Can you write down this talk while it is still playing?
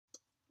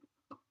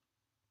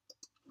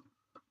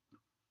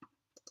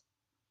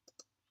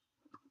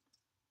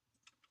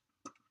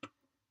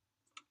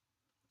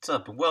What's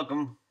up and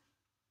welcome.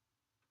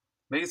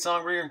 Make it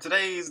Songbringer.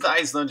 Today's the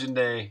Ice Dungeon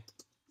Day.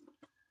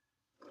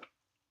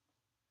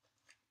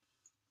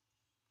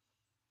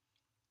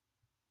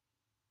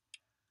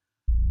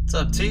 What's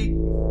up, T?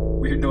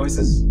 Weird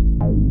noises.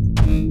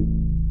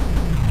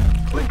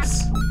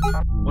 Clicks.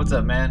 What's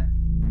up, man?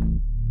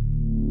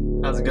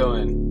 How's it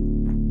going?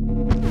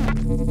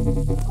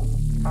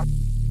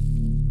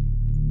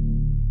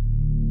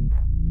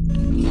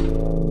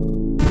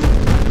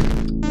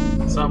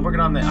 So I'm working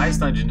on the Ice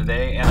Dungeon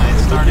today, and I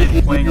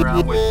started playing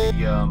around with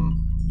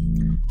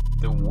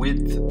the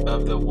width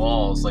of the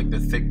walls, like the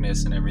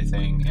thickness and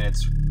everything, and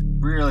it's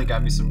really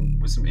got me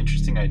with some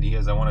interesting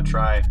ideas. I want to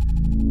try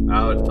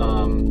out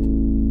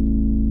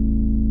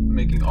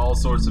making all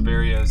sorts of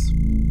areas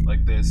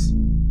like this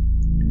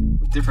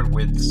with different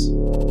widths.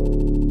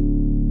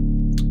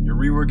 You're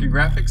reworking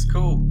graphics?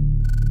 Cool.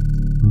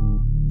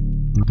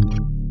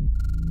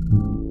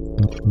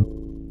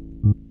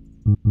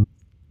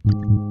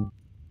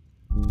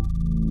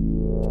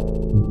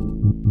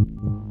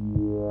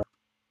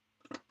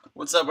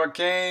 What's up,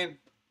 Arcane?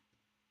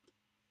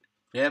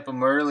 Yep,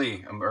 I'm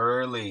early.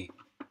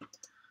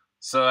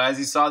 So as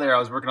you saw there, I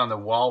was working on the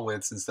wall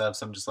widths and stuff,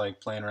 so I'm just like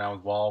playing around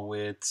with wall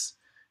widths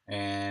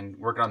and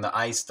working on the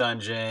ice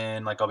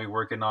dungeon. Like I'll be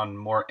working on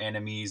more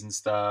enemies and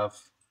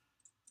stuff.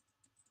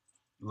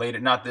 Later,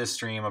 not this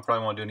stream. I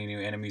probably won't do any new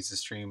enemies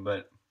this stream,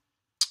 but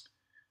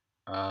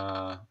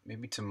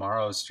maybe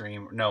tomorrow's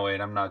stream. No,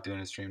 wait, I'm not doing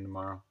a stream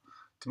tomorrow.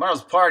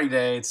 Tomorrow's party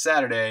day. It's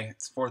Saturday.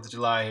 It's 4th of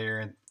July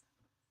here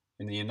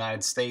in the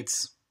United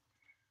States.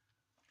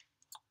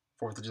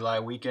 4th of July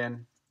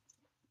weekend.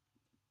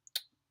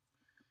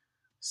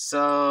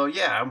 So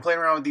yeah, I'm playing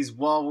around with these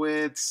wall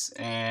widths,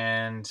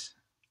 and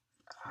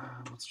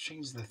let's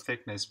change the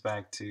thickness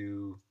back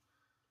to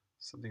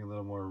something a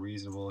little more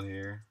reasonable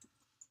here.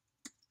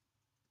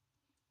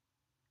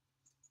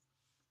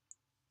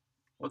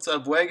 What's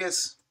up,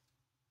 Vegas?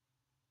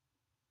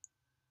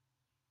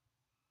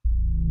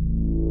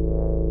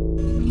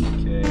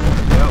 Okay,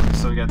 yep,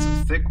 so we got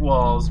some thick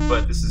walls,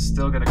 but this is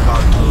still going to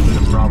cause a little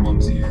bit of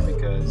problems here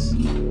because...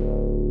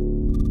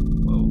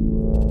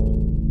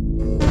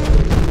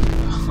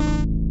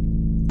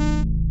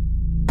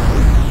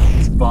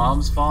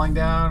 bombs falling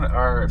down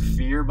are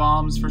fear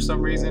bombs for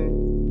some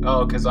reason.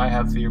 Oh, because I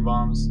have fear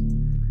bombs.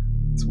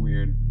 It's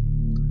weird.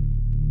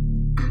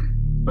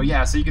 But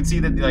yeah, so you can see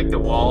that like the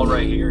wall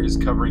right here is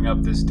covering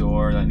up this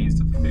door that needs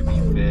to be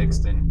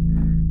fixed, and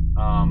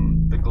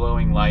the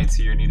glowing lights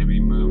here need to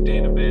be moved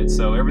in a bit.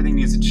 So everything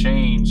needs to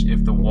change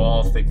if the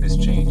wall thickness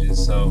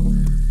changes. So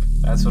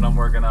that's what I'm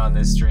working on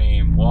this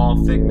stream.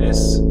 Wall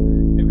thickness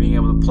and being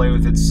able to play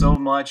with it so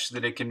much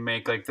that it can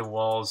make like the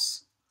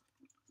walls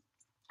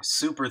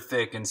super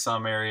thick in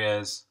some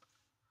areas.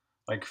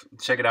 Like,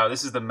 check it out.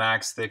 This is the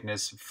max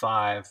thickness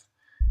 5,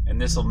 and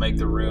this will make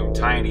the room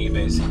tiny,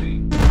 basically.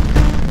 You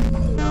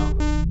know?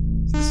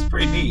 So this is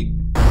pretty neat.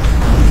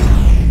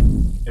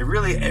 It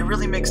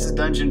really makes the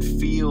dungeon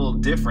feel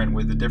different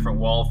with the different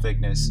wall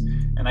thickness,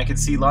 and I can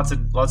see lots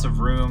of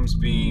rooms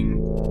being,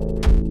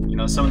 you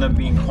know, some of them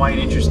being quite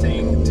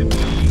interesting to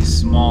be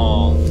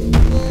small,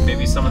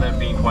 maybe some of them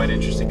being quite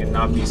interesting to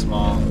not be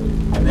small.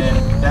 And then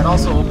that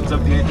also opens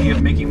up the idea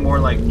of making more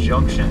like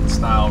junction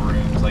style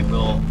rooms, like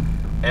little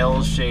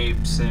L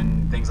shapes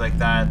and things like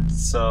that.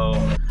 So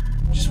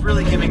just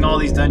really giving all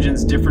these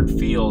dungeons different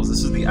feels.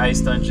 This is the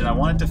ice dungeon. I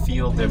want it to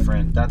feel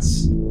different.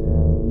 That's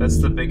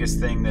the biggest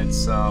thing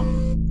that's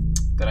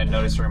that I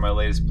noticed during my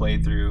latest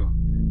playthrough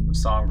of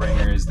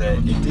Songbringer, is that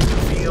it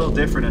didn't feel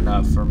different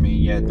enough for me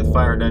yet. The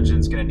fire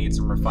dungeon's gonna need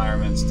some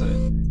refinements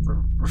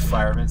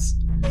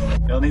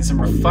It'll need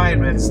some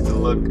refinements to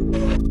look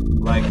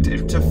like,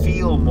 to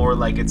feel more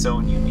like its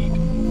own unique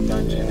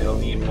dungeon. It'll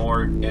need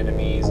more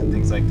enemies and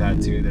things like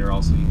that too that are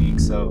also unique.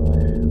 So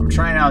I'm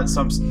trying out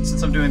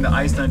since I'm doing the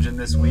ice dungeon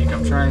this week,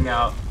 I'm trying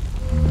out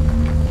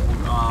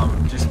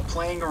just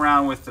playing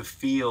around with the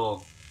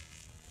feel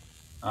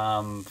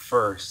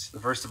first.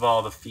 First of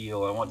all, the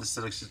feel. I want this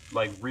to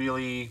like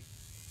really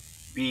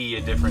be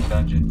a different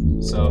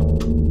dungeon. So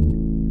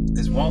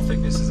this wall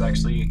thickness is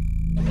actually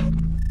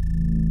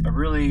a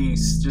really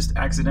just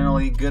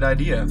accidentally good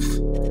idea.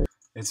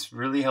 It's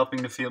really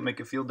helping to make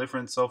it feel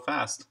different so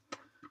fast.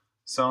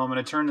 So I'm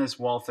going to turn this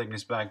wall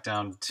thickness back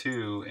down to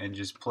 2 and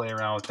just play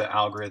around with the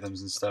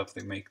algorithms and stuff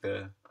that make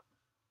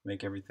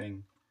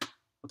everything.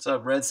 What's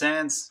up, Red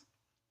Sands?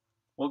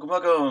 Welcome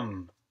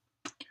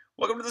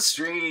to the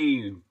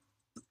stream.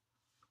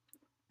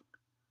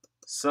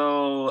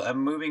 So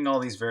I'm moving all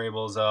these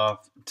variables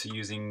off to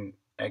using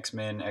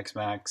xmin,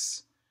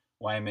 xmax,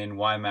 ymin,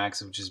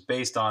 ymax, which is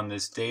based on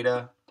this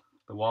data,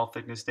 the wall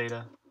thickness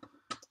data.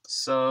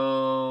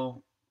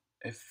 So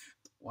if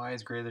y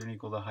is greater than or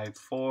equal to height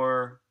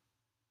 4,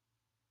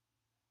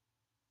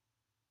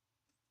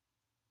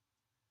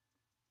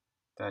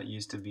 that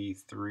used to be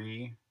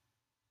 3.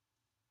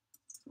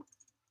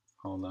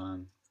 Hold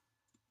on.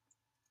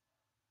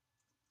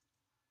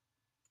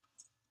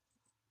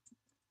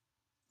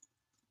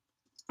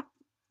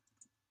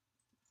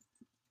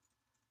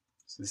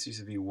 this used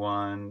to be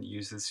 1.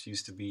 This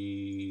used to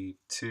be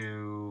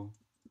 2.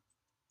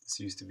 This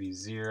used to be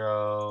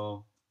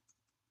 0.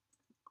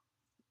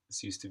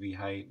 This used to be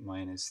height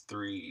minus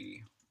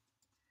 3.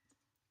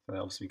 So that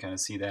helps me kind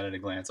of see that at a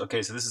glance.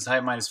 Okay, so this is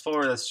height minus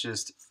 4. That's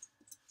just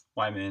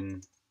y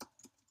min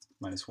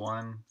minus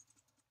 1.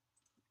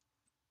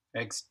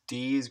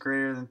 xd is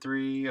greater than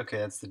 3. Okay,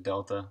 that's the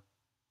delta.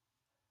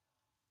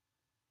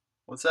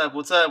 What's up?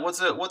 What's up?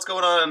 What's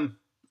going on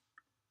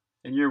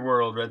in your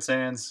world, Red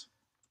Sands?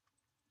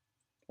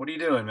 What are you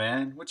doing,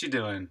 man? What you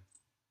doing?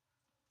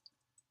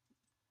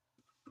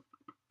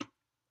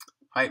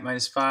 Height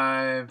minus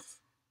 5.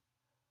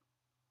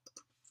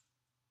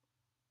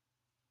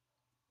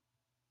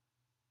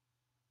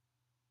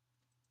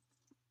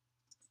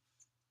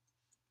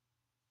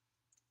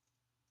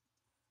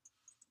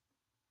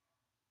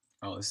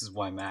 Oh, this is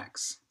y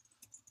max.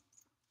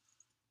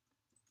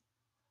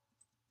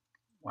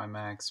 Y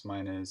max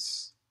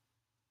minus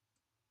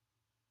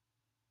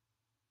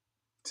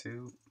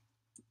 2.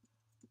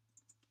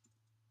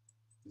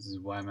 This is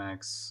y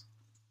max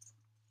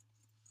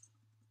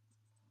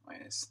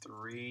minus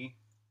 3.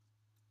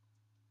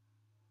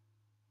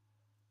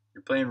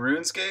 You're playing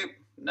RuneScape?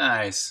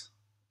 Nice.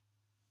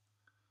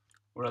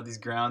 What are these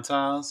ground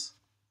tiles?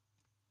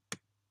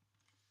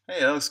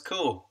 Hey, that looks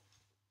cool.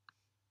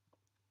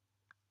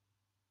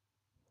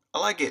 I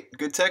like it.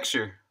 Good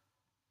texture.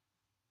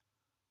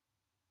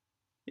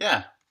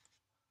 Yeah.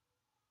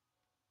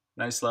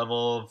 Nice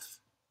level of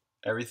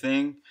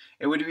everything.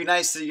 It would be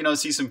nice to,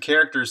 see some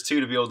characters too,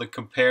 to be able to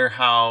compare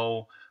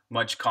how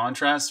much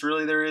contrast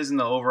really there is in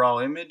the overall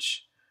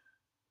image.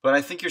 But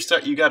I think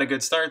you got a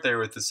good start there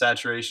with the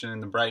saturation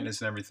and the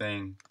brightness and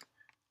everything.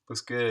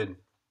 Looks good.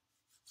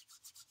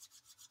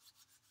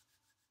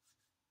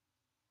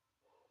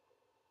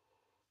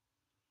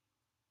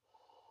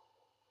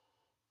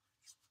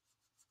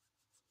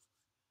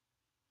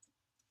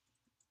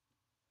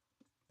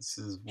 This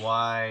is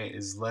y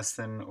is less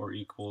than or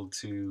equal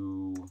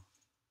to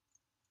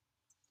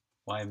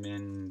y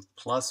min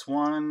plus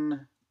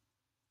 1.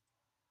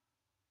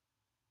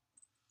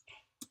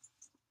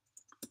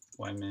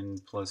 Y min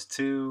plus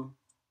 2.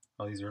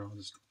 Oh, these are all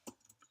just...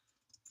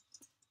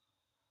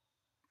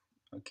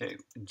 Okay,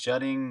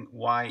 jutting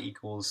y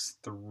equals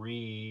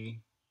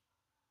 3.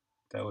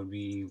 That would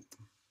be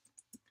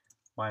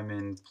y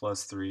min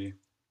plus 3.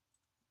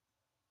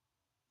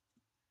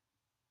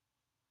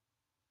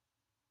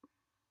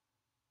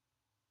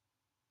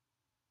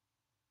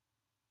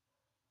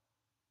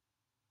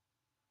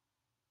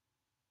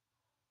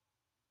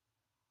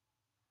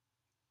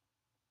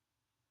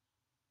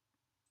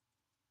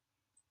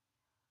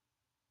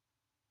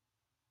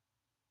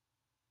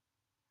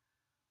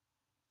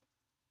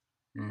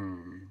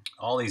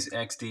 All these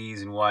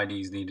XDs and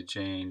YDs need to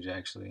change,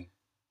 actually.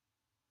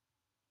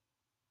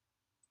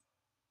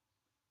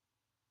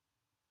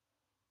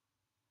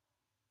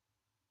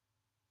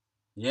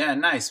 Yeah,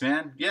 nice,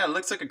 man. Yeah, it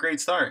looks like a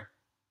great start.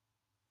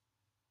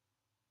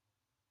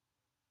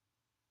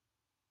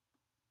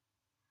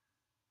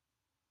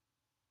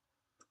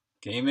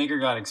 Game Maker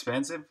got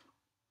expensive?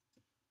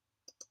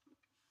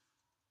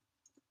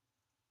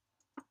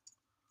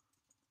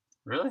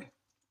 Really?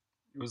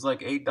 It was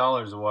like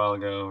 $8 a while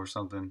ago or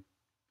something.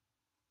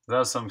 That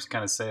was some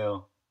kind of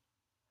sale.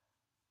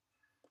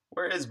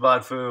 Where is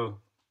Bodfu?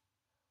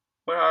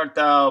 Where art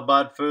thou,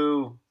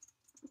 Bodfu?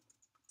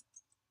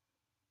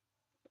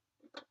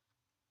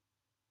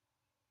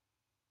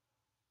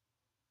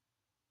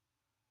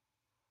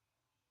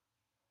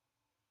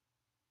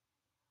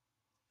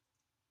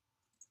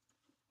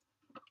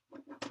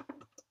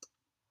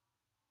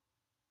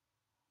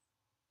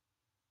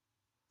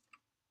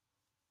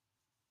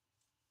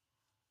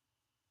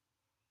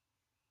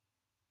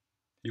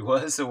 He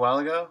was a while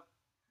ago?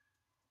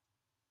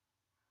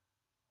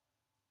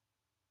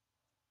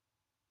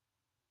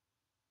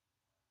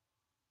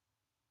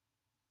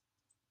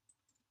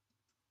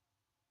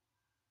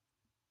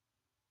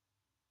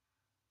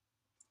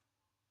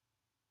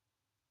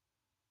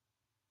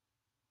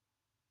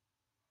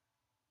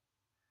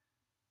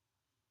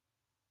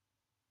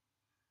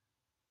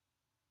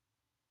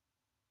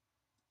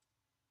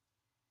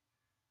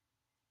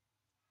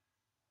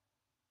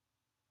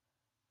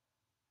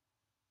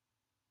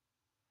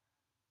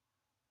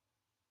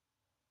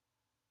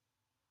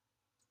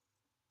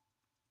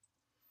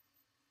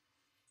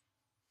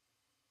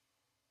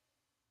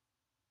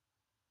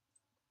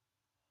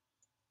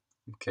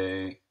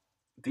 Okay.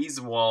 These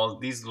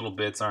little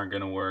bits aren't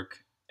going to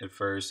work at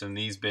first, and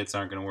these bits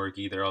aren't going to work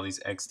either, all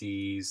these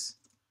XDs.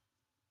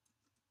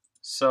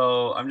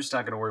 So I'm just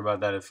not going to worry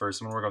about that at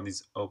first. I'm going to work on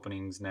these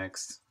openings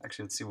next.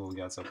 Actually, let's see what we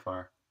got so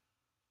far.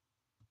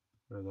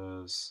 What are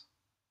those?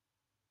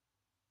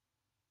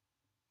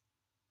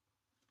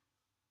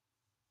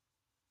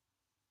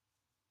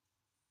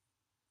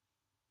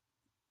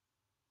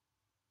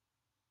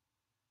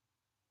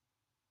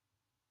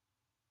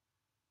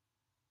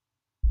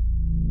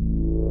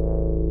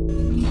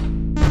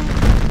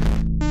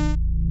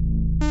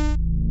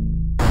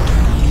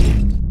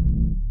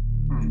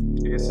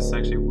 I guess this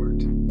actually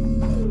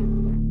worked.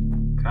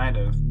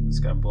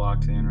 just got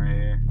blocked in right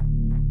here.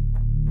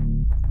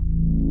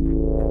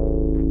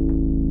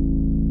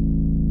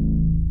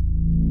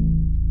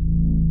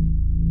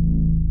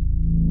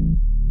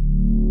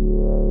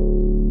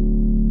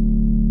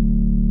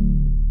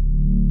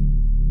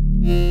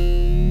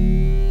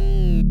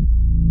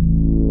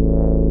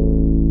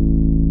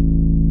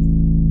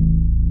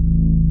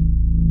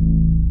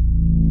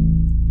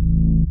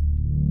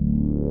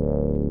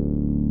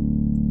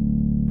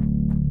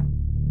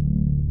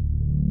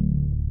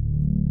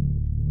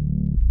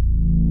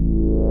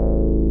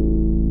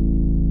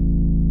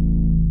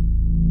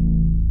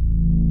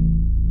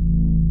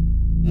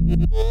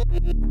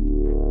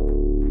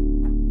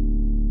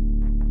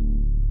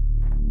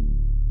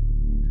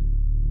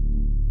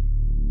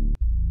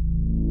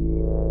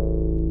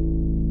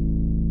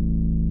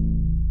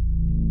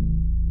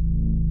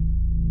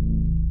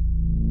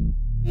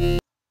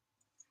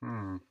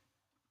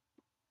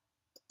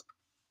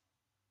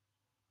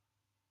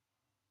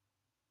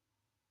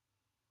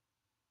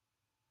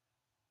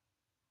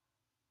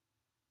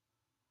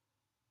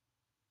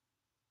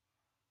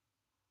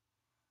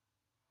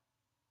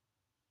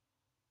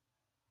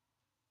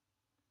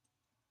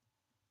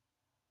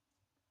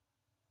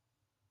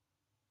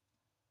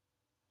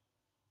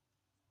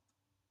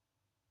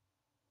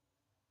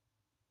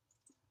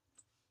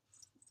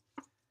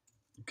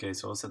 Okay,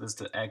 so I'll set this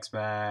to x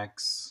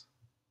max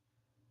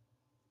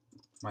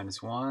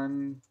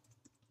 -1.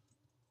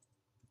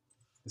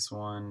 This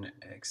one,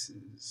 x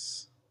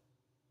is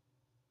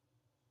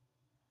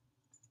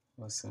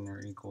less than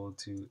or equal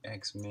to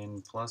x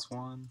min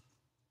 +1.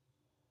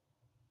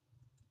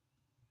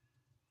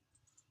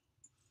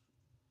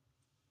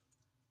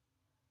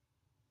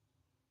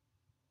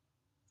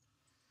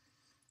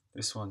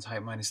 This one's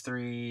height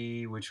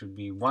 -3, which would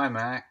be y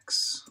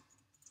max.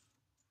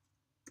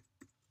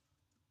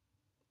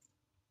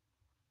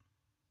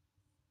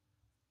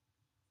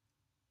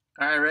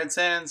 Alright, Red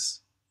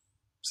Sands.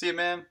 See you,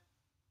 man.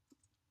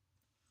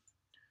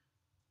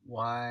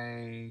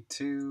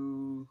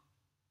 Y2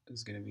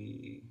 is going to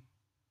be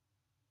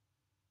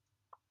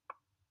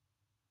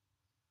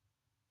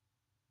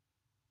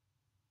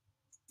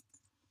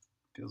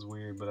feels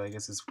weird, but I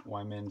guess it's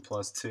y min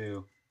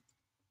 +2.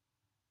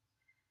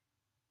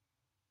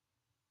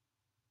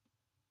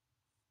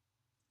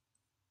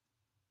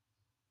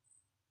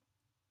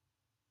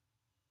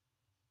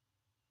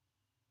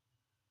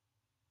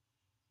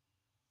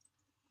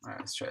 Alright,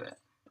 let's try that.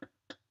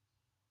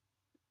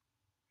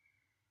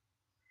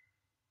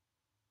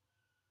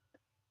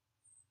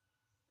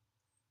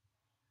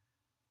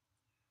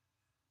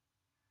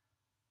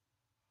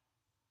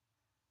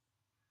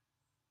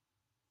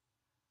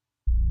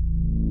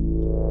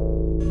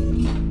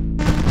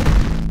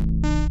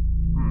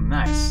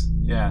 Nice.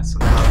 Yeah, so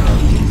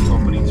now the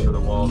openings for the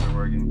walls are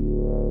working.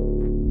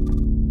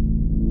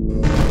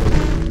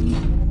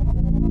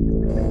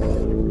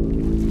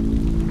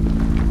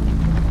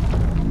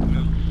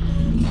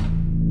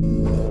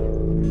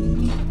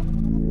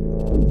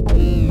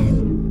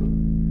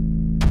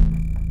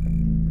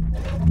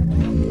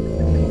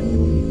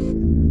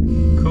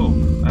 Cool,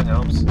 that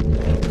helps.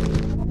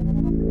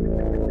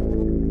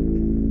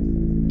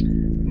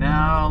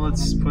 Now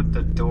let's put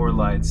the door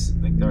lights.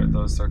 I think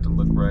those start to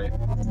look right.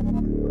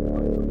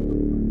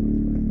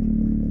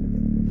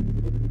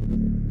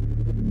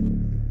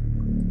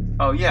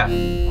 Oh yeah,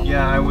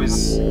 I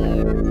was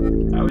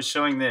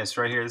showing this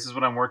right here. This is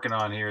what I'm working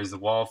on here, is the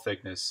wall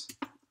thickness.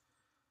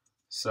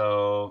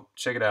 So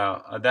check it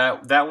out.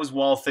 That was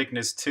wall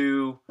thickness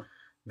 2.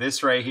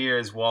 This right here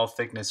is wall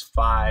thickness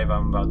 5.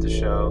 I'm about to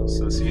show.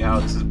 So see how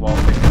this is wall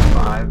thickness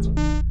 5,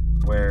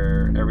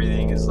 where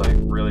everything is like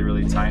really,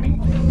 really tiny.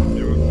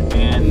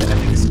 And I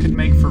think this could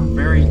make for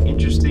very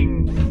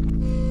interesting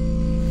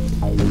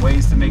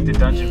ways to make the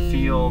dungeon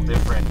feel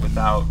different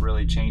without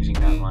really changing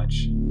that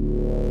much.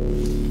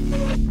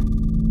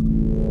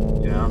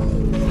 You know?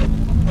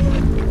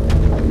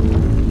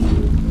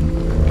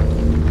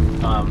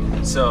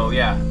 So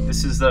yeah,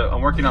 this is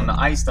I'm working on the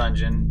ice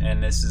dungeon,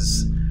 and this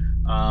is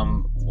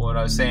what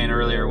I was saying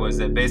earlier was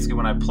that basically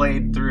when I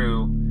played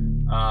through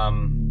my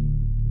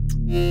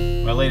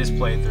latest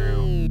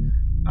playthrough,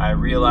 I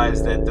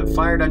realized that the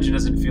fire dungeon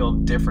doesn't feel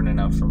different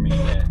enough for me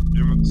yet.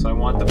 So I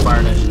want the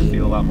fire dungeon to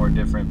feel a lot more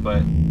different,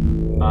 but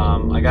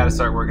I got to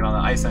start working on the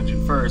ice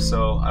dungeon first,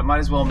 so I might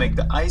as well make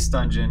the ice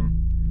dungeon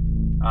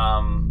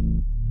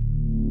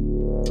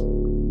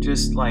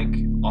just like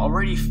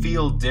already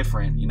feel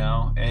different, you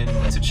know? And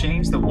to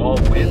change the wall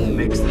width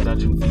makes the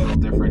dungeon feel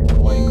different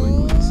quite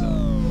quickly, so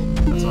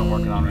that's what I'm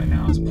working on right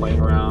now, is playing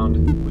around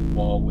with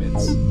wall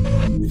widths.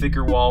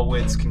 Thicker wall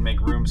widths can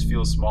make rooms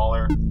feel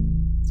smaller.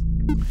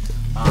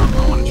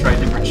 I want to try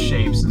different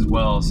shapes as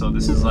well, so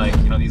this is like,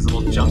 you know, these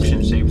little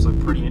junction shapes look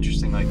pretty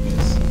interesting like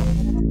this,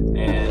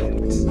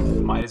 and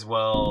might as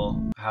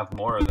well have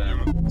more of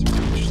them. It's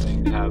pretty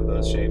interesting to have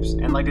those shapes,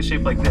 and like a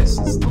shape like this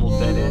little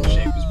dead end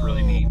shape is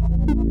really neat,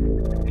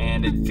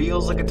 and it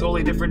feels like a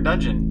totally different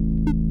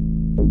dungeon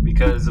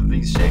because of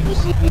these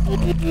shapes.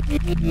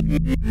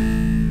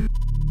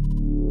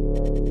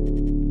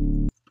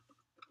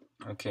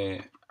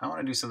 Okay, I want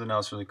to do something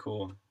else really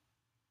cool.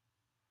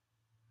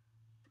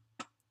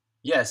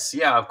 Yes,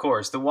 yeah, of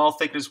course. The wall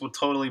thickness will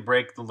totally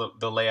break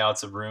the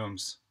layouts of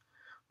rooms.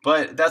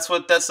 But that's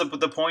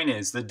the point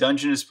is. The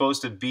dungeon is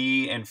supposed to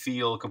be and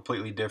feel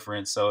completely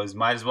different. So it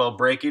might as well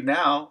break it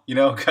now. You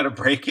know, gotta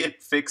break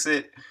it, fix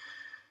it,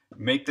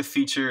 make the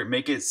feature,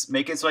 make it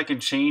so I can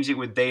change it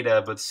with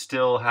data, but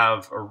still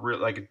have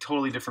like a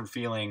totally different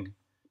feeling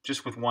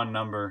just with one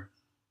number.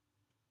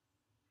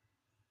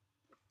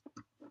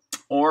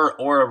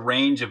 Or a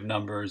range of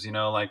numbers, you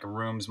know, like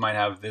rooms might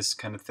have this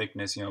kind of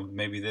thickness, you know,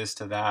 maybe this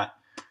to that.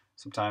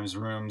 Sometimes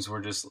rooms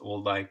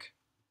will like,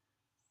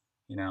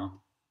 you know,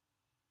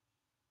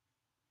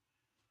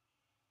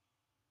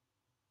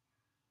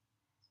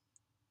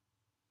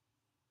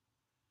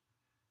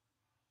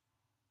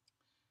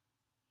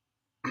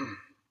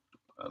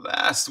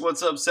 Vast,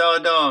 what's up,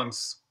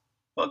 Saladongs?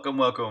 Welcome,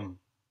 welcome.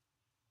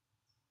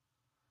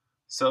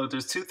 So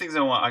there's two things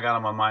I got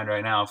on my mind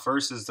right now.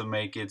 First is to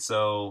make it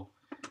so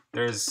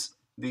there's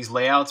these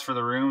layouts for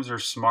the rooms are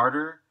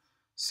smarter.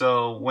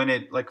 So when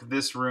it like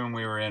this room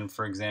we were in,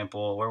 for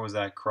example, where was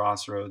that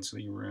crossroads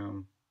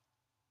room?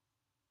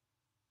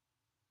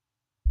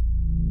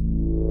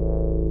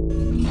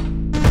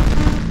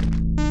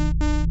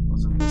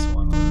 Wasn't this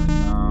one, was it?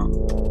 No,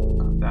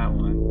 not that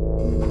one.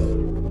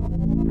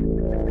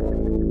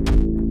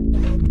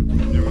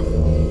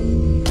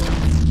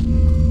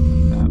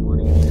 Not that one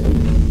either.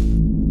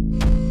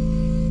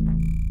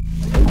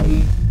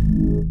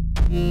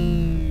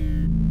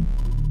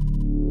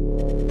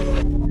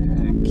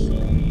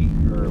 Key,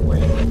 or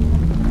wait.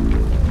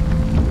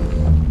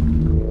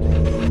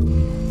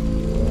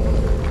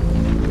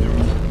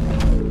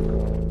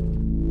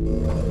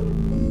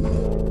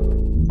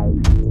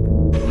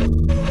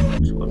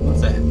 What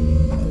was that?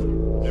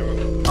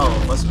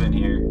 Oh, it must have been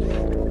here.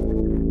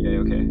 Yeah,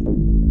 okay.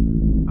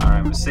 Alright,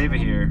 I'm gonna save it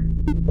here.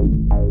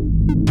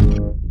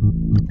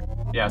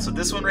 Yeah, so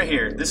this one right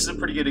here, this is a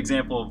pretty good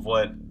example of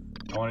what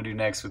I want to do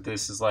next with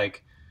this. Is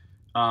like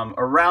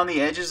around the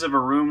edges of a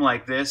room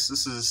like this.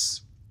 This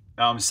is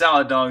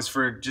salad dogs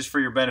for just for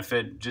your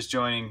benefit. Just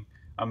joining.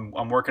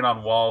 I'm working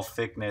on wall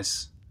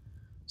thickness,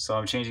 so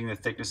I'm changing the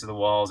thickness of the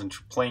walls and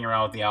playing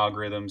around with the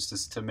algorithms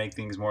just to make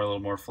things a little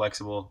more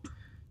flexible.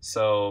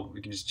 So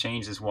we can just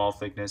change this wall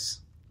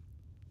thickness.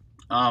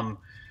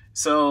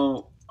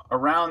 So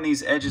around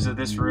these edges of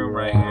this room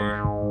right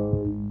here,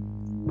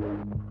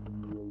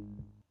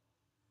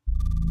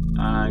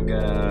 I'm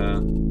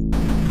gonna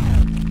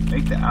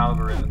make the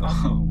algorithm.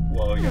 Oh,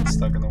 whoa, you got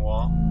stuck in the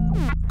wall.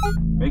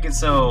 Make it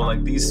so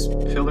like these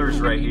pillars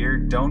right here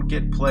don't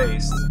get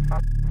placed,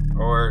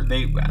 or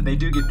they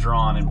do get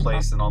drawn and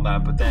placed and all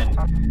that, but then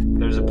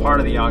there's a part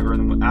of the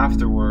algorithm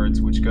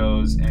afterwards which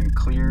goes and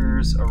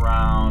clears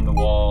around the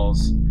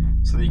walls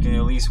so that you can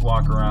at least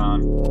walk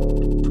around.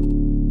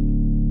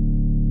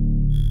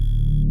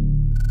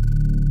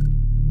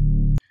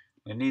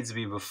 It needs to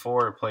be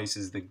before it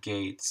places the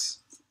gates.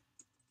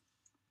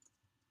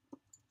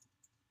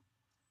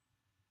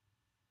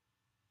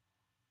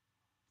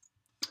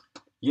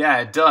 Yeah,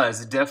 it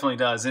does. It definitely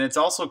does. And it's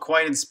also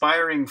quite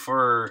inspiring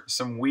for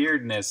some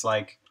weirdness,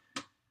 like,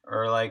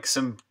 or like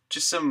some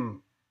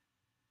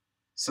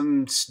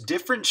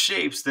different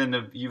shapes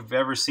than you've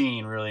ever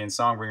seen really in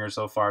Songbringer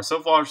so far.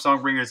 So far,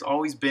 Songbringer has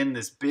always been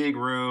this big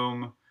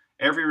room.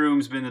 Every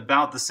room's been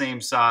about the same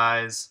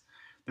size.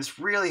 This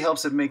really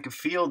helps it make it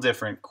feel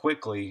different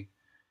quickly.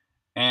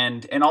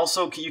 And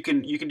also you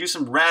can do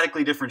some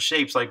radically different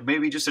shapes, like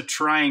maybe just a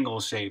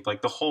triangle shape,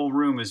 like the whole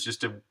room is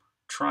just a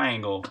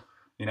triangle,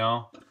 you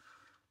know?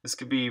 This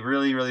could be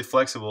really, really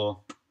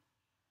flexible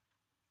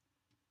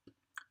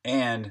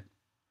and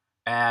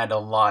add a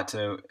lot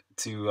to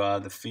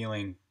the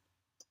feeling.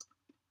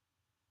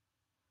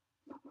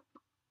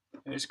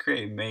 There's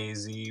create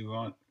mazy, we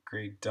want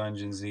create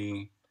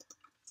dungeonsy.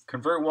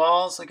 Convert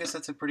walls, I guess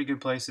that's a pretty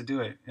good place to do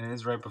it. And it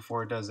is right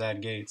before it does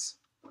add gates.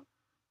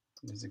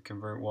 Does it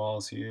convert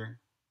walls here?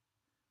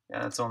 Yeah,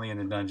 that's only in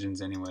the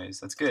dungeons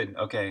anyways. That's good.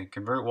 Okay,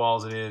 convert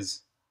walls it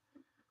is.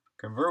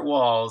 Convert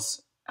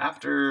walls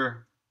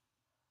after...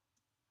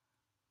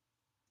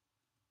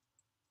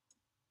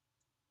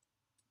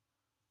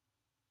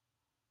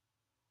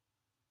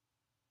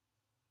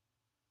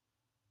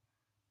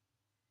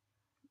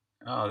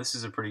 Oh, this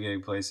is a pretty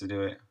good place to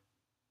do it.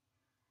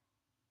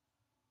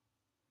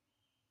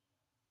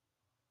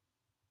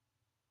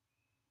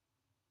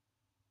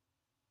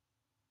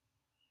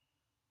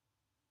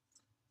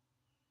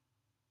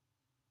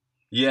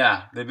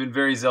 Yeah, they've been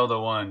very Zelda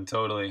 1,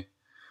 totally.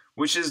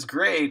 Which is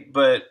great,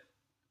 but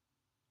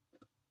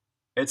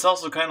it's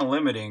also kind of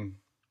limiting.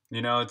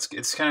 You know,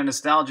 it's kind of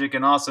nostalgic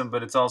and awesome,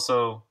 but it's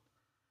also,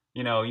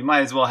 you know, you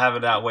might as well have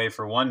it that way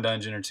for one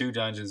dungeon or two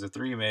dungeons or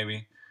three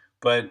maybe.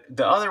 But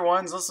the other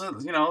ones, let's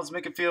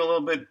make it feel a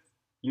little bit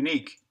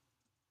unique.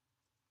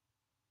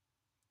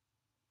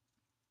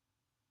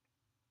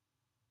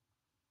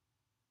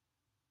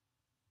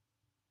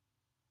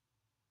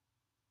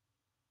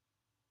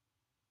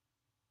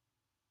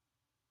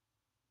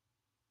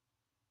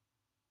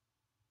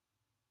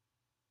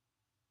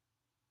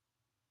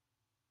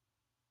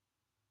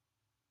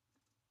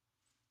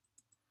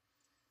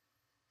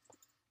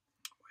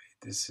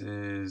 This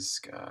is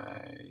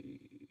sky,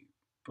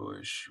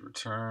 bush,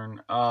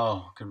 return.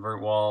 Oh, convert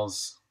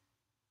walls.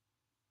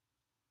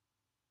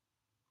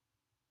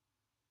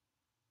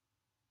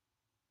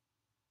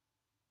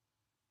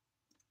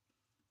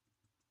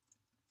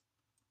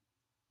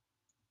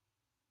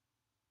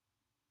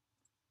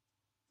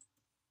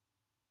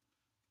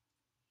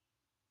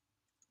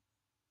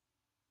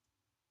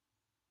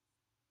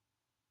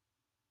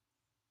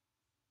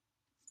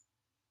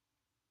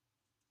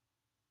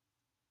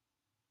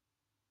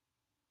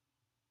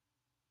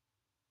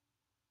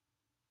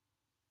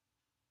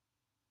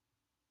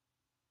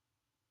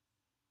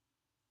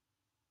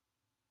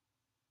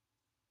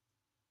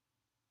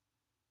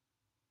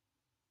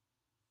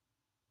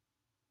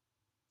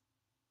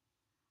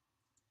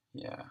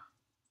 Yeah.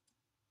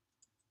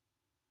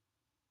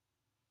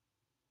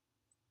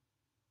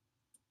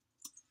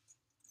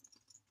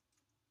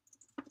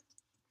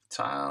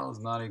 Tile is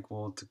not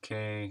equal to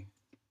K.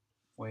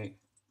 Wait.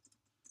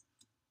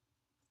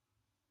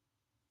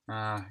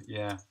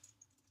 Yeah.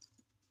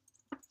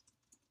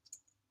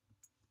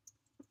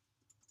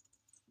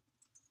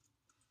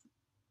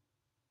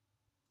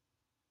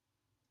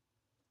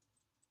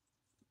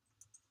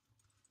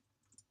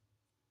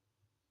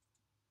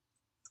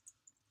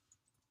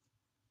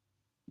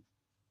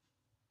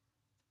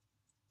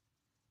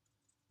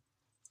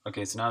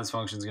 Okay, so now this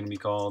function is going to be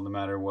called no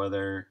matter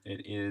whether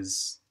it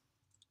is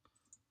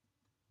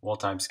wall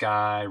type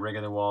sky,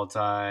 regular wall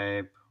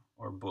type,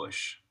 or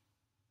bush.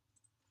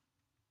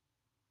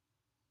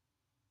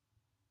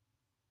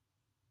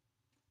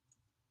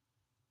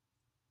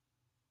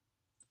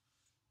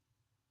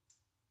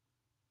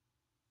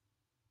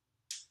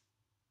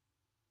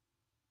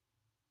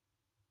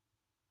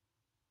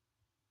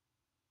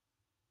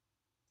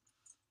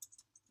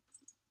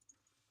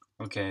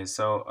 Okay,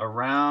 so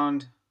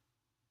around,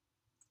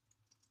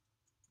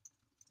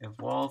 if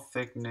wall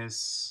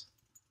thickness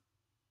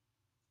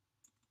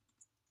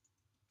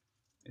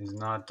is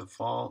not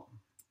default,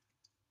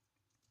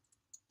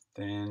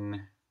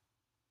 then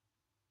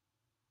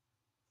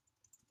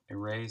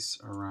erase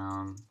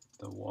around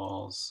the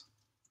walls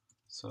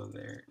so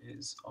there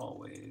is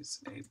always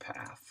a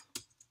path.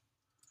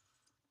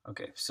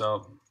 Okay,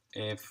 so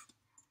if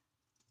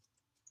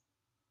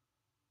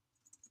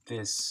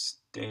this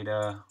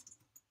data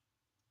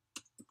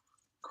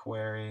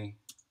query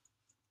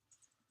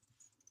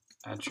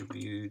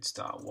attributes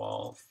dot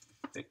wall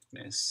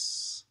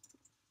thickness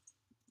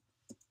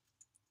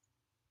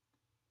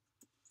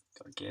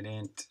dot get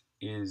int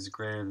is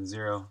greater than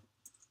 0,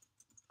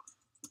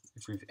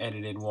 if we've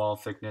edited wall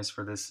thickness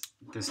for this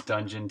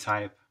dungeon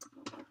type,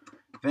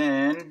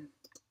 then I'm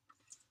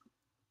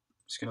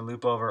just going to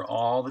loop over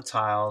all the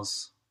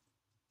tiles.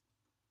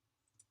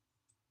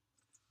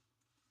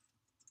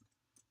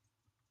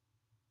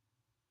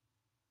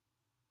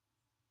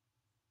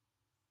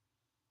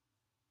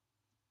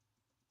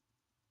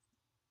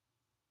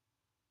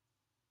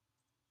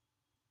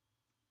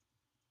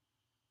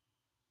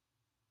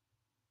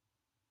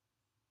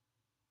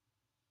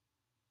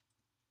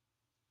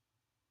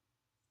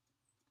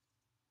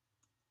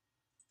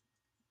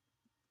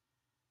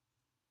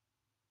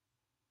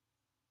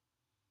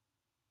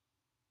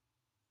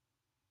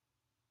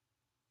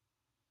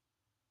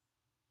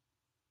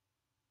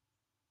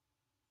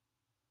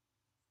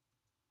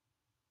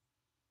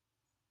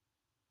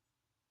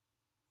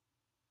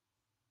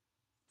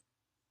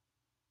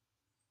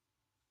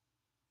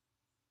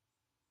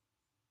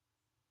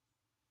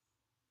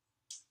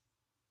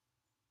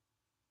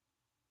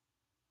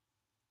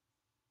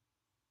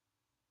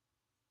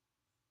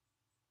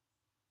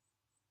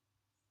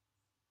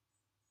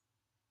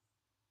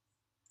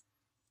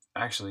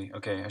 Actually,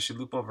 okay, I should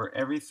loop over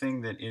everything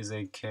that is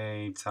a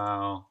K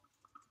tile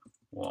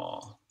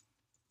wall.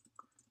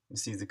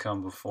 This needs to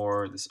come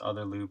before this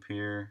other loop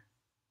here.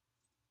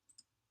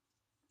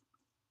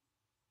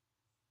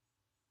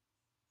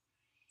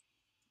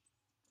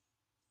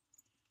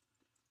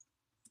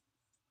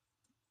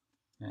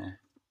 Eh.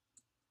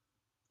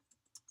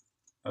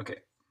 Okay,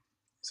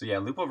 so yeah,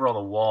 loop over all the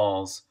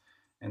walls,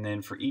 and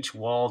then for each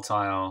wall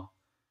tile,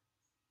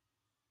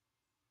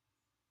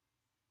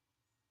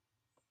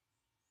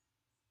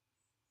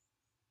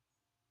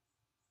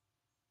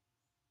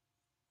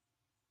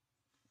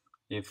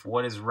 if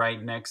what is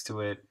right next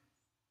to it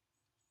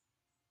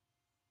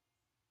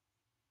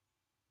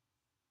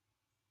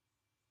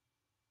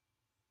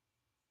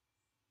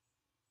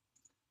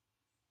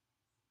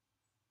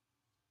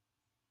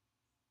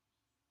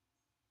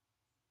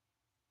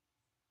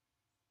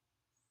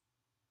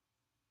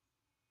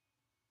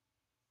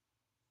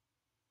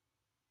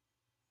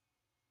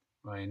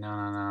wait,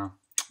 no.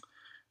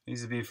 It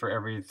needs to be for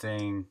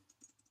everything,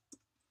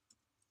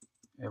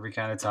 every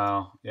kind of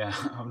tile. Yeah,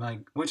 I'm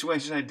like, which way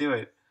should I do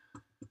it?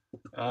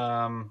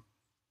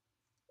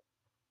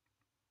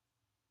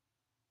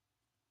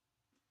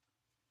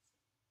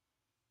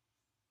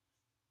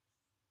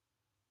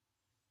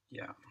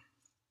 Yeah.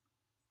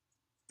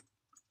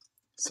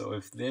 So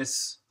if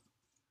this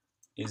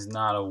is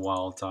not a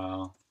wall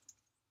tile,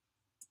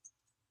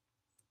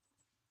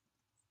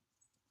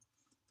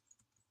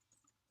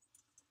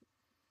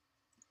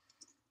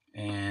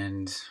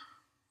 And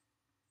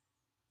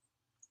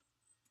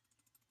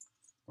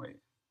wait,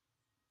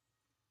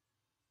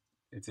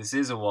 if this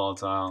is a wall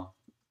tile,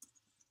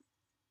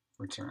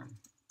 return.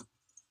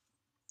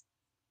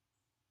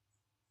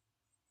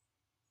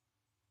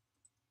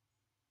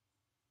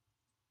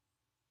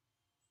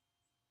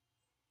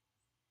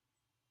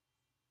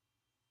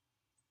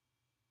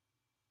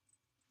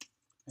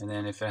 And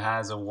then if it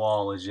has a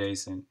wall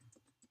adjacent,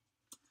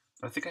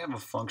 I think I have a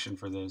function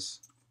for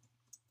this.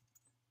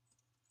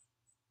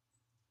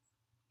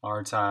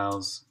 R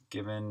tiles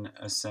given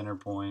a center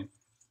point,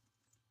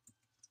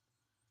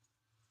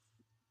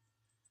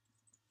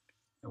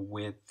 a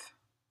width.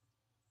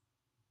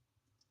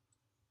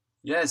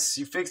 Yes,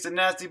 you fixed a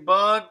nasty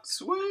bug.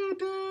 Sweet,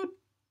 dude.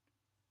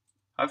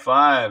 High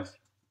five.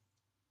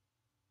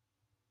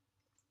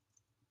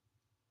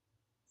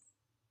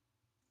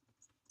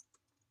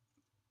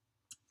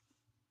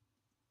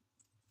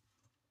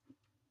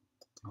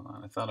 Hold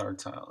on, I thought R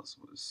tiles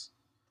was.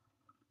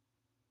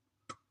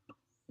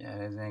 Yeah,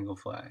 it has angle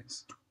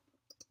flags.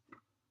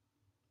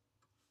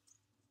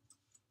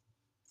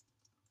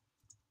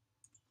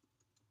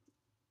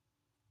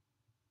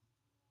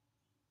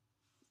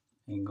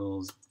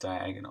 Angles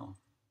diagonal.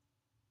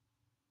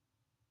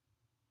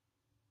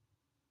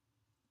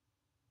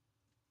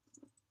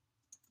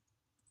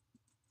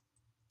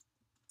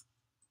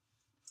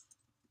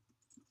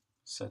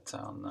 Set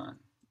tile none.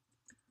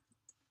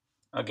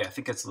 Okay, I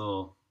think it's a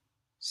little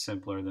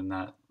simpler than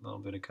that little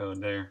bit of code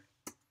there.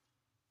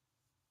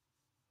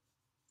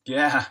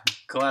 Yeah,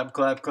 clap,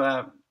 clap,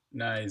 clap.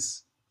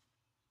 Nice.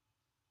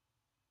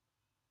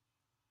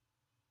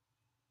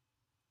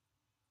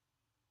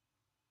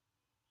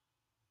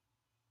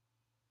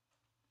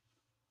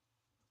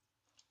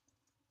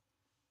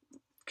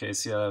 Okay,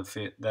 see how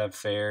that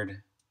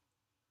fared?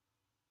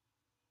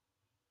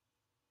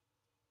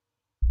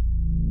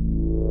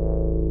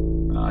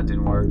 It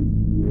didn't work.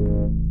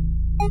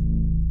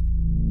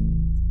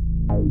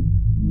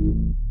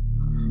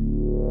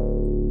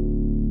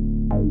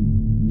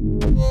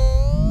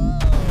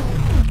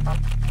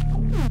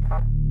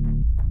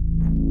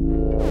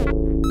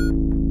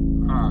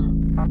 Huh.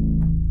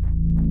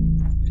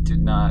 It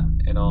did not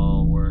at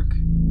all work.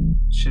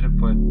 Should have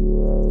put.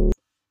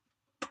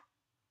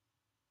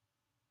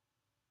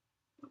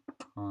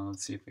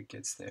 Let's see if it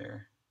gets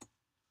there.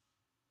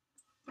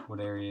 What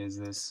area is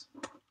this?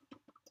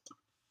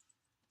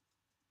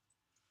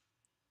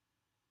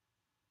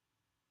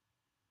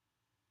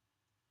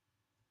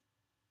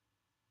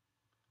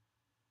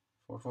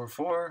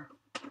 444.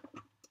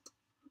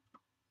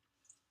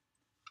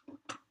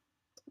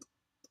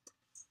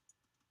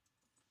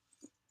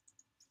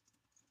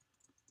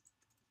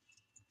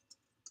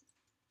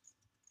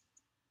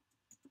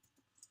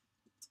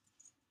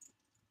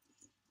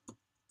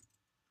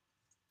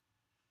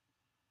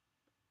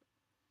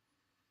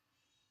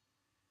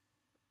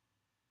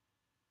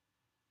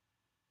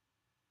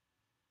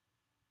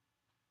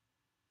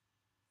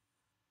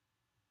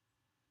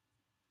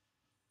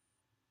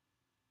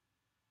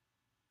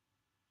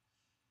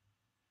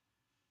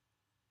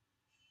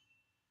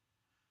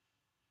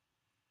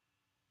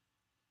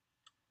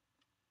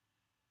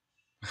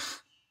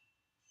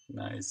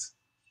 Nice.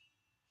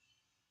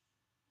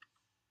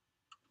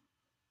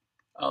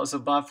 Oh, so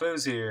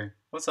Bafu's here.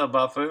 What's up,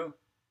 Bafu?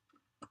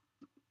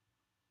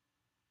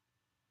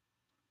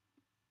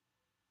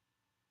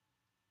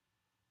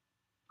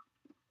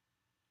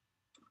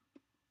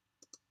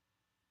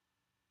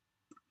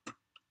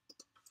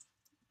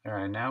 All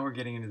right, now we're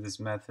getting into this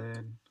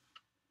method.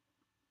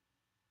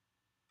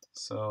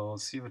 So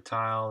let's see what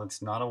tile.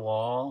 It's not a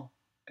wall.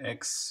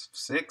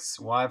 X6,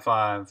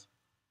 Y5.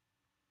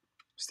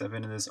 Step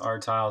into this R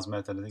tiles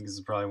method. I think this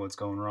is probably what's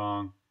going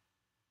wrong.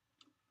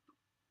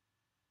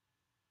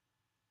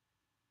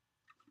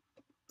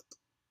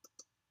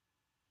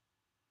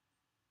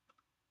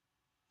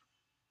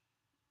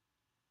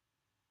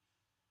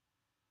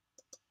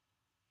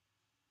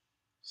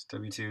 So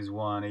W2 is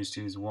 1,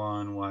 H2 is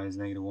 1, Y is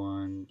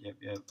 -1. Yep,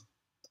 yep.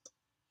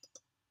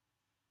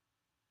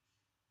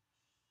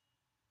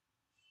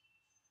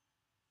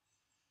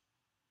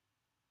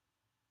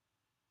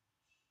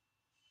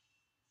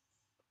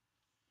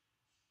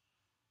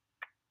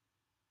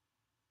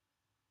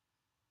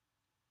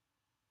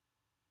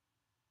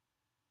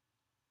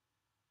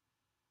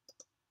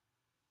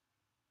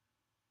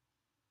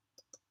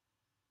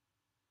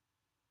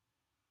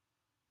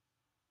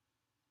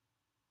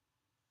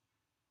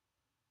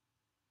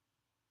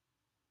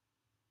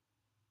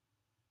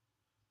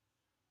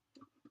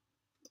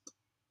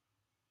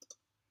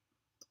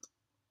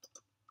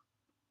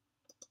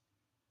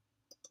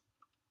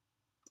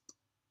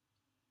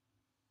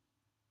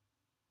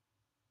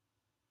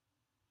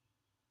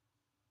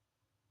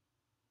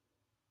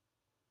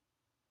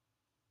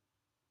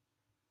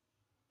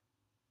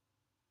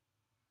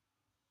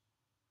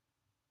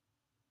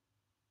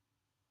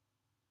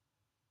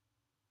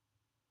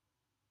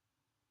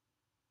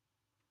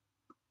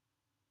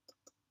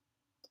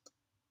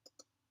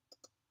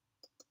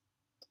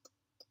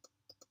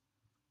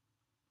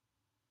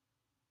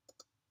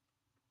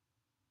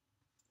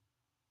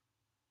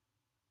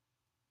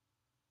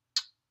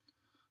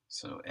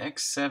 So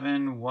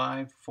X7,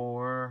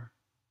 Y4.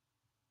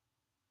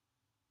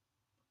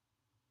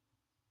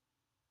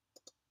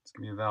 It's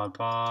going to be a valid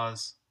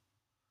pause.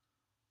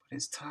 But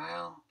is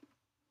tile?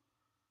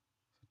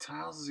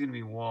 Tiles is going to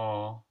be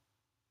wall.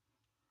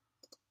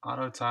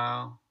 Auto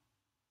tile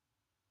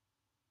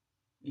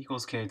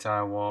equals K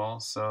tile wall,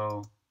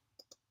 so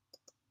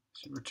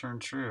should return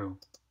true.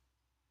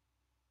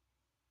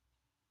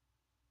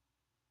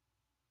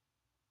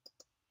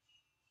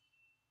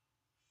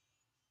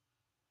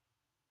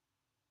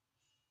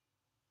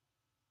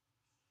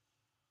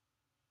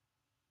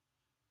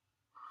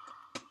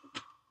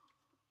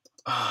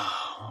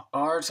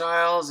 R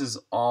tiles is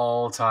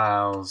all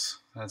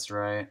tiles. That's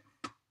right.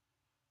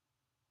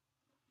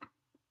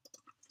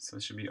 So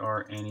it should be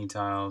R any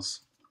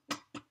tiles.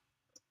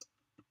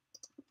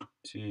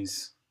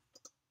 Jeez.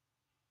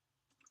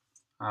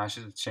 I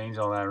should change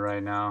all that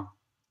right now.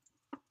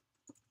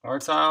 R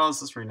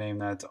tiles, let's rename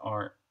that to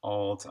R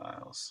all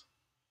tiles.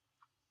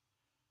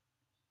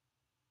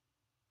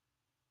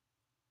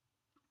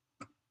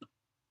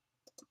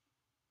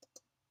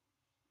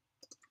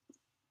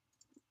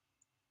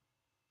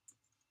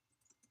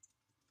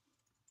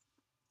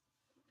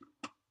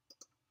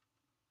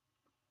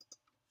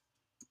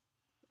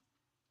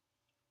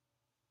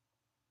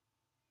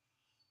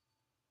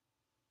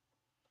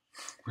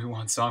 We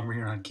want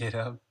Songbringer on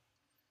GitHub.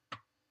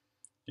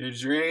 You're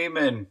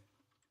dreaming.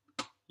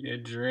 You're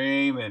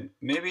dreaming.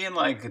 Maybe in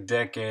like a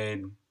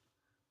decade.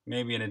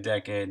 Maybe in a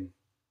decade.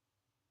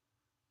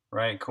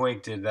 Right?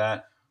 Quake did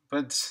that.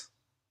 But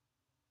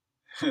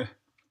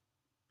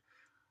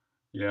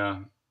yeah.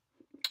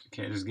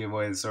 Can't just give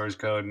away the source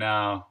code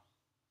now.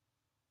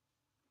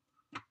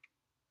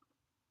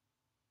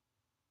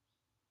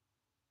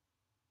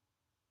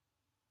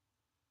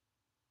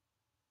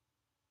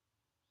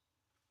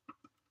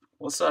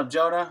 What's up,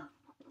 Jonah?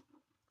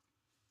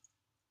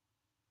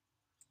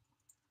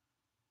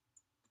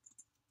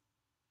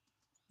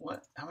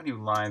 What? How many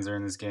lines are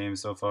in this game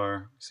so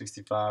far?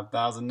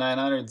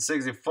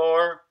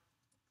 65,964.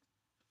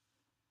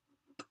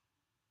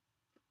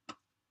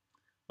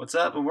 What's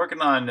up? I'm working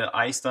on the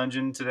ice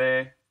dungeon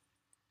today,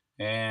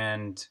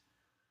 and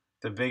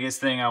the biggest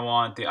thing I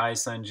want the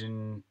ice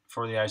dungeon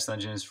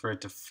is for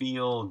it to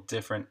feel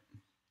different.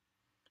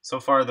 So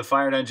far, the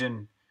fire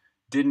dungeon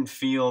didn't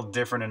feel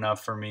different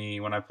enough for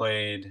me when I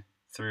played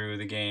through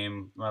the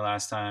game my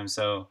last time.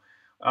 So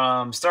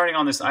starting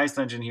on this ice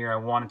dungeon here, I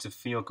want it to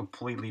feel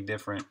completely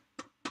different.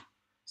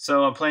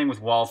 So I'm playing with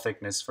wall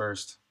thickness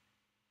first.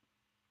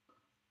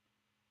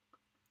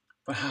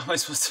 But how am I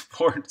supposed to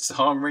port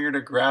Songbringer to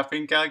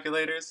graphing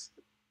calculators?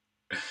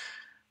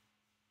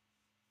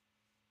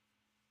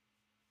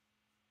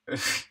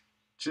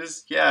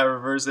 Just, yeah,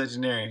 reverse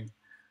engineering.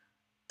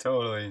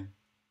 Totally.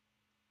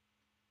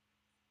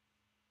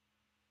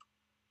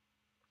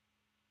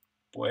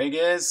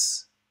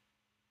 Buegas?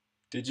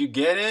 Did you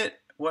get it?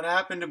 What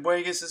happened to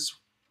Buegas's?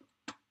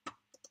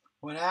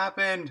 What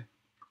happened?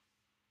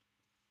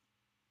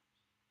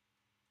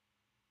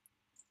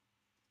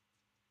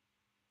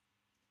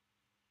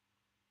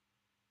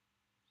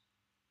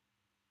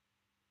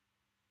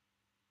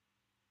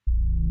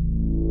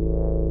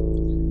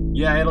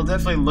 Yeah, it'll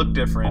definitely look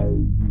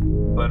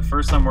different. But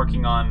first I'm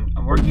working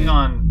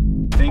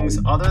on things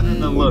other than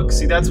the look.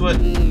 See, that's what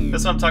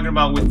I'm talking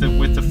about with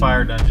the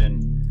fire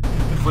dungeon.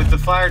 With the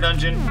fire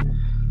dungeon,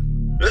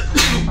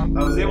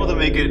 I was able to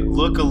make it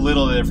look a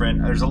little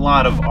different. There's a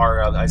lot of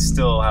art I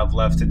still have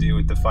left to do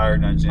with the fire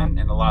dungeon,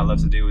 and a lot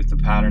left to do with the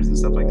patterns and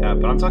stuff like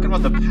that. But I'm talking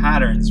about the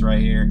patterns right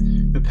here.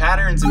 The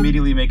patterns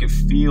immediately make it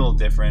feel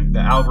different. The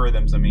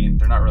algorithms, I mean,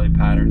 they're not really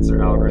patterns, they're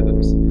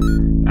algorithms.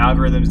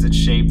 Algorithms that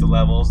shape the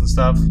levels and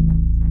stuff.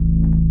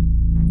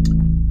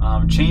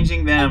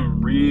 Changing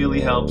them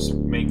really helps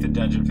make the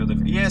dungeon feel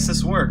different. Yes,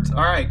 this worked.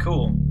 All right,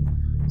 cool.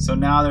 So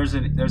now there's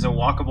a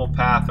walkable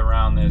path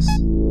around this.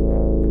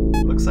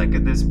 Looks like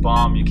at this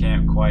bomb you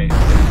can't quite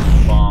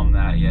bomb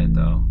that yet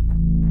though.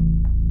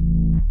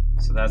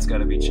 So that's got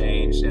to be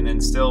changed. And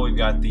then still we've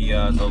got the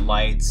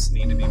lights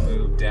need to be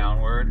moved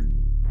downward,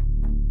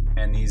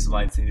 and these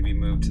lights need to be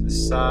moved to the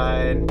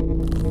side.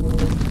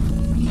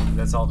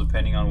 That's all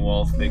depending on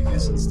wall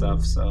thickness and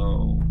stuff.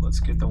 So let's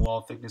get the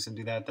wall thickness and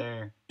do that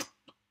there.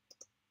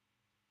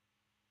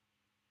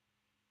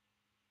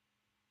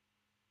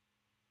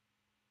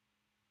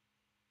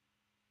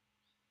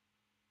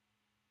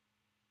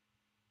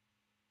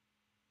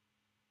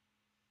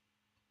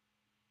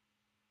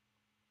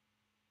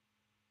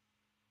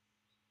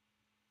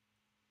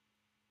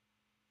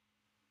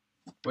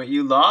 Wait,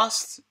 you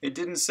lost? It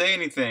didn't say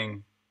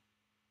anything.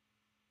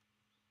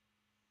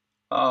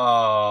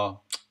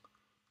 Oh,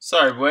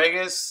 sorry,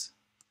 Vegas.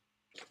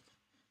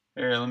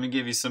 Here, let me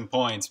give you some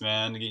points,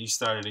 man, to get you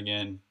started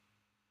again.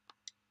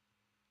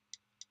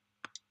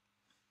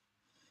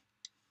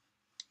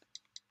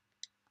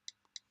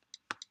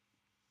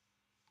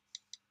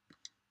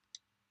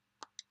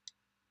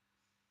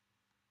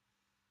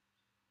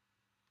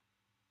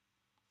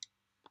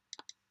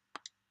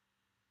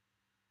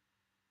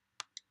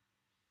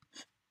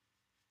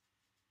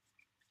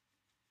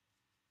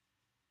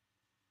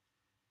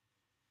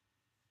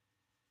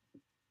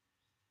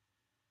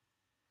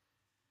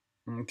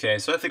 Okay,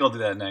 so I think I'll do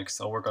that next.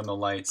 I'll work on the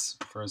lights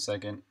for a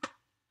second.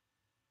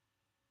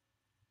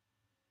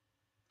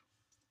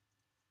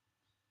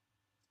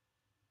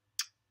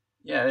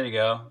 Yeah, there you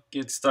go.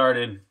 Get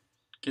started.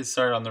 Get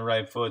started on the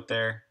right foot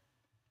there.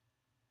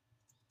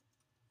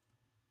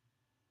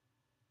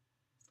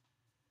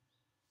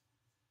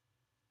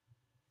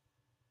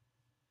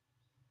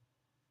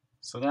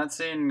 So that's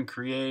in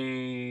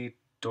create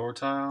door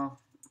tile.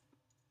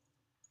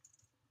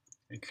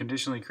 It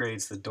conditionally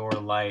creates the door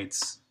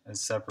lights as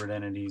separate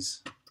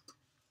entities.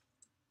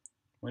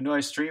 When do I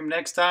stream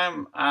next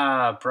time?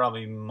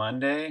 Probably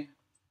Monday.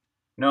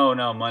 No,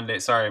 Monday.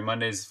 Sorry,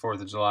 Monday's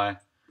 4th of July.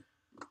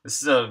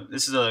 This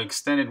is a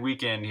extended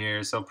weekend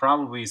here, so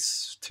probably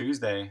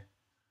Tuesday.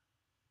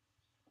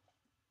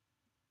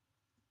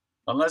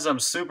 Unless I'm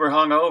super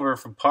hungover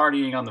from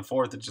partying on the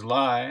 4th of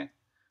July,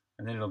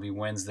 and then it'll be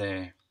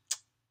Wednesday.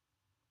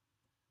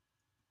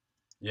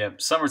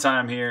 Yep,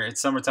 summertime here. It's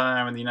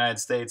summertime in the United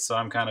States, so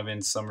I'm kind of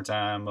in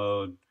summertime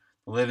mode.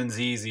 Living's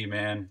easy,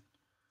 man.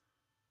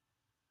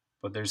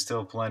 But there's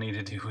still plenty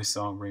to do with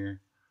Songbringer.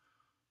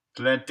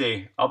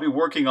 Plenty. I'll be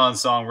working on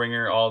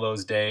Songbringer all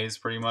those days,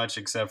 pretty much,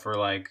 except for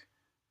like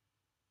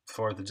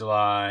 4th of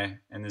July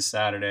and this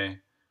Saturday.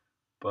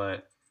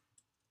 But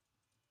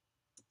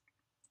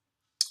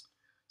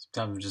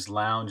sometimes I'm just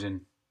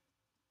lounging.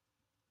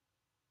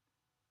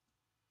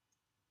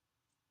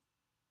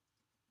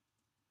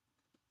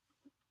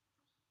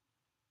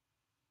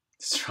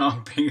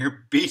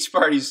 Songbringer beach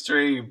party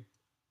stream.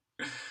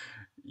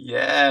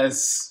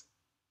 Yes.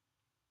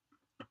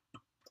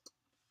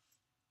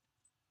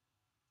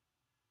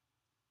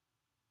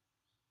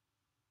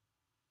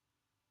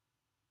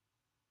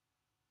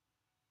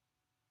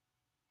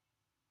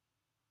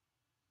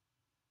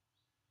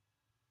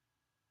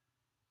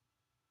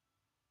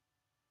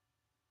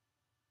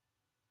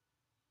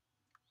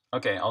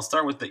 Okay, I'll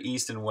start with the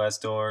east and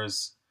west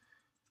doors.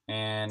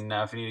 And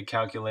now if I need to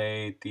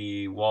calculate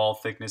the wall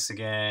thickness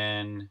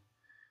again,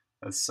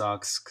 that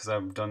sucks because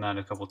I've done that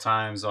a couple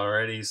times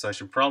already. So I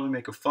should probably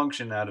make a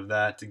function out of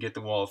that to get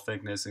the wall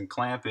thickness and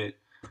clamp it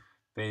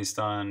based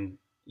on,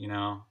 you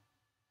know,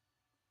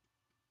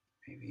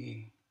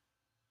 maybe.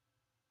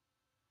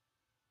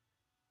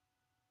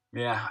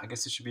 Yeah, I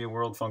guess it should be a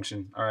world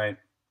function. All right.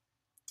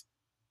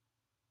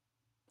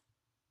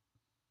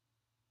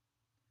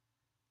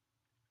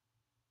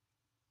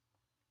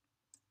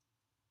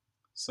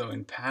 So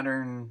in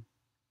pattern,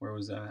 where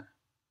was that?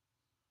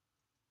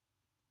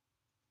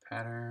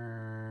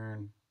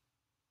 Pattern,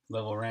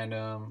 level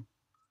random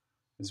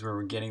is where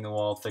we're getting the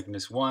wall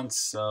thickness once.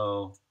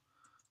 So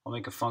I'll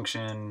make a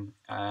function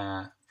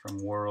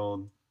from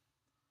world.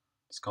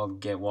 It's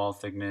called get wall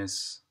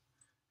thickness.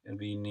 It'll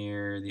be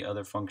near the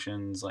other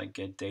functions like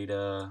get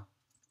data,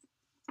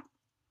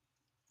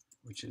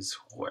 which is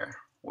where?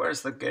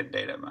 Where's the get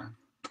data, man?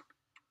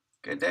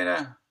 Get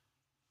data?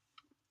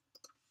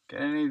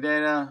 Get any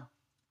data?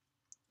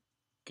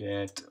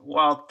 Get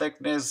wall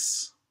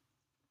thickness.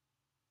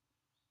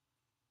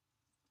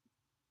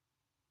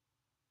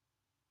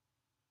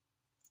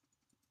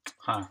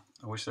 Huh.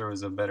 I wish there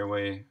was a better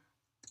way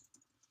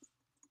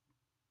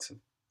to.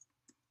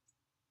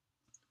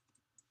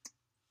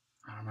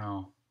 I don't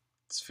know.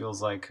 This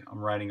feels like I'm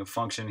writing a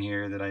function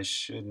here that I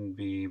shouldn't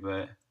be,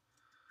 but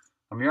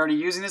I'm already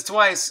using this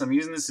twice. I'm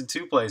using this in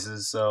 2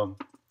 places, so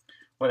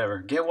whatever.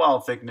 Get wall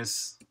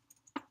thickness.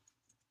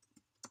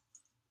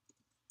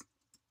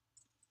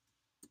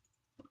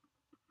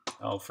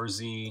 Oh, for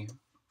z,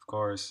 of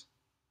course.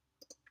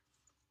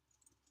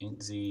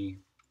 Int z.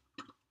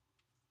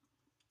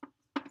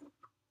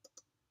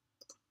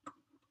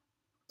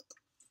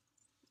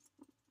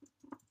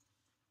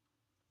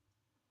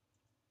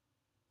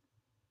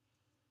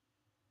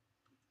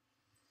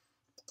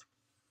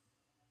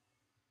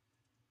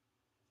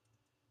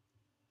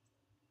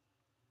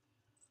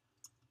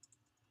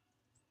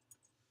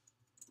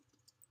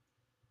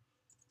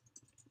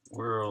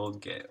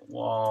 World get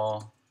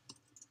wall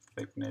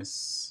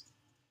thickness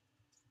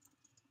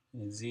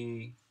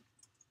z.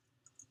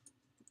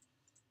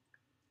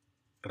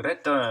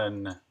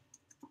 Return.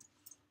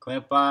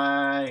 Clamp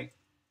by.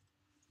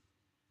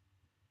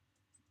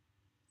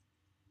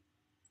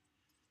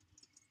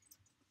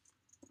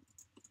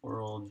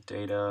 World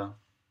data.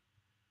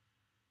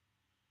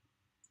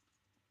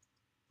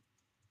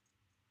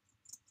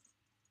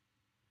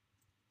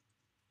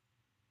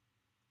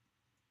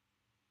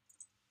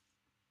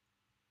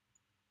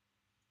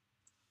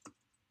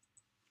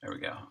 There we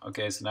go.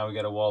 Okay, so now we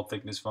got a wall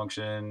thickness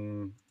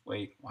function.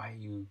 Wait, why are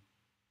you?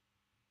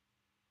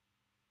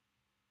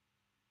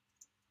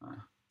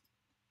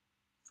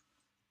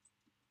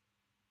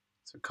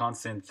 So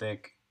constant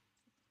thick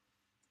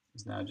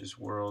is now just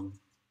world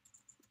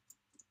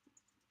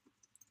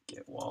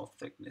get wall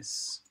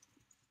thickness.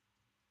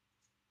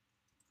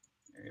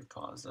 Area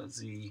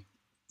pause.z.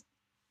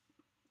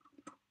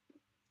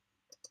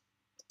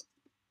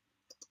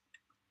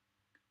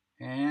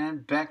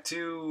 And back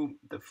to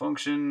the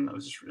function. I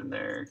was just in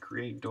there,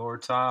 create door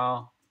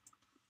tile.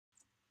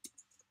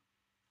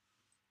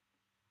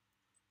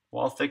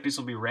 Wall thickness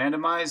will be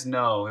randomized?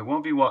 No, it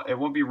won't be. It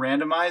won't be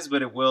randomized,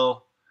 but it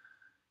will.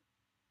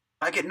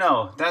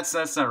 No. That's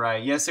not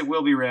right. Yes, it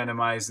will be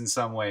randomized in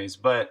some ways,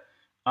 but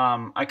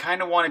I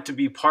kind of want it to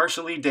be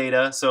partially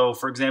data. So,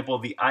 for example,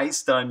 the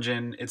ice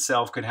dungeon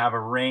itself could have a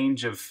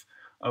range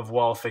of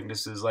wall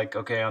thicknesses. Like,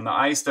 okay, on the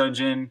ice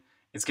dungeon,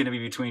 it's going to be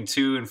between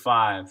 2 and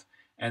 5,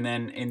 and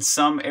then in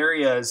some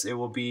areas it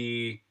will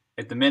be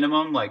at the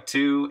minimum like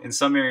 2. In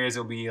some areas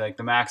it'll be like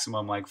the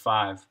maximum like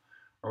 5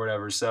 or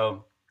whatever.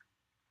 So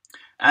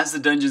as the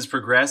dungeons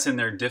progress in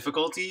their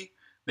difficulty,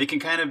 they can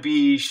kind of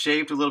be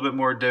shaped a little bit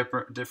more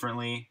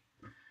differently.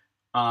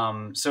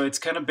 So it's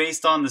kind of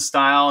based on the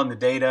style and the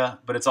data,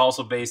 but it's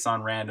also based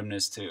on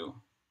randomness too.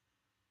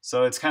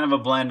 So it's kind of a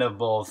blend of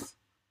both,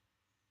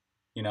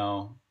 you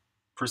know,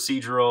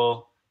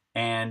 procedural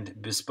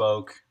and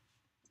bespoke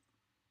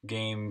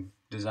game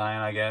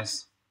design, I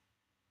guess.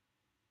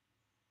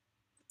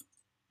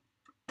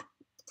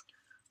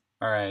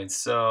 All right,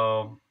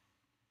 so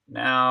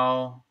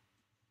now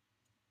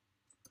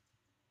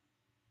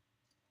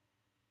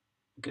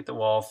get the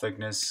wall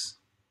thickness.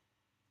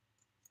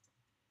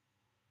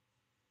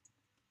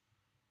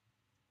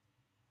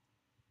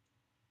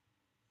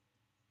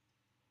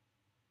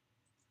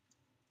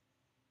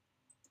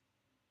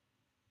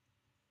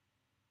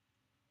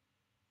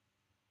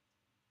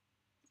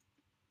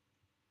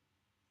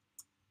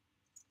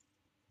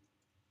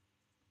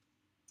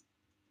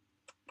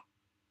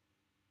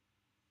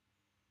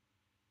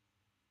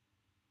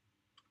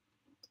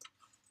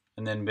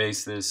 And then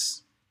base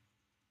this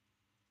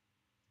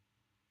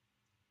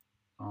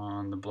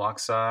on the block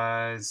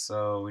size.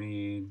 So we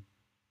need,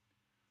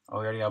 oh,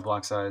 we already got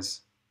block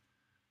size.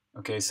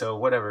 Okay, so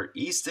whatever,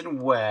 east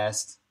and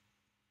west,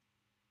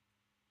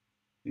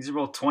 these are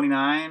both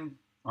 29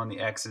 on the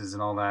X's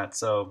and all that.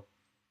 So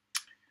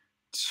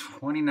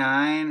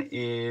 29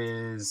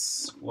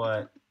 is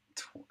what?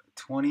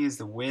 20 is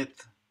the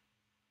width.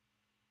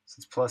 So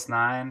it's plus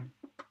 9.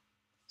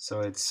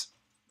 So it's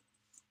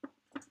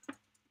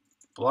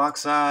block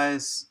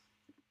size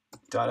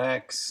dot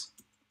x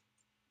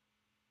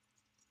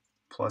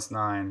plus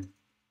 9.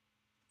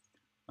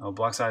 Oh,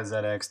 block size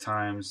dot x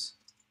times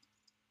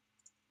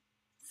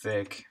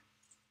thick.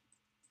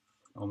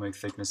 I'll make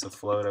thickness a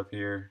float up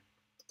here.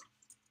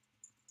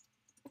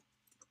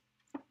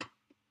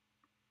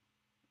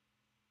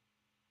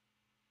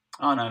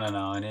 Oh,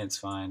 no, and it's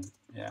fine.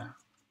 Yeah.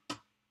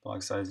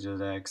 Block size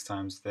dot x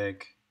times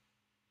thick.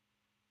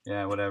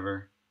 Yeah,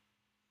 whatever.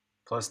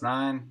 Plus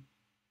 9.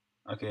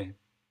 Okay.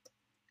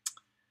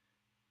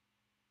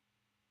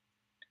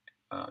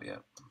 Oh, yeah.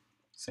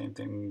 Same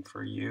thing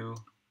for you.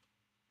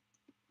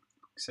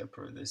 Except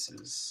for this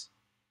is...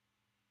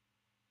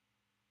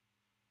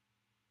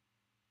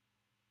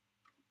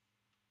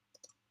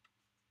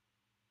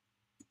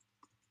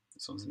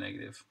 This one's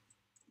negative.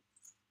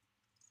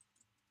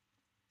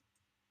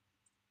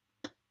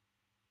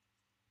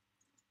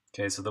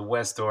 Okay, so the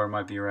west door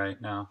might be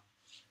right now.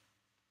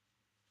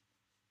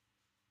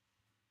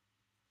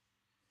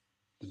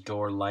 The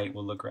door light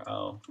will look right.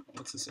 Oh,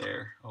 what's this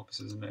error? Oh, this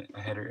isn't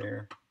a header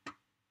error.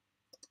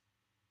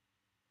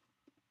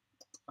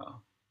 Oh.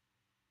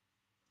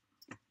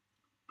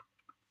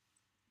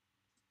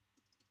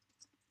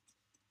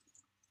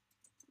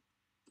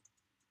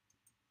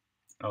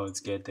 Oh,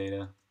 it's get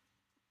data.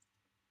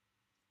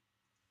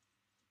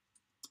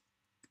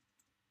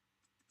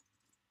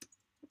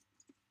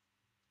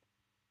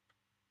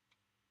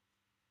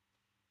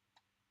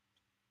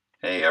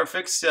 Hey,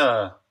 Airfix,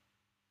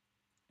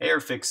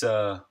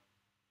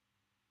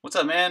 what's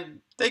up,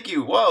 man? Thank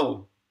you.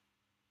 Whoa.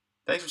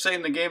 Thanks for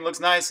saying the game looks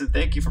nice, and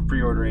thank you for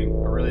pre-ordering.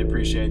 I really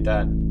appreciate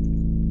that.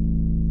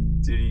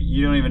 Dude,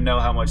 you don't even know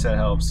how much that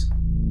helps.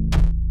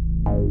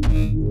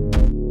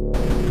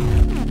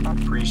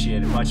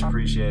 Appreciate it, much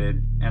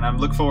appreciated. And I'm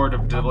looking forward to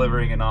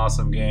delivering an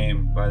awesome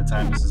game by the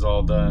time this is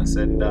all done,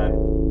 said and done.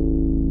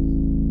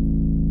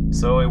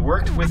 So it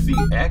worked with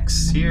the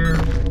X here,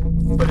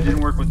 but it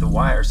didn't work with the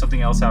Y, or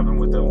something else happened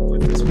with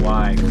this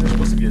Y, because there's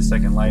supposed to be a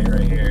second light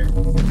right here.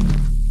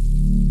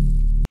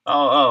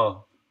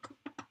 Oh,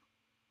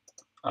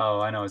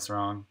 I know it's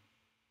wrong.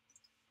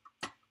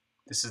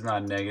 This is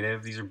not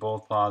negative. These are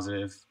both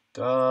positive.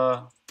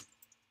 Duh.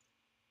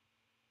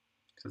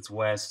 Because it's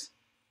west.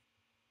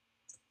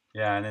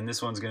 Yeah, and then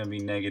this one's going to be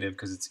negative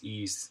because it's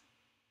east.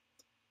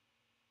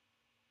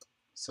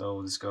 So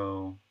we'll just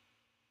go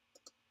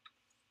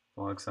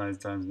block size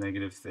times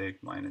negative thick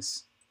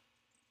minus.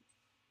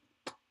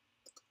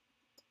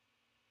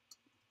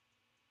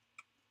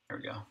 There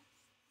we go.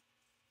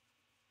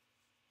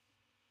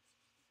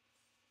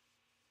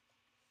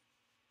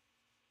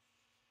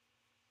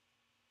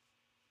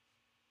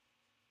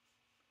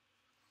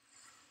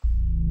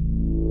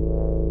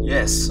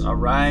 Yes,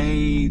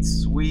 alright,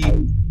 sweet.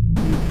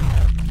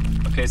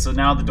 Okay, so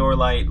now the door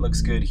light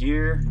looks good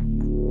here.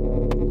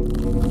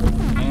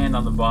 And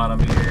on the bottom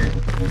here.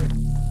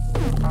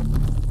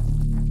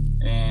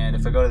 And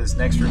if I go to this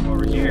next room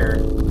over here,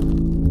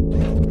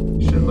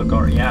 should look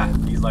alright. Yeah,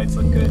 these lights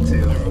look good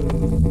too.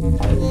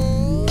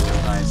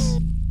 Nice.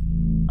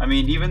 I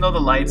mean, even though the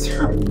lights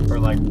are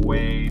like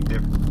way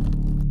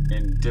different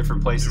in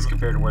different places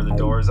compared to where the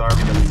doors are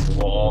because these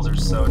walls are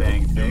so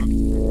dang thick,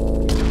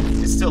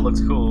 it still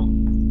looks cool.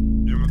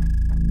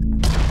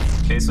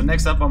 Okay, so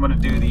next up I'm gonna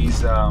do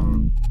these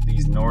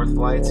north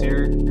lights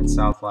here and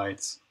south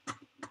lights.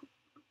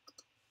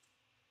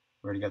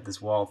 Already got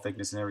this wall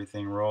thickness and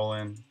everything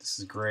rolling. This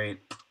is great.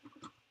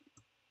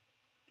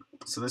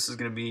 So this is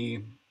gonna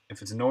be,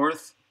 if it's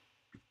north,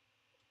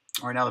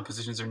 right now the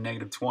positions are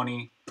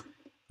 -20.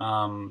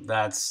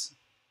 That's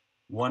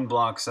 1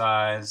 block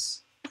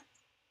size.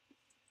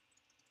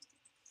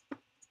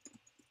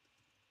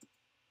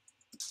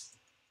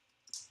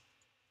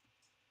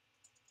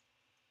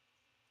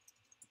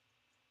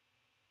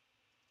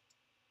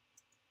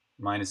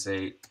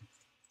 -8.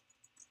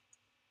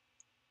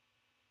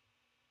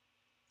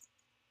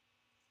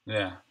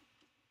 Yeah.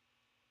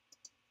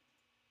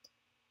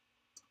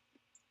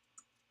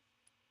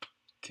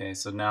 Okay,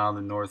 so now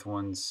the north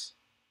ones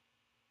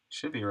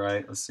should be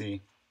right. Let's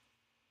see.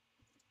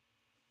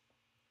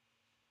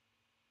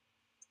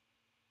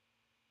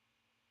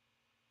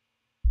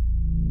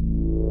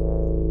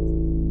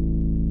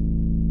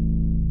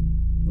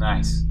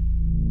 Nice.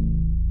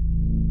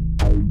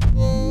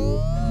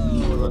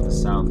 What about the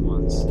south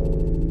ones?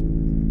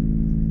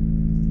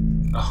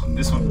 Oh,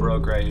 this one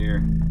broke right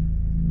here.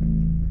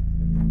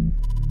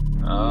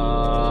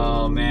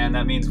 Oh man,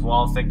 that means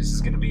wall thickness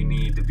is gonna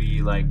need to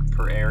be like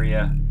per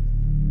area.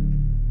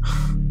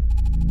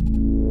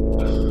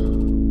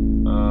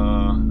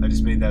 I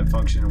just made that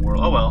function in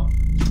world. Oh well.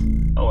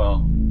 Oh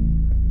well.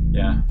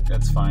 Yeah,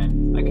 that's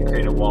fine. I can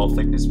create a wall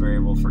thickness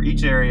variable for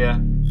each area,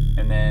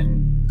 and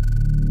then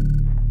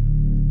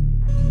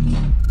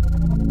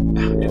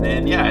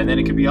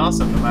it can be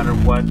awesome no matter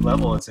what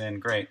level it's in.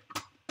 Great.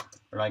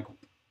 Or like,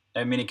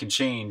 I mean, it can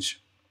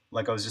change.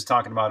 Like I was just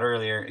talking about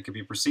earlier, it could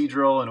be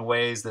procedural in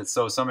ways that,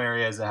 so some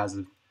areas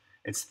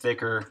it's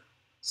thicker,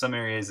 some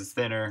areas it's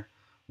thinner,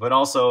 but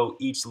also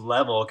each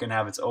level can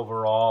have its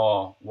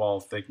overall wall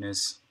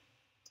thickness.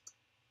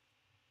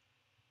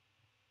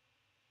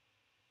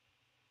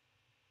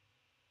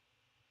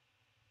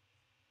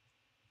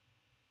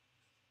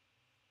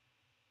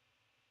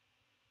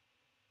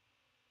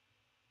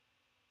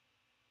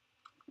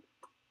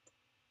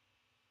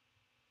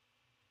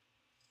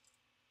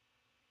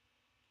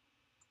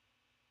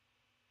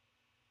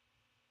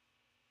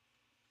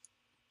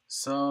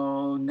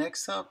 So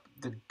next up,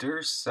 the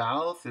dir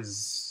south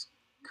is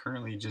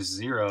currently just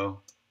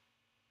 0.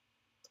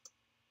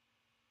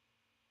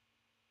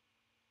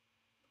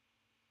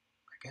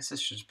 I guess this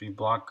should be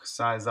block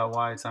size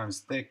 .y times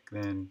thick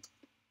then,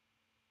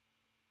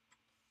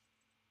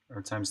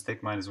 or times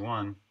thick minus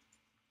 1.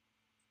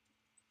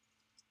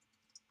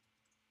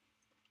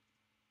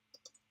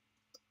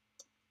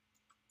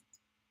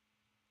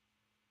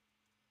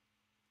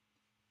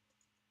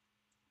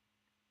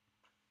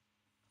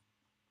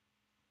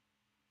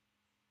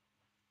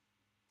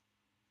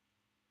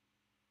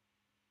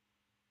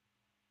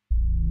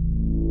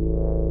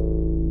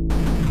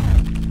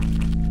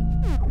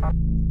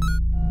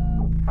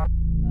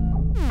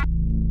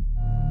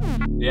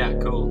 Yeah,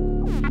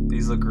 cool.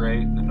 These look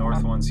great. The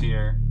north one's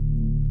here.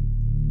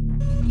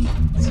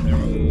 Let's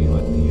see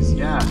what these.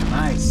 Yeah,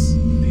 nice.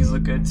 These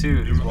look good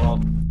too.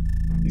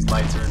 These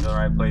lights are in the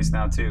right place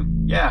now too.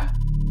 Yeah,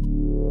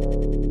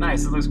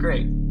 nice. It looks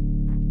great.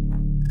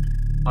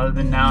 Other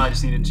than now, I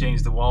just need to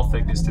change the wall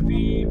thickness to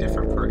be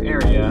different per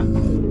area.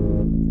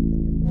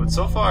 But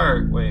so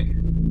far,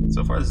 this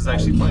is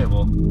actually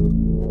playable.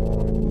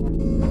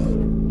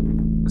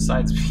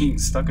 Besides being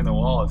stuck in the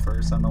wall at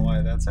first, I don't know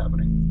why that's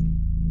happening.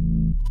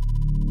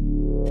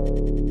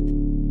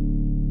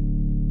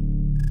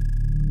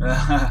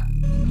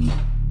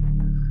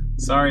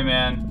 Sorry,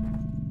 man.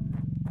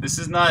 This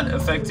is not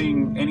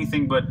affecting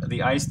anything but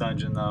the ice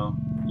dungeon, though.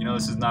 You know,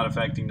 this is not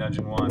affecting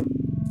dungeon 1.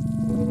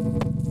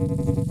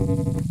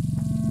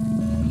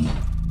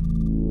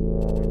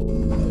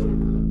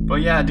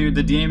 But yeah, dude,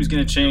 the game's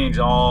gonna change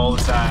all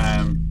the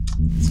time.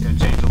 It's gonna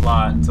change a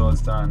lot until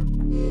it's done.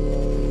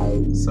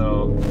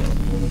 So,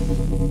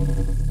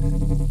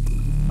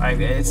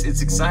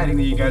 it's exciting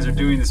that you guys are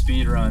doing the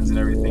speed runs and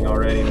everything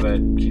already,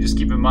 but you just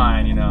keep in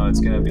mind, you know, it's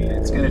gonna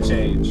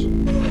change.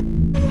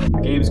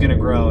 The game's gonna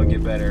grow and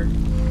get better.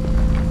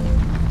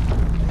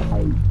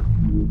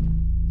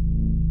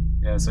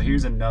 Yeah, so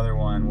here's another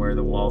one where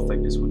the wall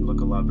thickness would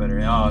look a lot better.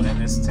 Oh, and then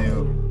this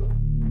too.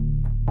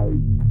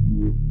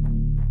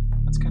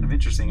 That's kind of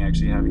interesting,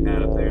 actually, having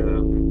that up there,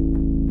 though.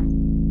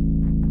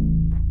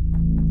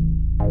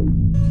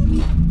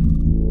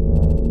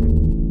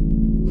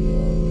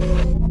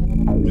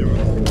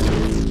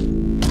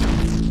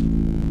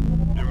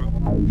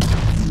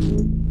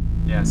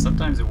 Yeah,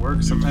 sometimes it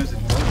works, sometimes it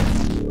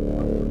doesn't.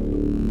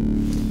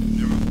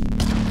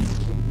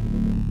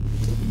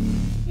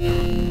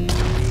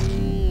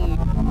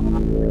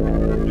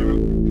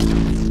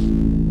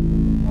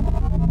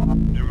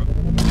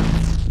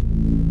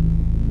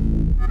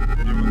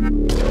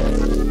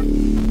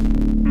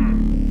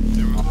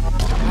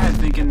 I'm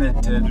thinking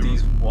that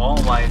these wall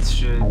lights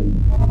should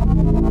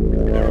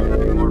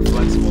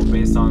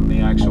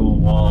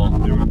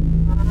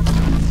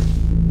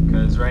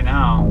right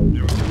now.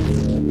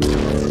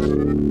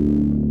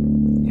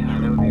 Yeah,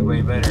 that would be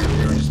way better if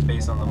they were just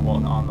based on the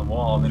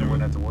wall. Then I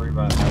wouldn't have to worry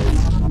about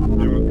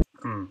it.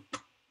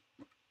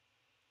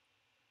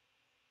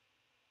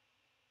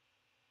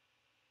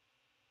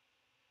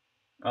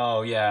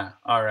 Oh yeah.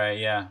 All right.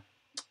 Yeah.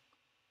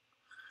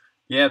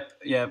 Yep.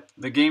 Yep.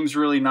 The game's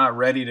really not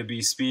ready to be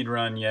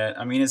speedrun yet.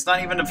 I mean, it's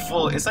not even a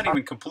full. It's not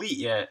even complete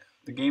yet.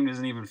 The game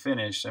isn't even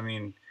finished. I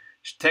mean,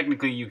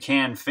 technically you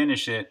can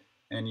finish it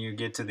and you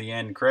get to the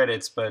end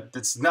credits, but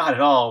that's not at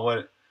all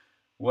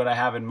what I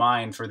have in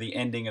mind for the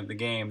ending of the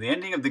game. The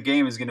ending of the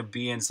game is going to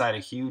be inside a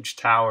huge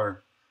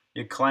tower.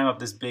 You climb up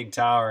this big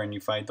tower and you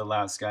fight the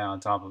last guy on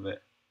top of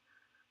it.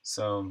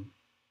 So,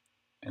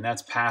 and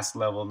that's past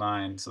level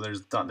 9. So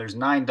there's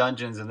 9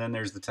 dungeons and then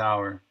there's the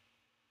tower.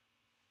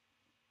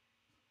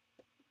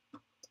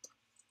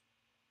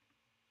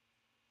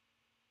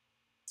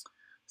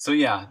 So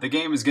yeah, the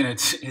game is gonna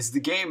the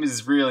game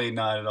is really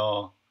not at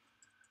all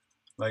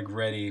like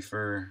ready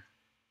for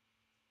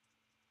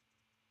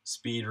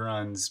speed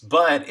runs,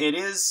 but it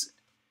is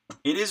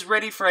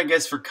ready for, I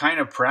guess, for kind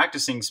of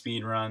practicing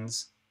speed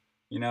runs,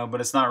 but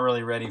it's not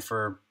really ready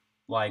for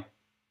like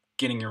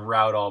getting your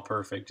route all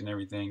perfect and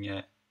everything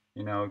yet,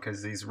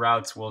 because these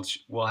routes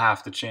will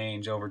have to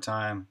change over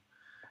time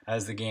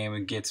as the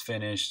game gets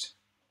finished.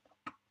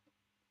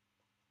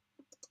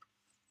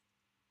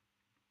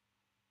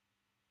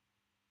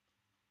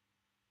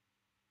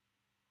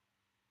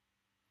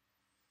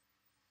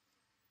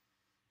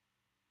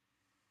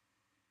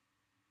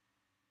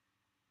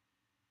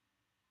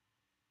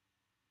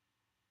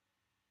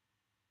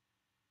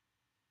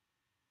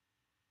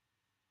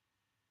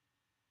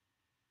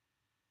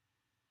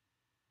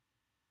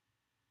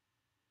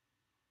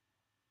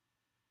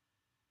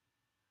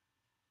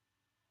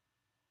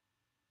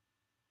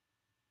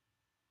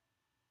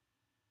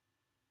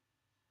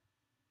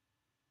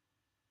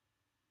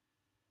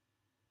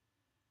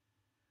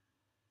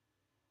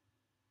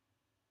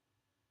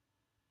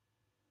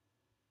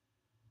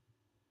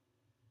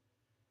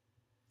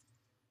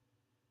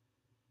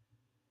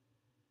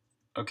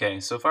 Okay,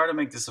 so if I were to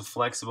make this a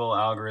flexible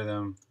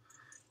algorithm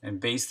and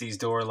base these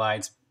door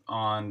lights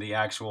on the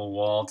actual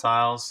wall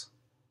tiles,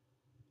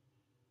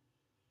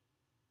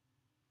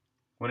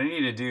 what I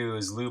need to do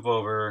is loop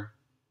over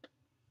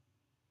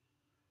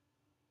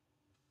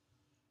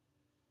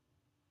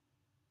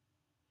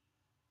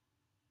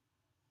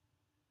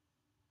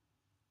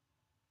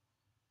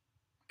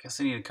I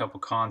guess I need a couple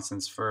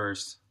constants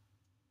first.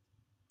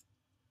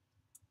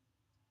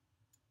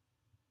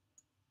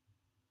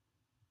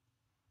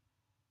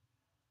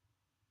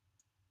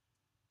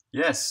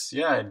 Yes,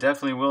 yeah, it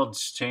definitely will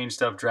change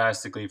stuff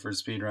drastically for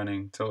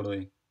speedrunning,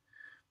 totally.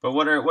 But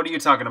what are you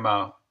talking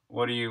about?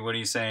 What are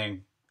you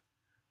saying?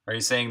 Are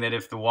you saying that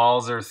if the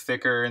walls are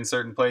thicker in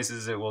certain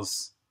places, it will?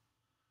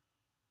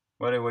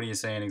 What are you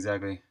saying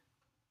exactly?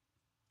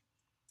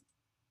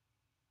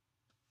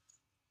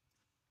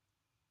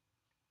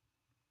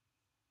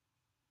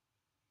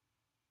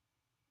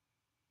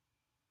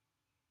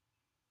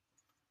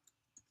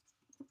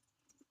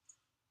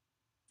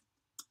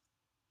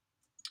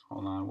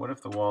 Hold on. What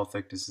if the wall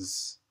thickness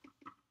is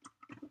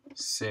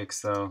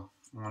 6 though?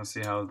 I want to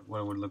see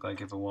what it would look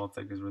like if the wall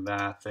thickness were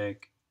that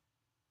thick.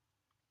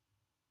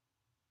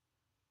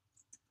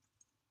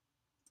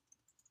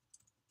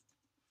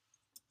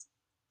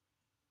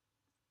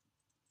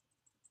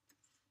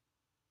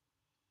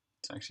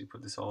 Let's actually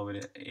put this all the way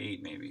to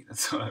 8 maybe.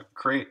 That's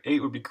great.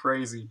 8 would be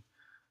crazy.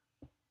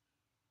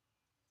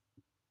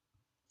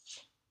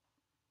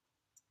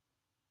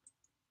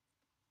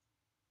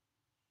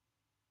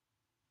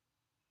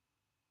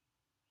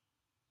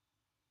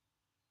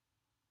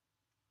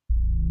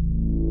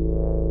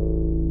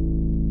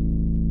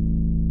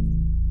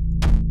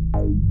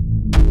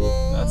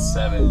 That's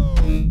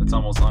 7. That's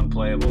almost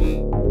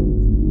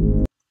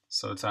unplayable.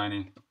 So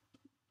tiny.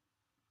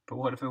 But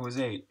what if it was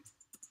 8?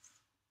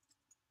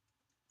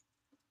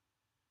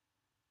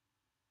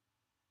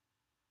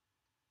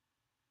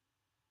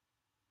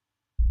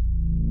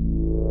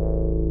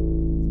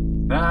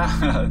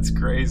 Ah, that's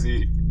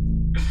crazy.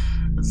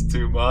 That's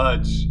too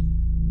much.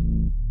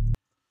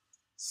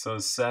 So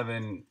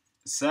 7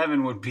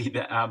 would be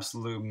the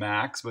absolute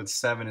max, but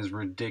 7 is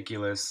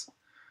ridiculous.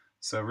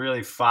 So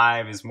really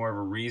 5 is more of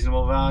a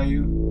reasonable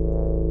value.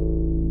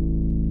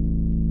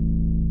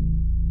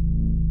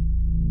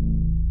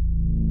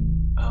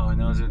 Oh, and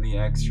those are the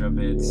extra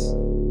bits.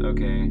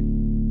 Okay.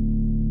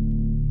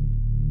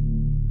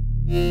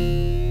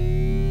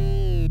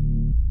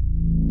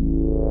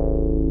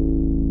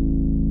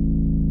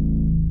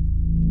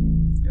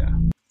 Yeah.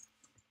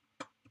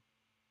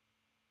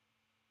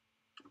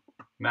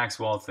 Max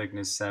wall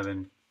thickness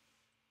 7.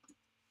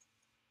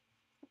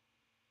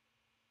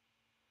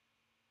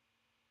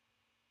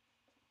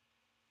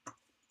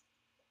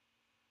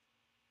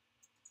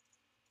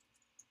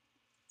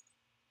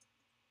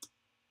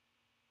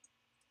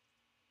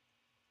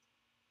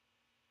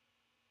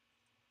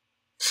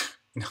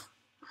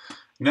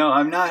 No,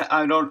 I'm not.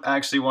 I don't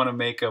actually want to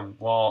make an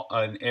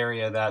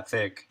area that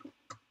thick.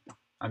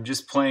 I'm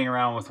just playing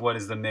around with what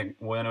is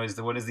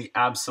the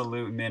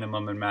absolute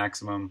minimum and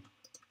maximum.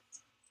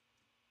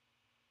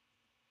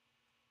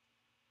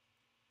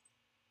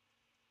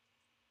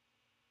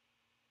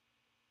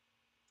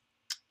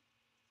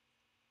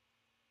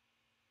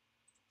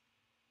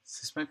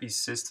 This might be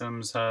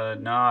systems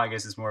HUD. No, I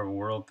guess it's more of a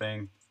world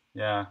thing.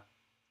 Yeah.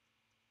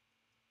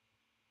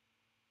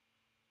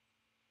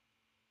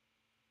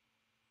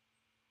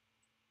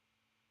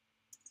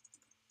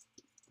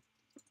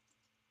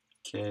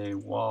 Okay,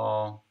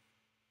 wall.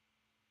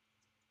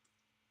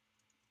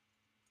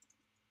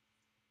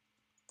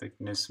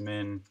 Thickness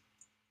min.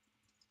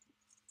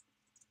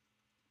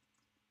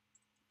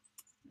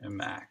 And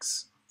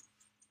max.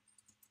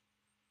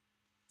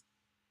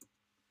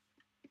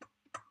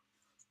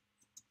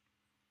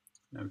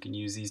 Now we can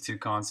use these two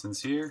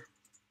constants here.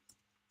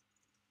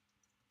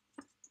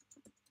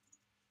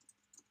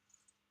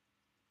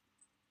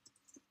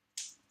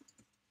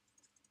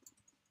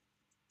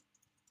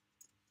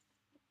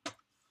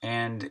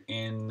 And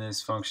in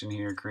this function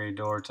here, create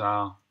door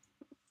tile.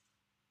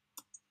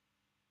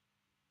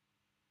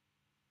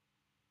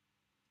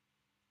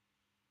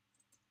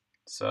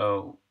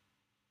 So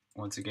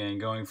once again,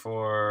 going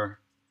for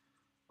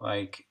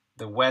like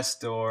the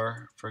west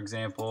door, for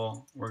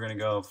example, we're going to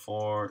go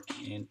for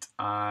int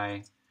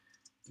I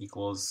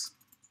equals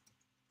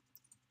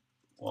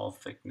wall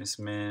thickness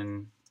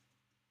min,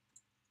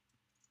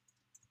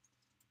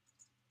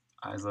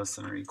 I is less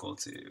than or equal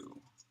to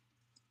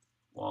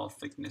wall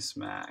thickness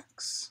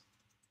max.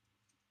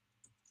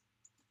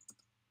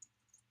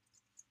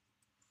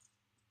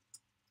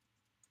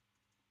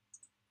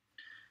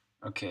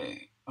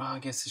 Okay, well, I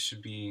guess this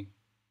should be,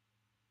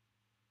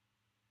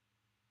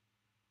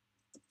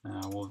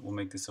 we'll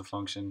make this a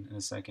function in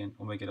a second.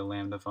 We'll make it a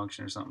lambda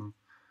function or something.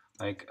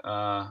 Like,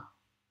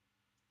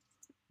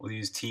 we'll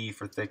use t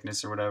for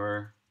thickness or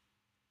whatever.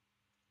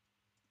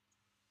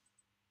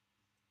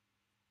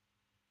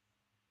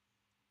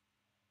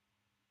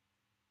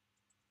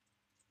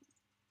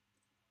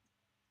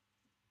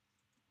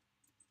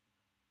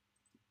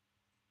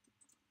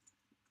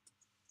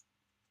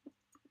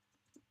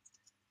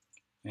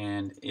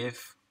 And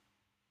if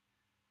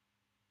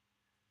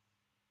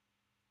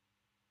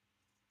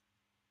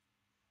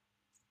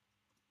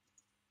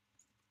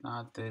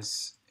not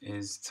this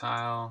is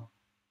tile,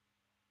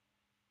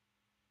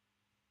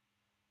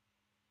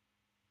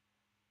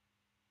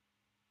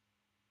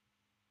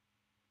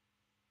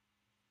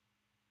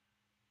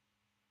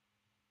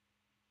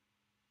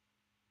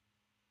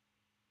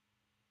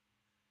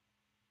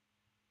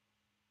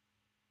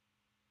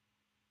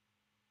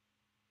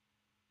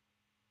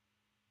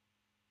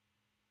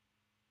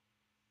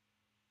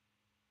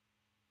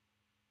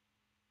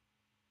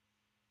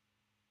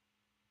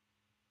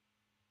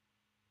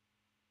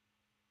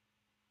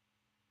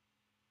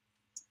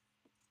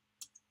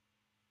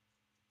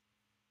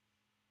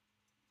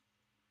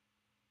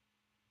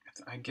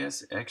 I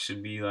guess x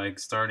should be like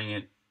starting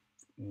at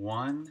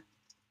 1.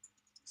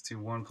 Let's do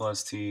 1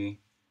 plus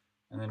t.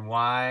 And then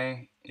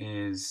y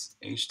is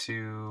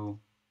h2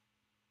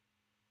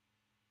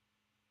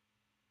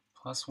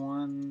 plus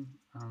 1.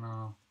 I don't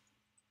know.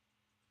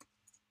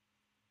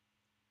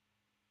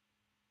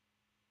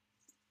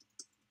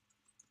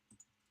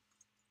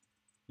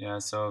 Yeah,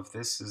 so if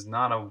this is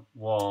not a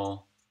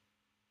wall,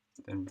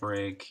 then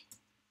break.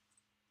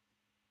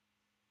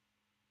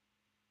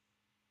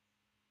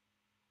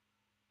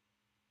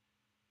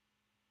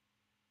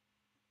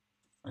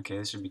 Okay,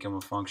 this should become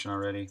a function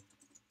already.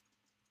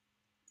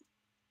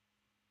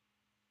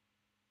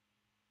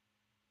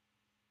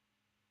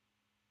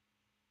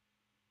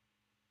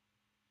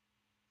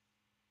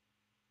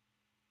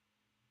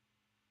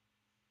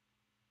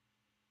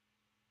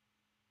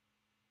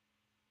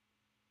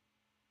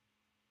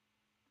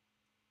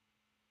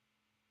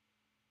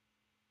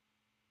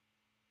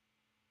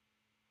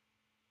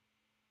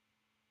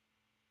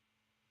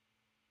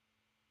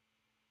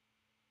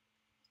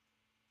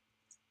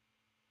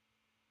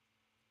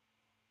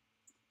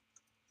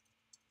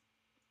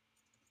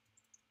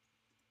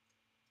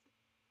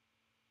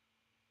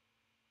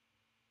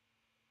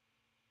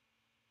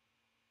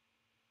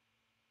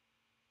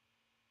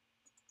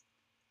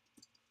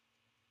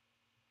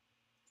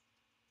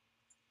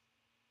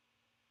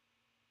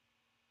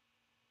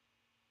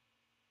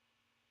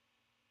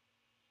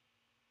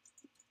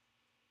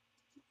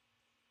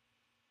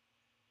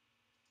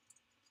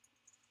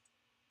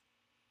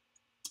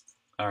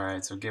 All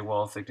right, so get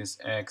wall thickness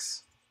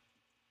x.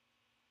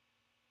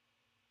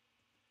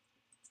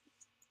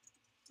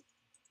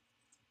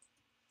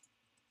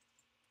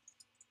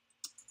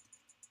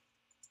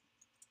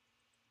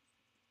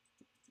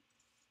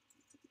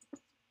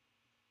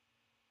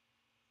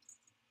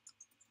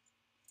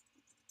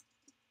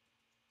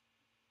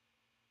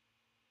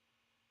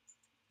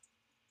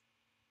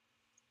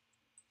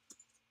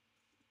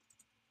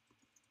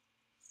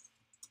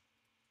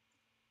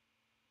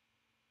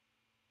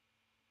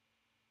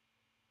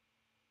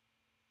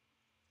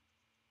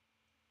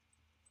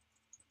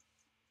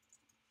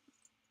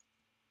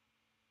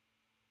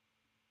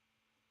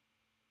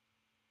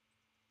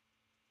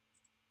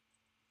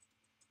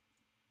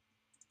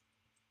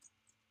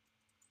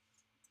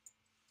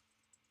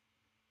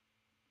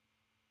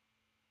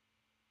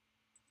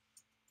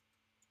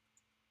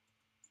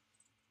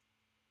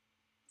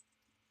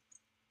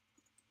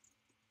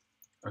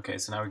 Okay,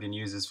 so now we can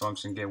use this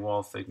function, get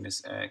wall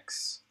thickness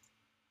x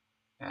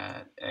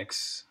at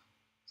x.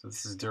 So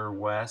this is dir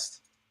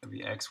west. It'll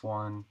be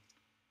x1,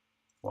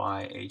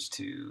 y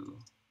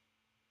h2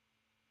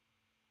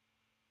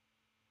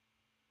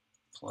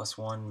 plus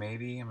 1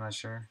 maybe, I'm not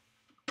sure.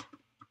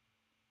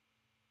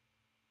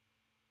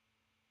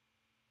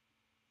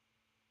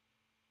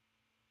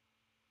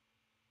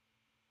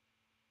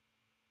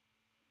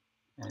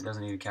 And it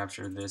doesn't need to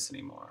capture this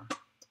anymore.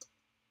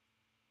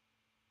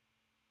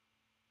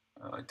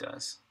 Oh, it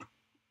does.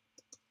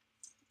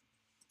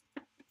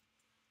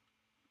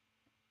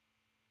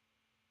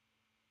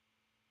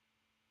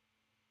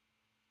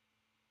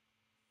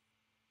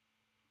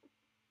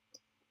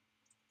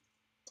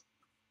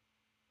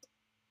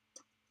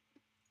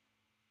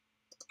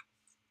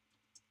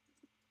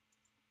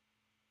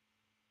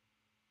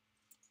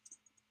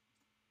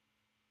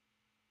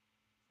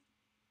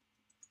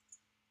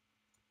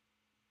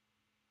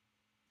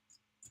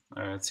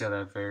 All right, let's see how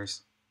that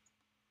fares.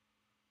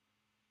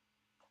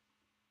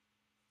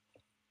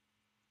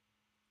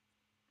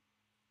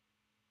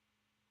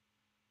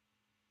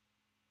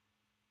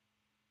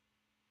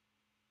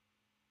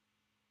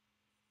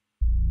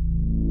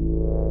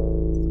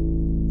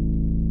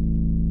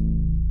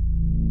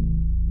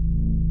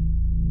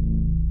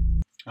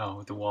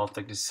 Oh, the wall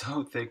thickness is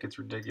so thick, it's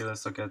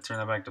ridiculous. Okay, turn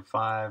that back to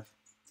 5.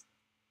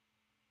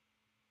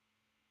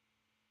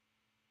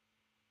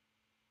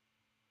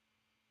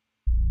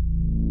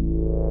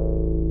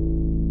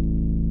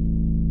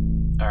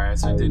 Alright,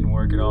 so it didn't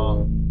work at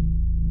all.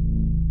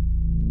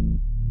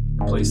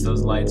 Place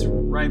those lights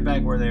right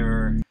back where they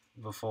were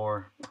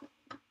before.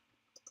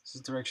 This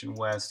is direction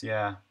west,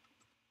 yeah.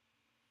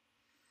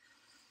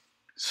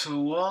 So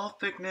wall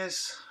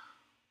thickness.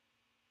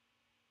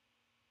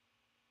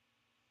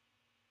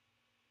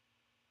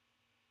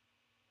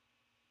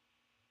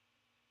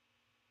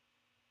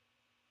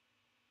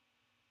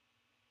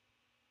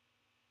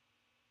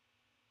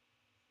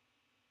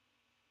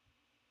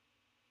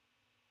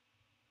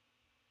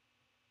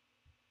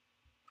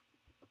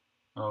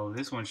 Oh,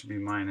 this one should be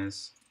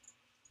minus.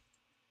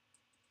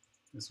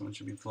 This one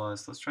should be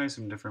plus. Let's try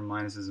some different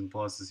minuses and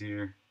pluses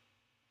here.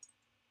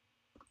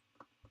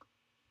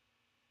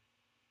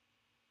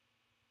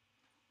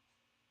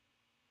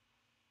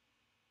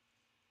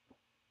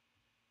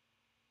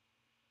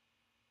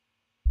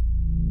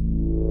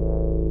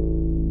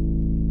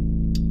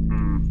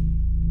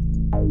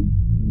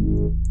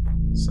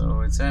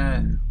 So it's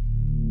at,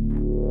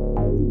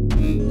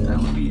 that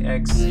would be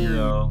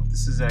x0.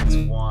 This is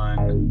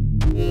x1.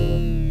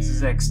 This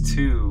is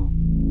x2.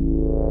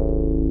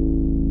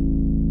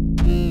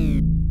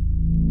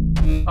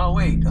 Oh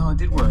wait, oh it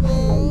did work.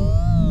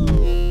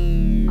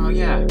 Oh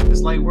yeah,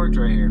 this light worked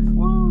right here.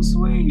 Woo,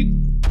 sweet.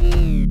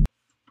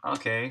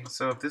 Okay,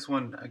 so if this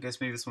one, I guess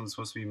maybe this one's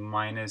supposed to be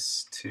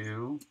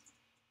 -2.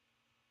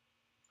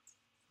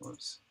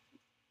 Whoops.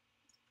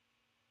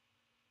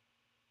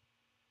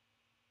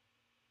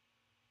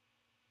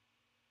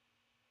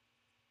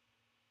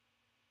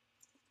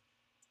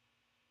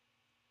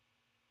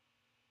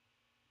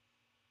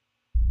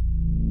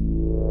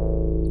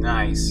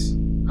 Nice.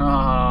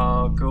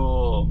 Oh,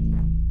 cool.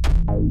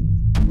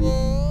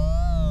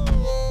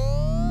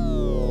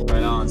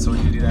 Right on. So we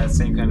need to do that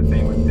same kind of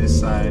thing with this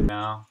side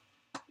now.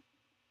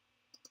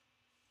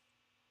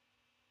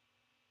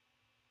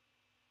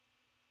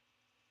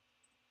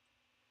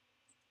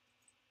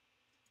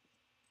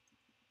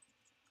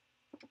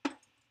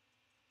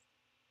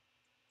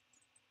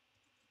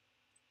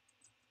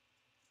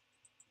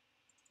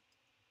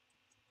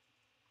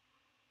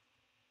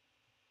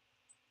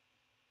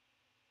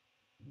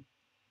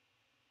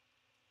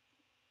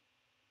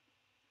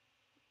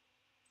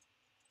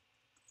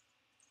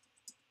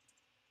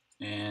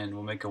 And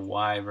we'll make a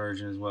Y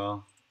version as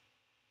well.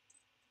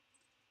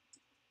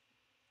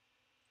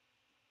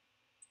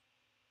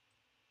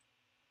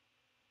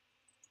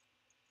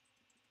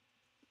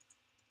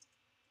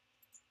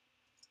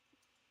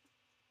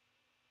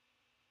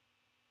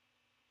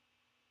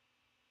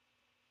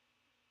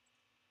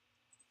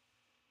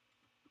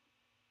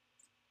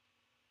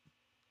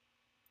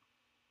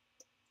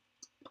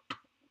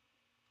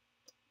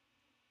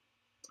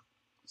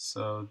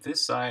 So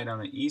this side, on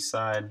the east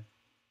side,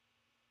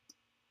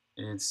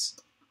 it's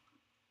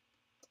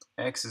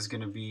x is going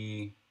to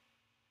be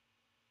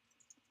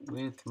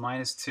with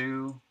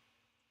 -2.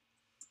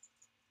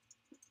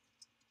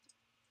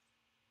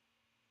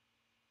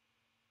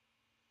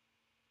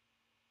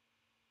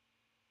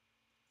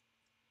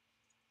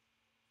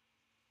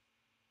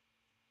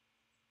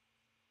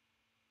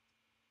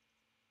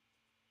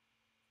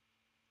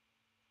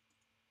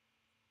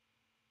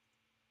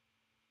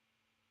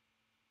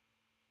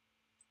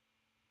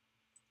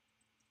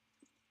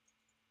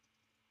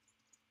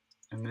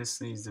 And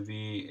this needs to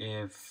be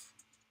if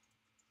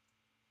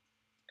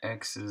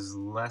x is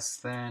less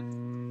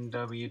than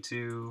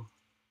W2,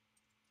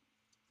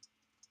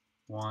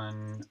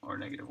 1, or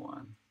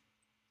 -1.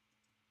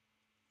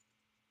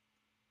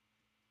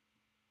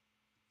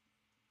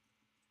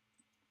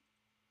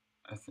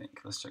 I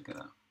think. Let's check it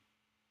out.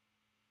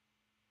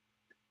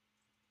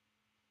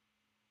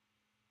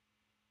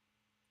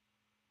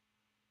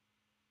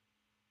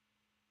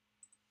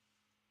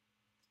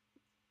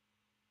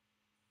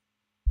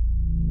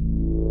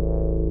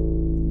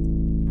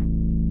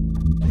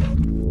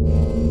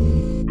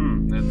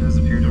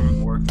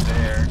 worked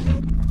there.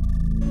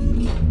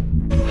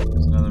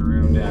 There's another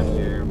room down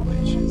here,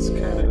 which is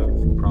kind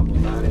of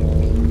problematic.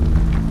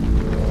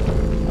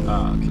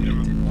 Okay,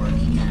 it didn't work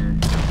here.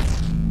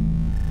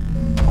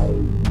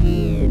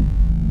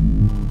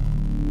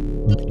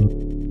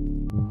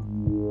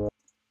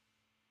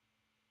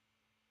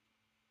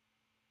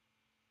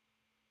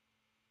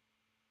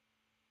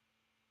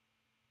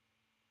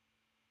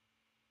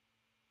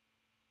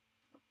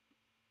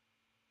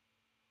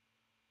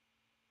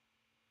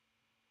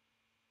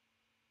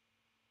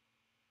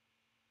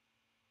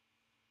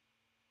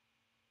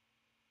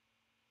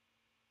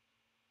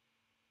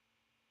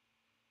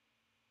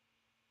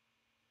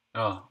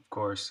 Oh, of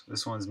course.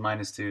 This one's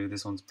 -2,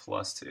 this one's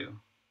 +2.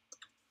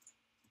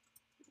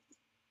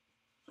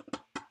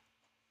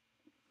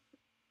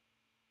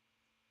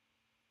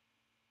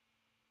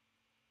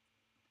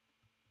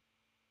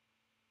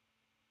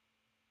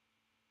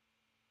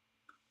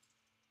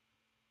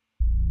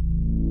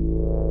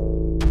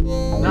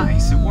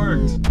 Nice, it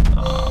worked!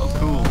 Oh,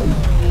 cool.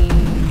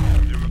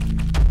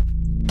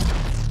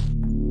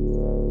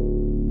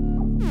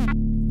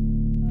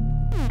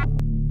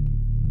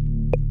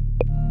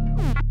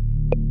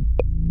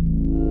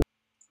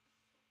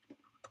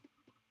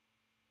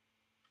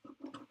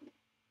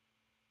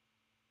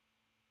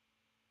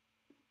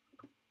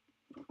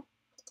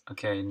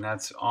 Okay,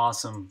 that's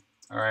awesome.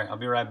 Alright, I'll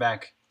be right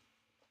back.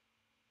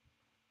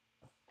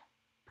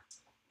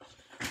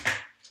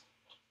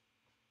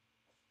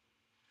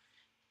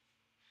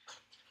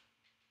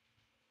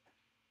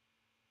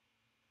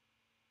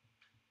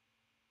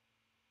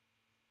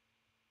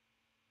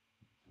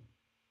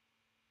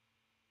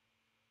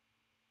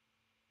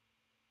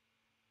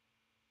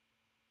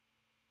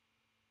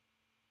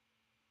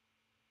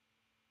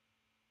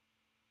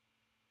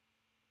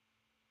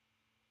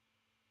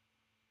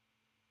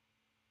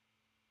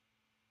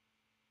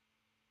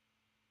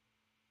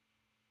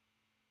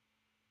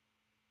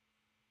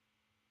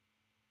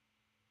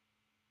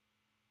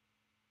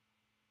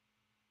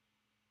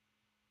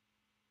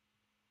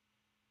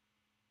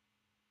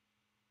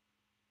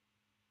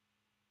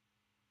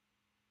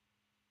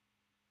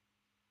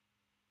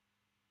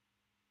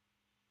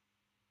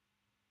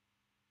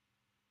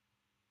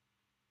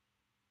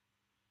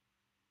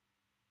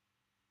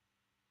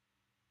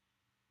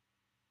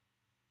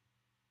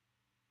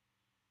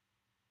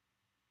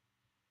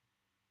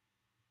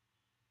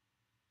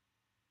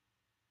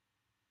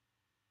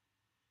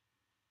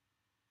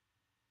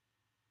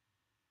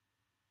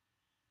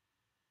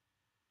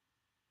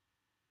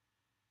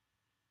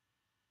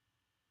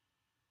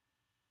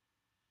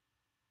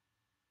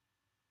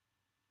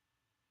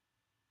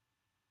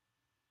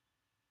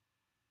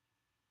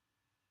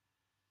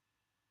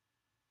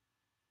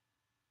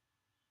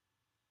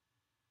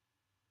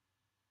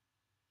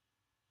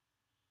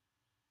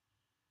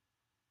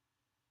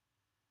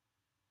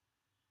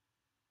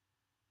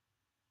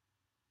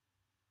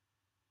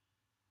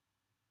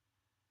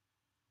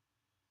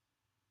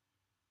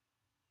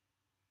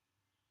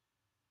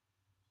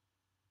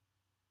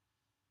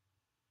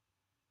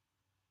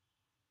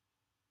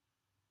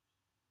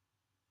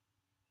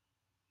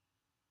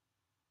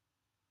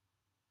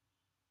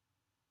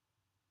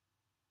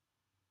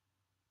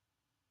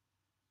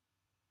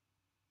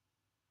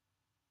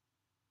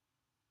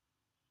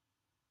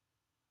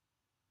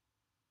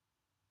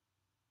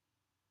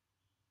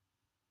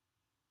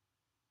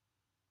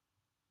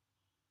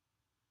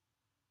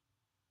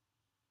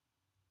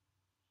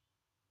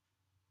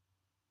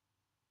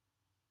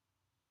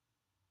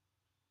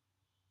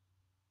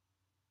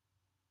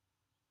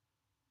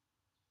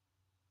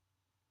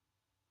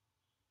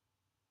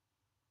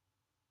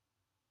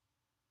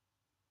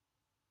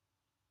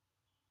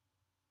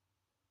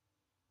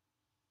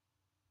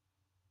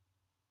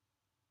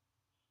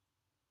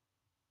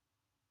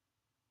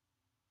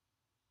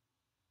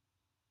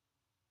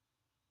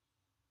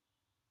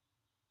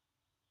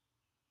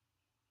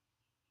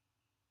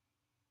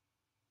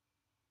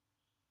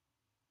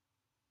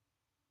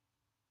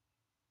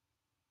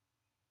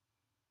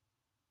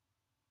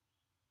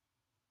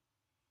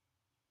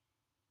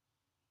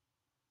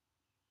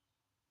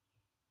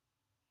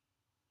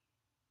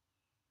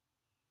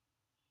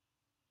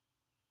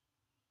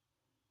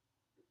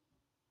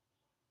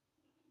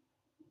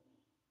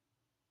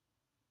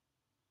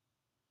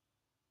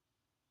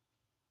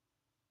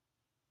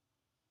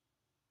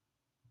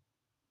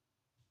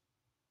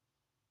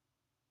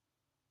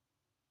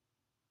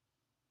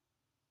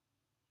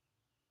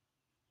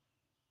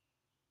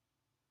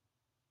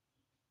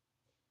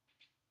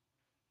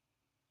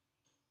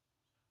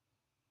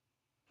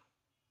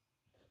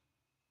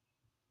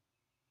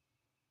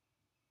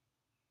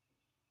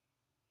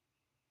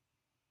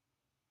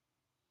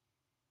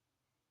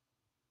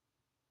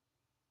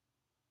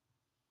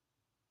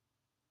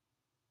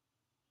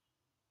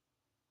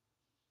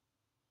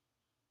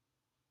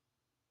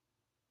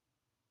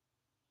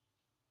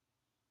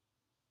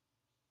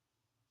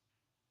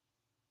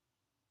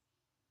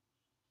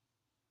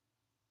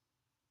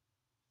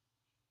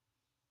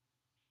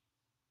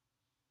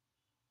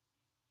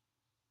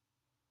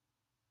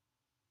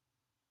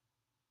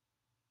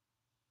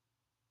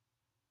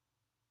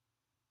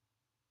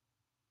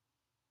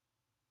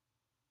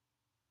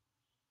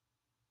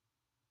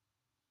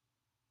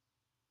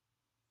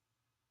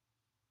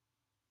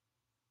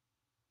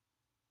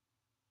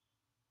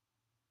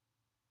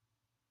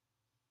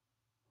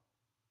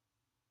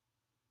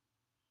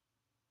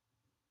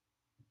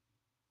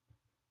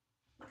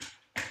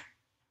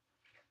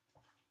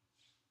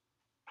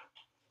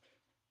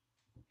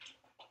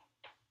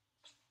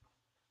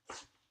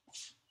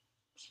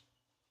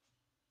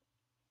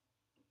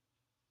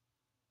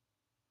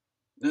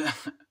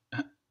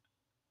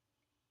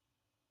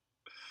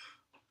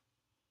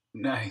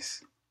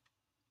 Nice.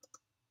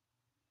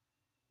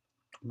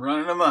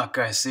 Running amok,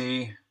 I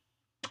see.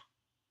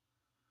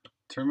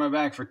 Turn my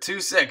back for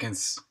 2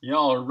 seconds.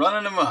 Y'all are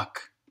running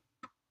amok.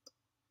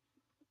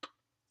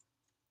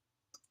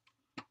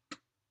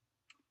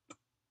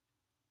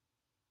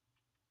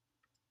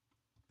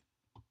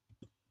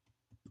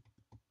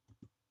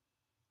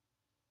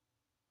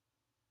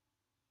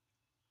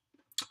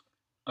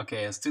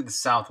 Okay, let's do the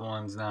south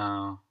ones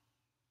now.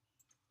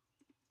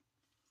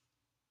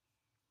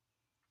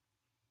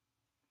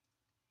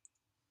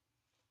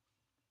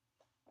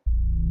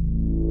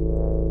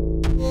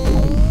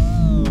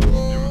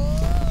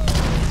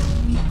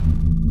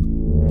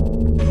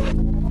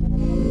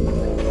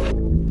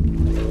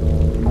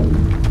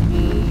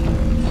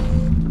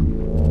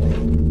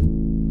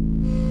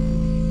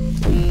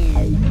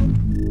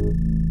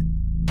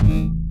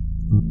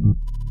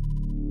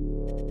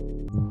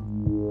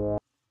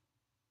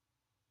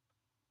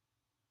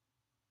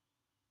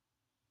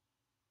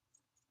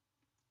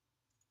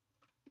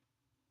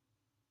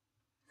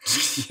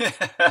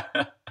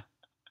 Yeah.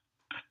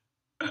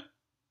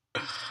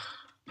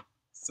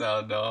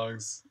 Sound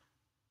dogs.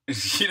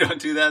 You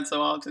don't do that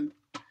so often?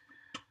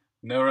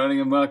 No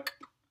running amok.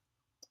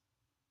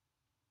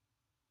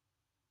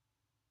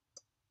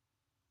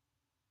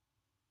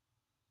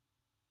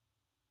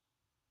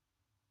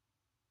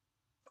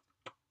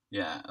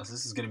 Yeah, so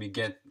this is going to be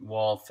get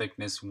wall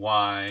thickness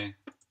Y.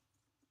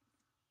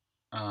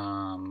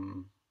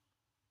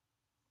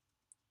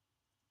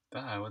 What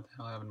the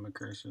hell happened to my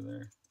cursor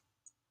there?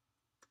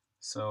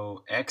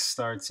 So X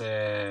starts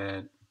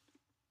at,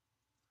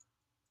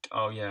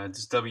 oh yeah,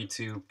 it's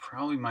W2,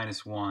 probably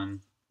 -1.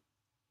 I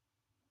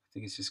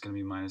think it's just going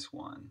to be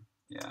 -1.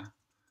 Yeah.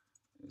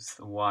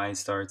 The Y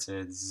starts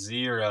at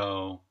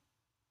 0.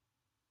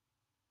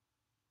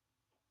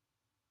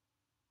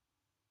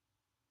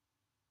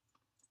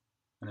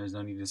 And there's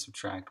no need to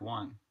subtract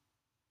 1.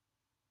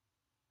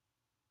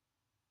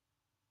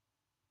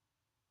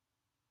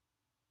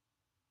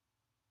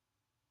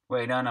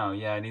 Wait, no.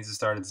 Yeah, it needs to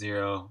start at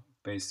 0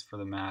 based for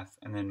the math,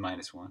 and then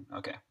 -1.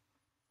 Okay.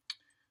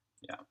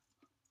 Yeah,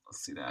 let's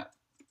see that.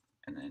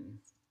 And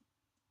then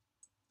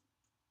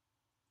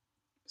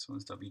this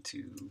one's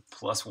W2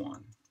 plus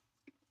 1.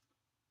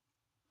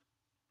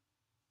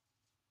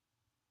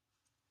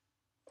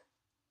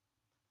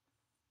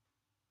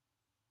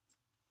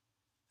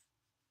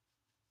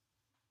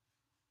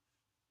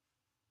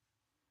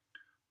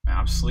 Man,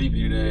 I'm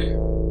sleepy today.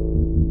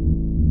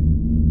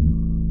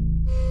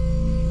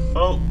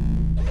 Oh!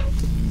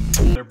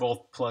 They're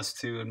both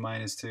 +2 and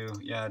 -2.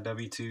 Yeah,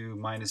 W2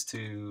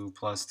 -2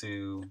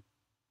 +2.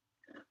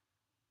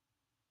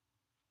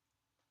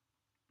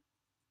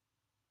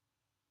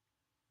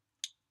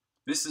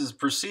 This is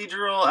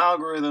procedural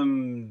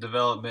algorithm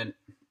development.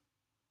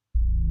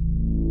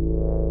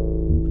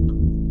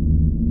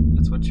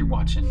 That's what you're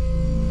watching.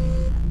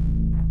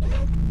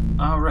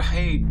 All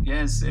right,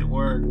 yes, it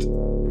worked.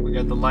 We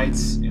got the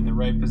lights in the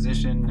right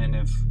position, and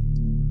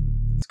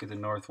let's get the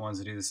north ones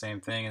to do the same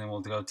thing, and then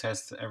we'll go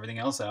test everything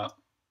else out.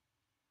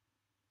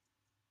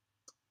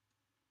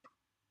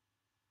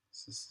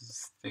 So this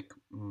is thick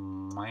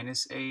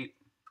 -8.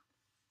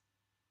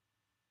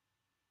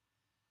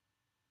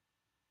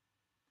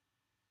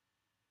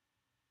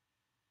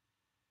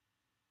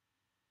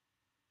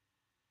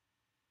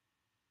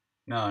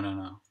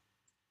 No.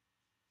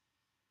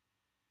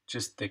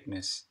 Just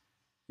thickness.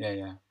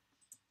 Yeah.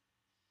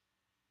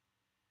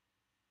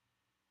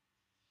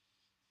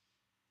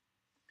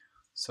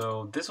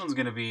 So this one's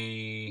going to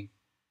be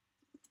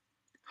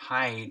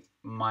height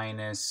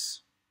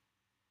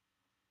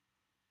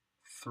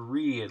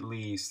 -3 at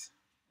least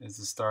is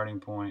the starting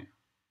point.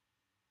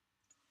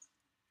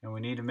 And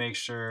we need to make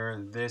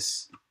sure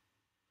this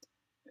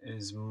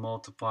is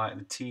multiplied,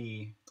 the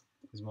t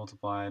is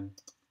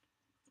multiplied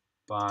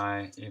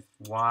by if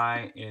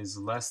y is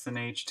less than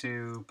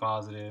h2,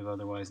 positive,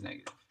 otherwise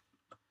negative.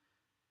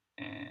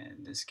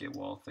 And this get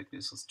wall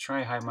thickness. Let's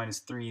try height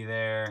 -3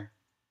 there.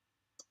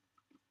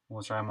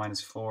 We'll try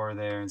 -4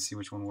 there and see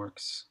which one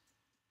works.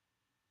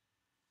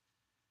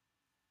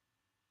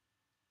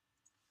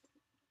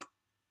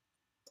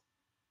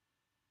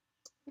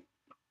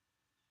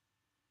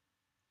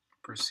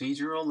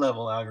 Procedural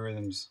level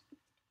algorithms.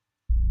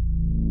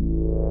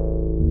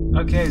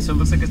 Okay, so it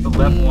looks like it's the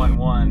left one,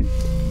 1.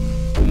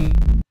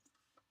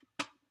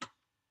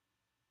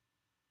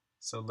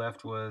 So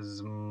left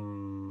was,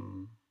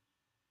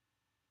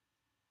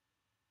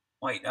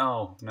 wait,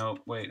 oh, no,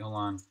 wait, hold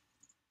on.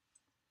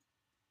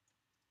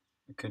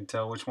 I couldn't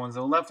tell which one's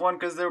the left one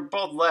because they're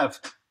both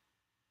left.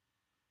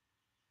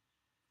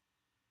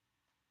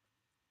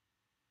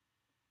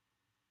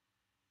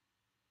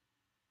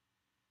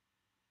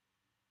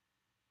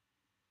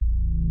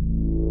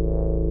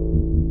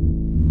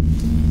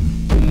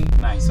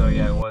 Nice, so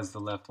yeah, it was the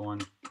left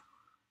one.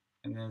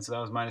 And then, so that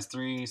was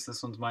 -3, so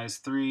this one's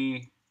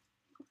 -3.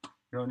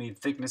 You don't need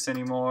thickness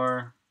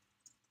anymore.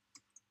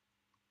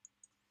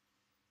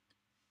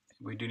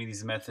 We do need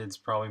these methods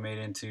probably made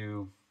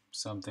into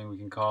something we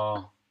can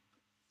call.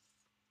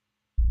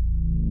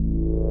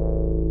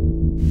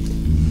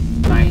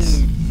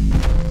 Nice.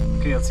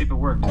 Okay, let's see if it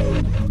worked.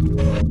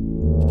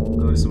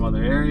 Go to some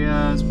other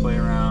areas, play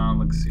around,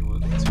 let's see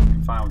what we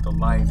can find with the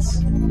lights.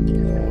 That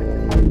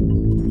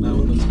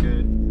one looks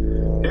good.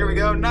 Here we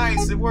go,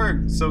 nice, it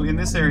worked. So in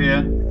this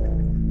area,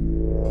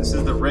 this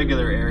is the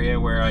regular area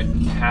where I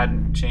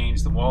hadn't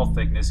changed the wall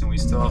thickness, and we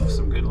still have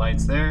some good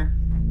lights there.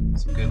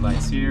 Some good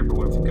lights here, but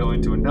what if we go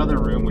into another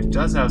room which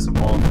does have some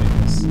wall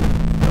thickness?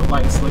 The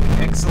lights look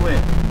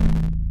excellent.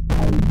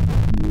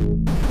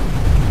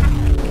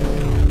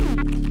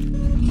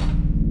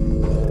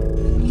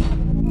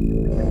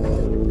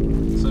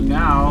 So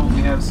now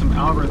we have some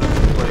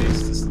algorithms in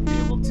place to be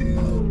able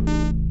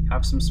to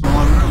have some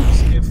smaller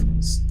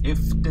rooms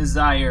if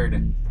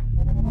desired.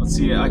 Let's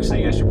see,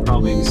 actually I should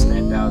probably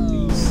extend out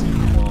these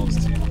walls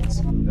too.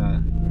 Let's move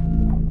that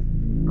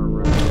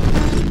around.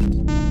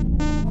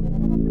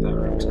 That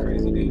room's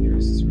crazy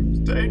dangerous. This room's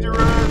dangerous!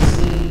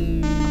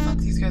 I thought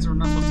these guys were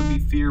not supposed to be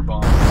fear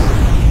bombs.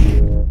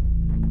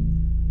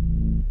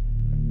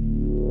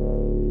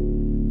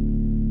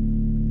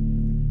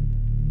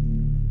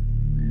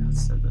 Yeah,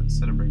 let's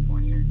set a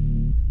breakpoint here.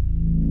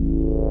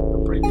 A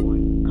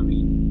breakpoint. I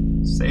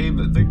mean, save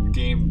the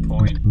game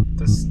point.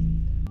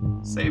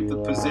 Save the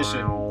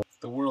position.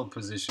 The world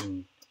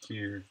position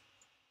here.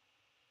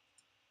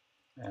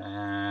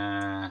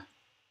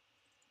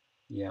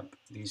 Yep,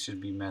 these should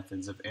be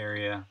methods of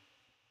area.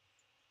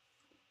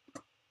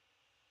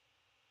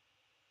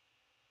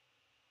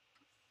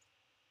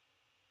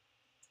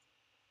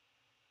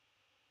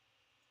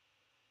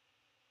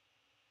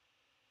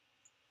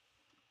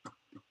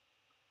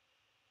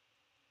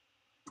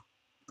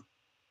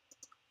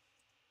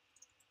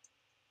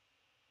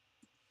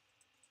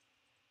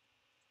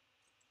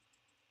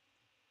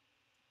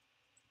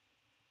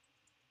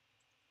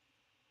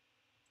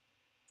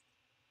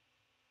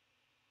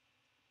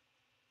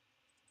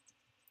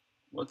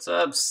 What's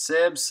up,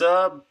 Seb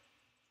Sub?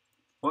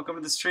 Welcome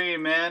to the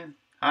stream, man.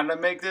 How did I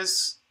make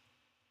this?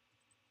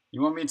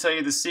 You want me to tell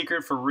you the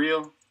secret for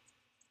real?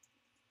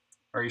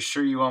 Are you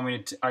sure you want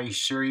me to? Are you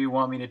sure you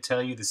want me to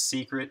tell you the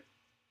secret?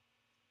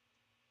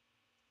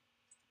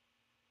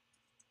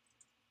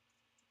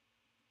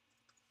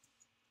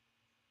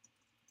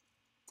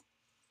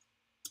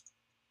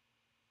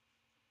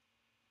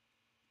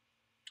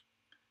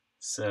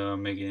 So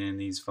I'm making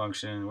these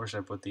function. Where should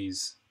I put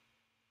these?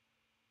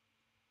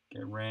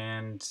 Get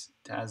rand,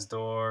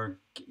 tasdoor,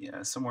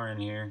 yeah, somewhere in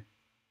here.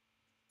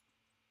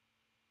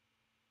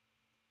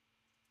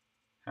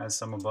 Has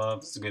some above.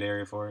 This is a good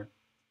area for it.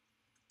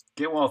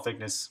 Get wall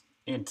thickness,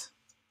 int.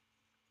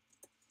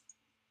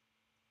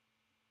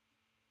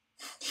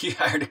 He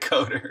hired a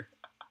coder.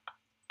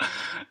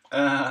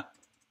 I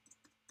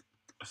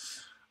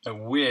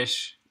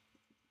wish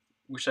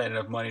I had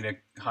enough money to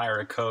hire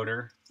a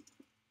coder.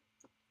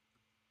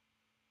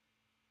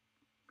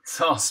 It's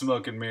all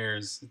smoke and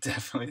mirrors.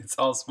 Definitely, it's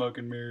all smoke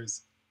and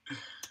mirrors.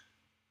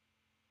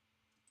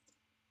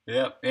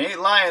 Yep, ain't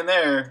lying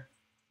there.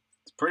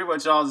 It's pretty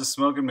much all just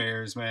smoke and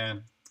mirrors,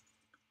 man.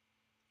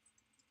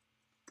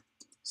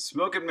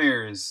 Smoke and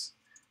mirrors.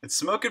 It's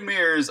smoke and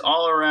mirrors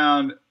all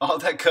around. All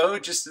that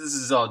code, just this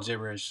is all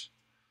gibberish.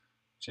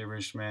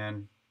 Gibberish,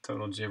 man.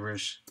 Total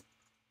gibberish.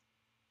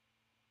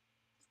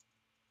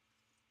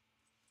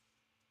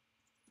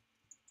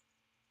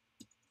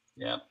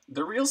 Yep.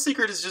 The real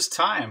secret is just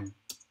time.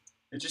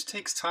 It just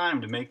takes time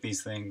to make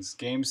these things.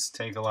 Games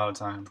take a lot of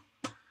time.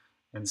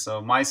 And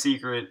so my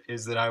secret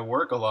is that I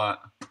work a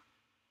lot.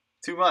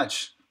 Too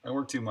much. I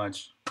work too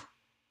much.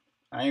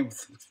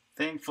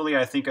 Thankfully,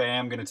 I think I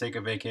am going to take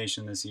a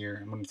vacation this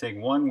year. I'm going to take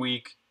 1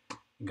 week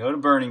and go to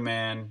Burning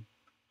Man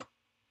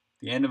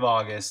the end of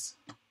August.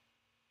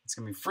 It's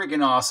going to be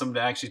freaking awesome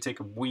to actually take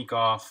a week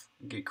off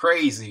and get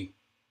crazy.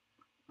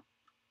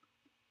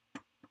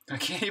 I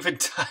can't even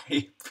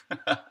type.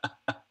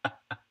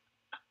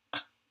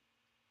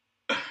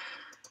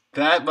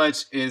 That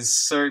much is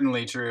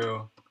certainly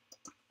true.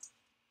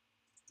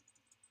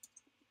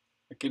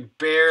 I can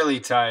barely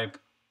type.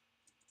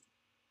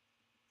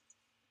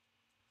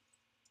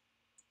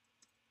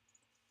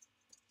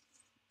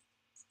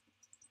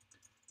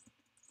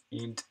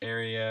 Int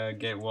area,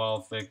 get wall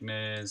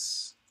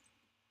thickness.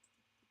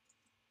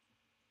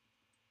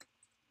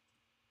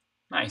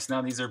 Nice,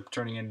 now these are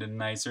turning into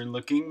nicer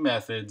looking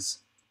methods.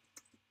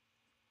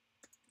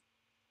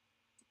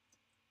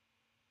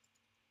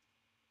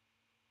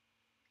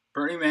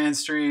 Burning Man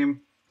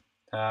stream.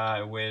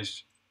 I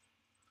wish.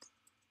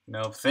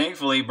 Nope.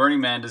 Thankfully,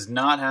 Burning Man does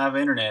not have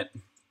internet.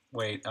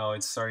 Wait. Oh,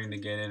 it's starting to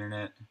get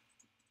internet.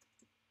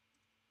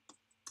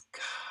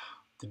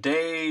 The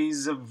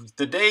days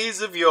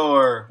of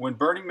yore when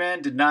Burning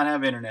Man did not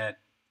have internet.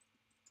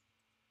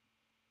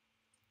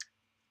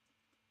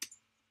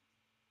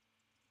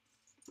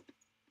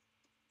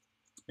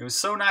 It was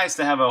so nice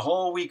to have a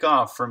whole week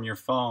off from your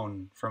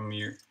phone, from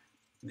the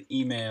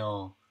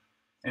email.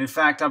 And in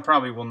fact, I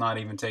probably will not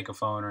even take a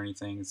phone or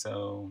anything.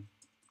 So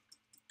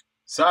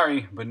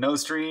Sorry, but no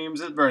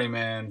streams at Burning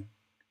Man.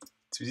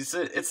 It's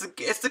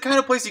the kind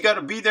of place you got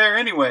to be there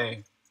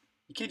anyway.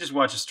 You can't just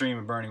watch a stream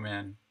of Burning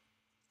Man.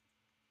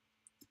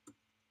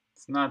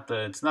 It's not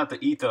the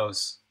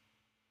ethos.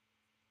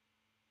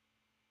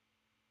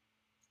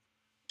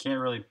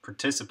 Can't really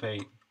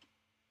participate.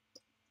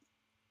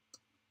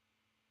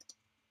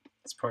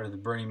 It's part of the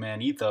Burning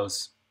Man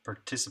ethos.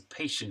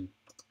 Participation.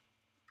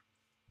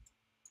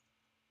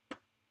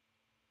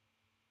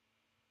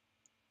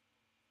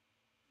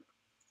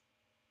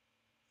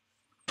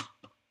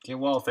 Okay,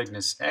 wall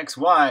thickness. X,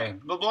 Y.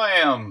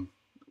 Blam.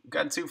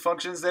 Got two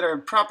functions that are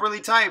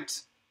properly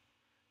typed.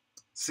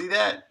 See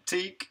that,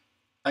 Teak?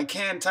 I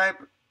can type.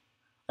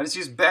 I just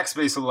use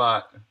backspace a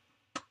lot.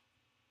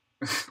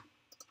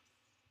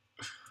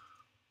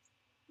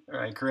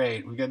 Alright,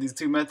 great. We got these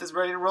two methods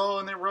ready to roll,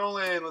 and they're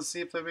rolling. Let's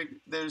see if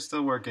they're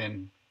still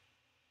working.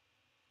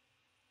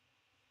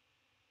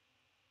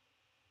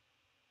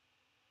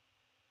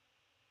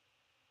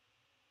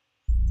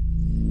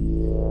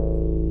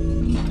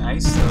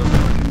 Nice, those are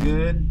looking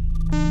good.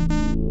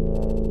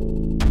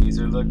 These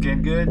are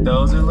looking good.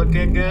 Those are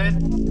looking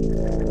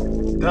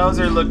good. Those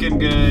are looking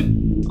good.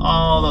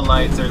 All the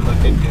lights are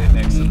looking good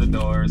next to the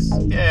doors.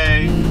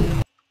 Yay!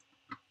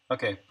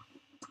 Okay.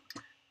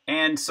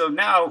 And so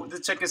now,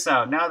 let's check this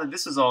out. Now that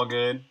this is all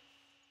good,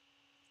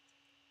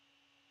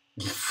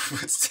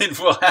 what's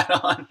tinfoil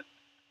hat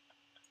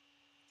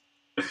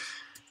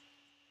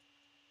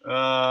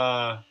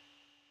on?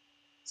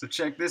 So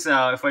check this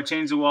out. If I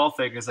change the wall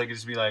thickness, I could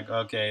just be like,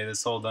 okay,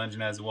 this whole dungeon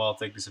has a wall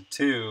thickness of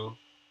 2.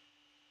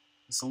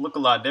 This will look a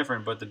lot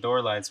different, but the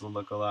door lights will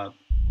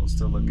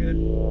still look good.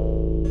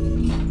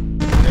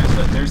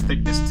 There's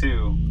thickness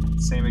 2.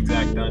 Same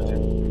exact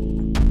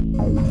dungeon.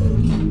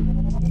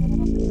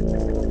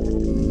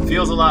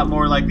 Feels a lot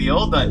more like the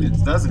old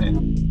dungeons, doesn't it?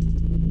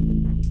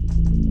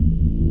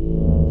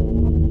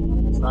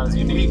 It's not as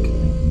unique.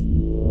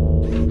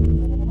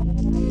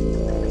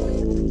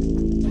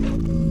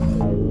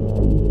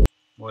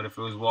 What if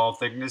it was wall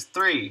thickness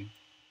 3?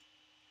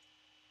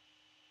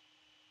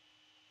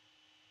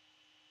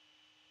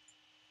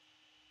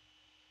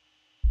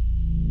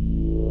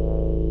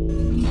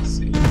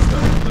 See, it's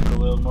starting to look a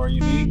little more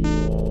unique.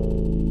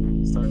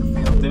 Starting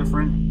to feel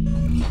different.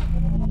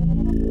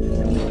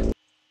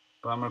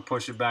 But I'm going to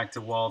push it back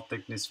to wall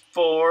thickness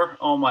 4.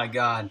 Oh my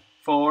god.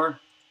 4?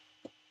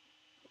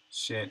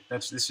 Shit.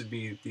 This should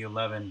be the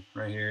 11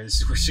 right here.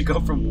 We should go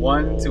from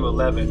 1 to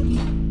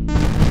 11.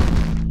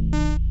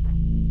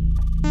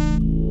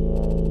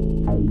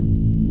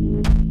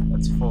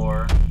 That's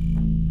 4.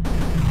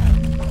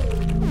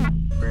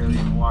 Barely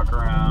even walk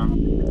around.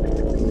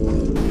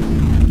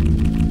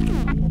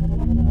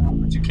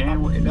 But you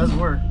can. It does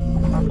work.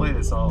 I'll play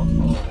this all of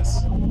this.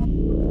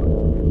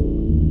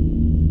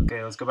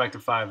 Okay, let's go back to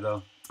 5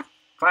 though.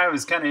 5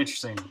 is kind of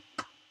interesting,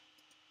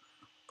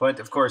 but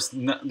of course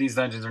these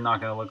dungeons are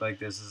not going to look like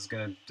this.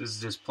 This is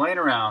just playing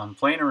around.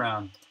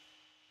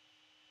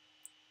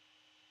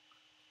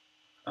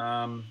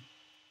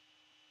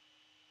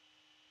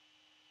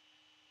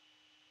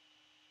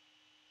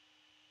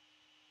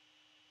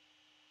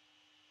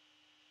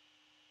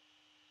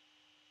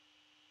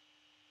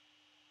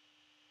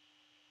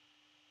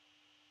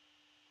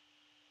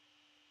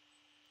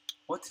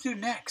 What to do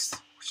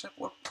next?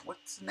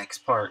 What's the next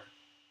part?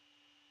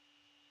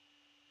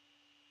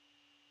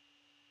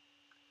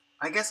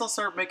 I guess I'll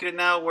start making it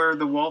now where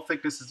the wall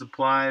thickness is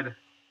applied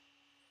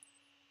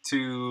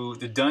to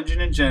the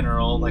dungeon in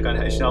general. Like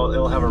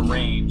it'll have a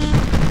range.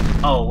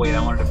 Oh wait,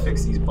 I wanted to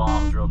fix these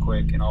bombs real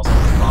quick, and also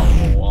this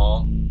bombable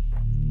wall,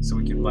 so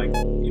we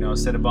can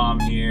set a bomb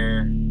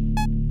here, and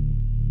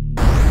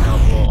that'll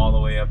blow all the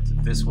way up to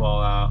this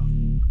wall out.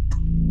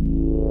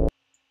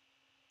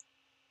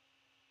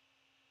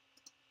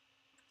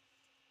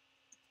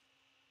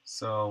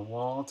 So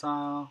wall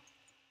tile.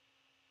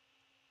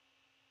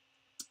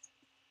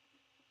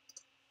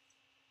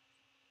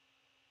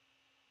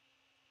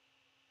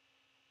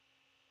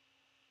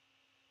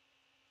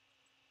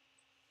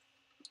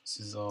 This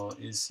is all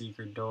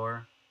secret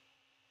door.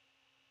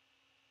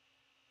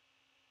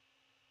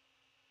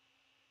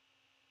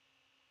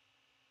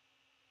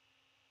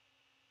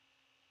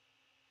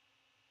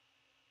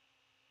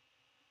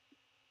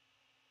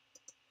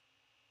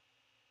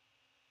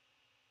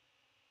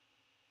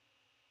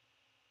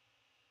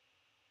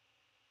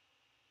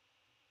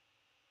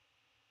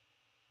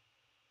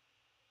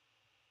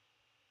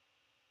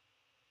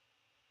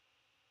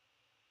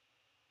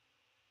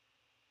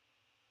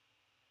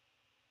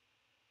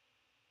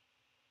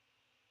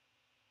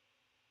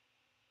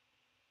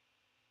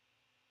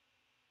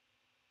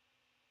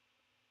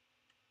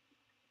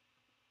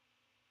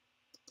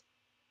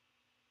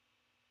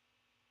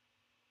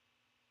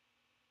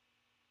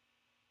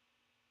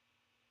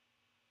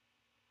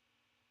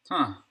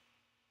 Huh.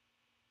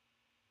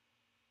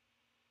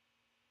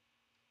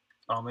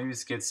 Oh, maybe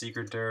it's get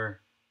secret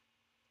door.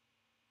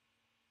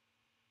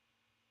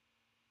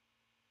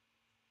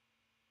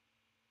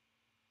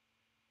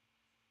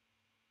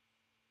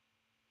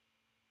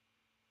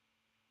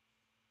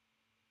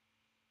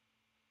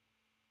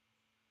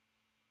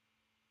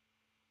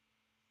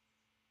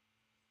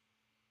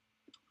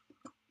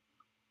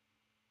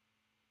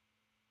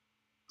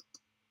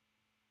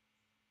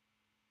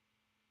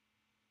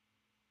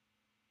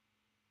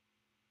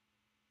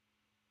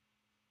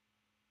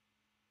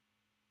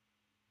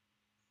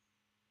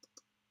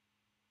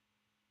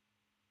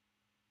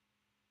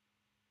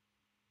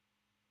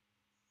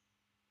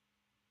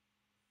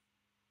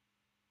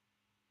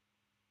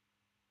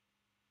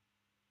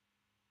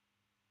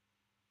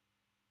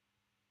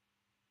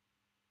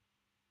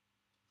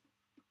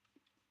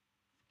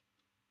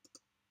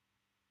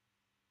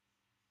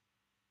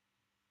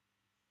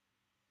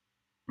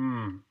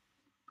 Hmm.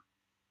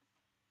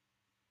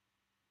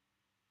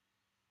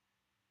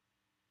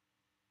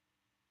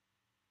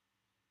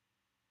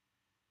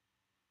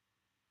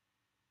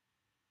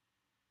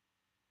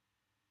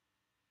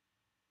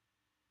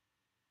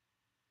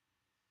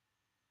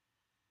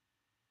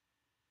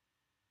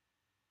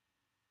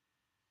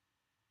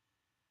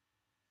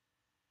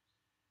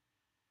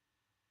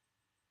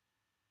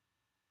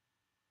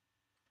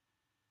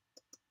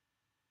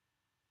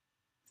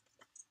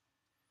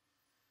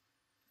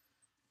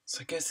 So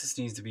I guess this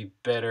needs to be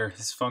better.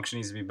 This function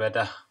needs to be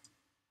better.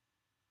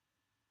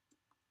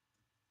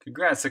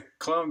 Congrats, a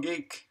clone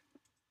geek.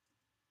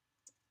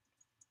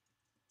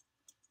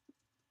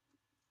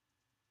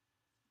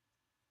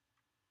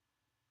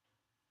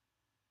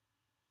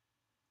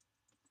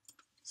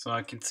 So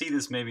I can see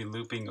this maybe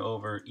looping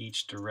over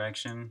each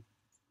direction.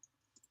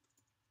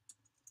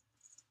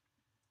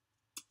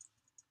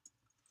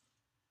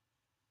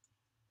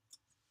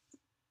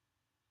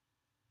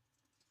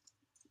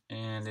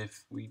 And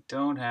if we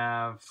don't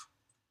have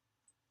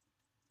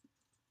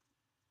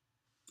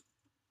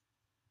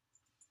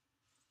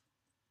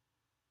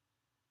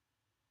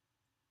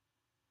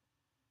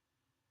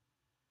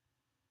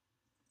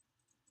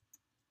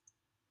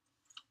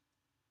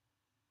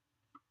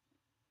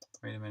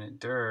wait a minute,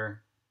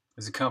 dir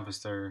is a compass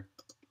dir.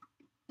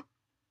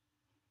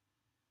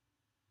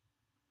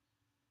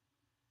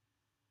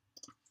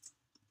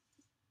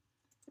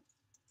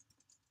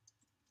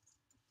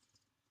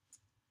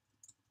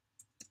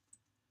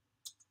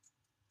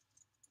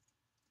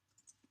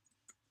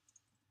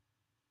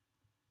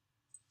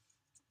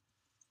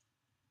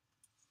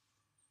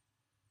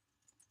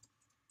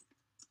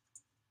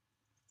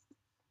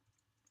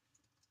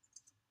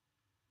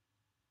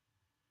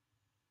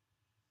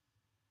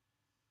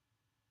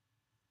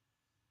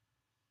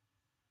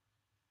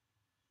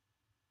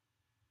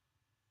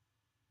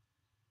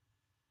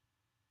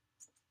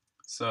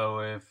 So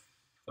if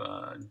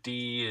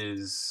D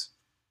is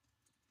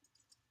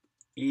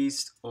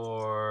east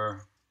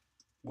or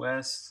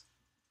west,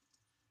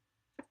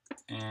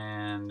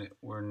 and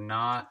we're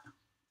not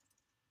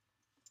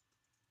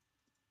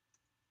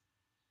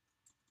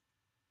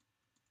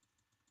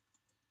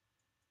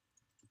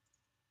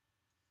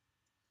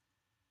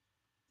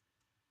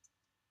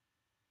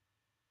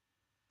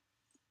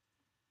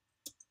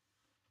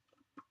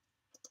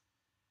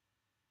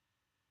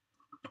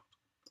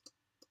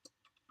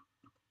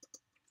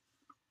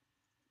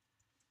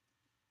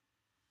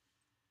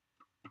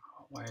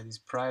why are these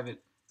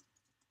private?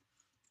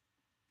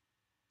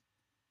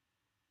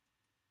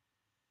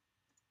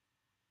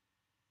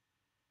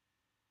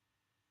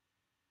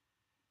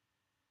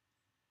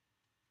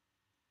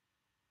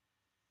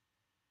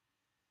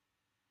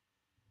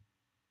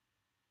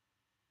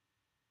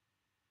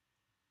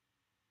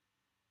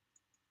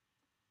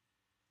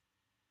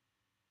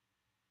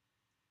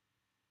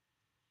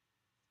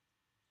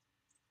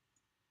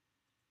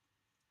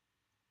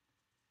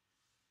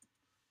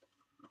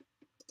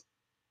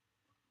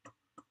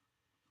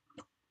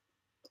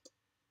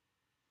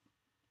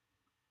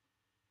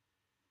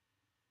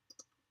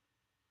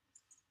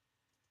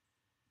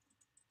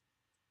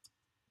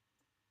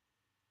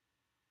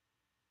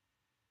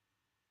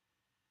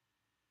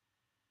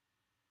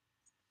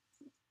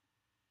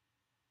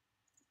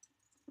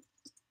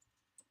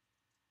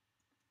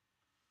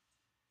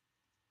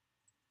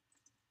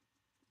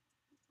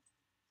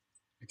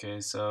 Okay,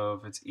 so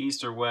if it's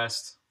east or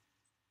west,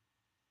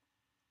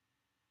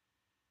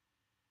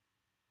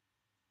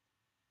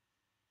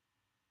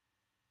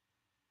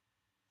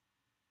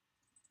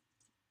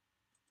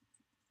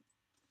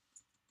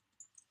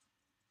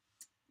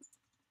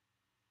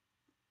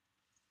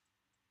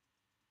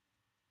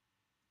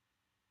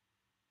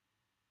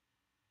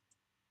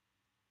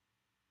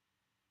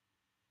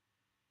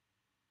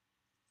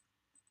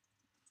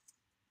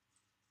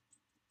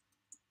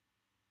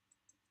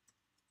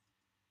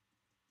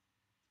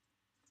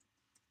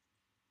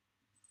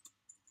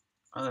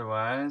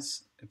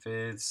 otherwise, if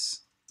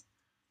it's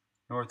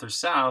north or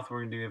south, we're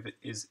going to do if it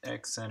is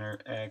x center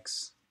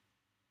x.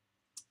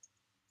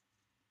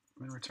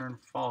 I'm going to return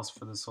false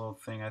for this whole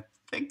thing. I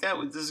think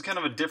this is kind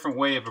of a different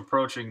way of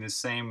approaching the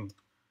same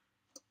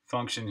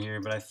function here,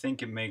 but I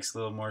think it makes a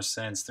little more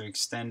sense to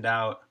extend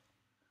out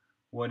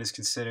what is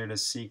considered a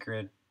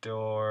secret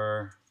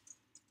door.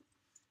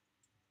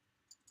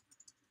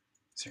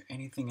 Is there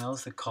anything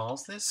else that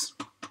calls this?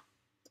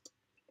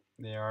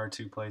 There are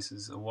two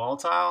places, a wall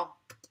tile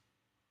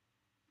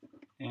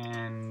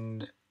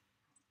and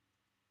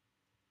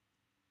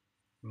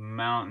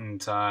mountain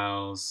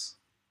tiles.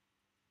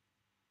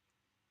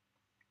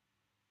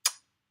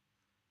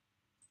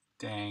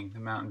 Dang, the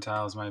mountain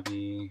tiles might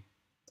be,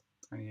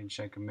 I need to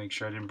check and make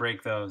sure I didn't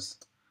break those.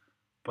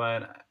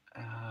 But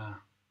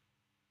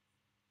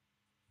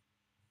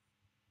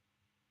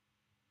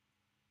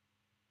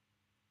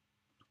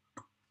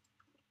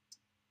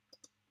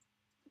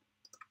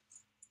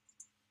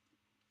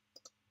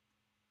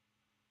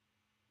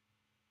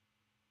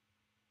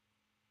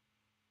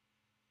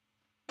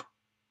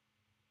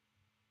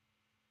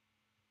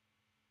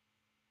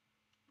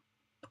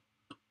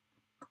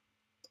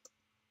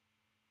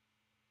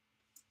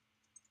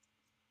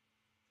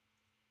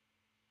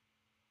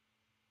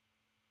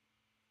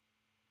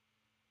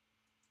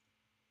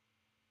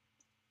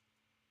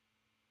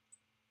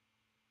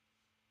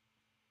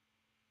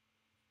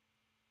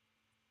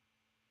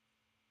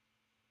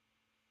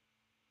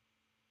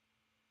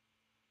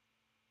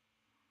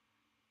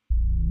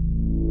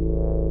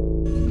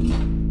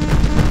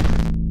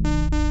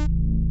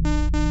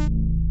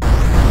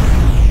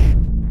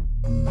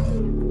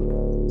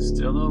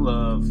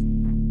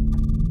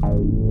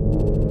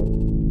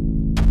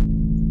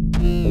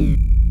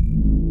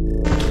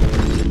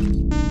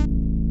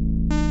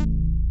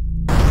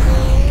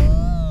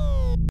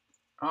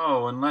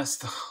Unless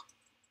the...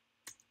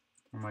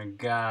 Oh my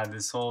god,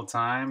 this whole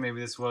time, maybe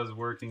this was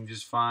working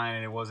just fine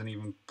and it wasn't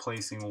even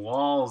placing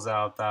walls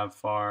out that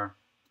far.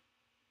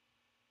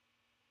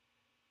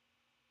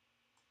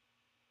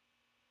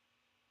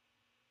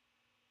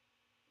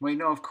 Wait,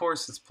 no, of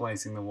course it's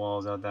placing the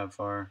walls out that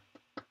far.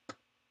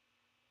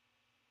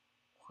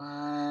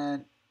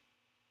 What?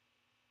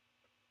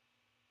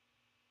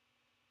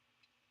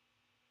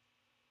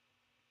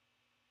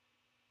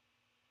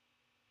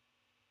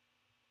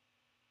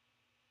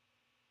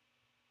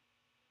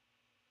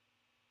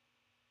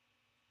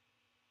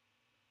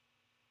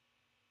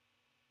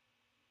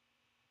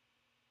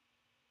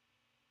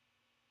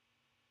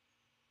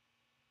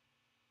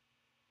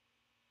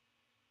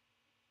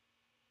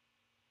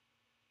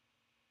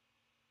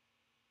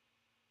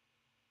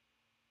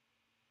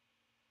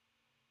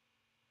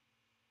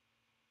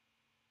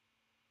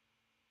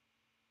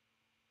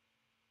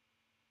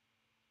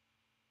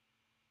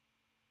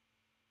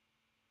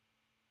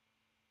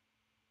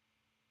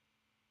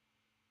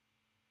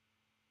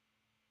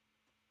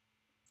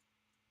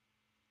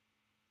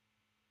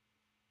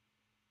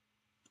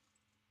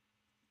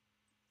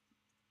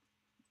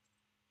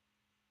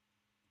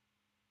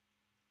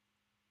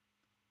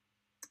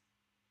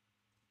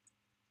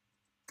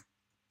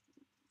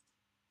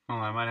 Oh,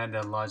 I might have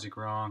that logic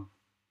wrong.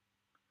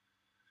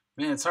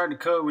 Man, it's hard to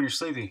code when you're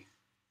sleepy.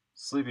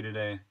 Sleepy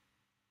today.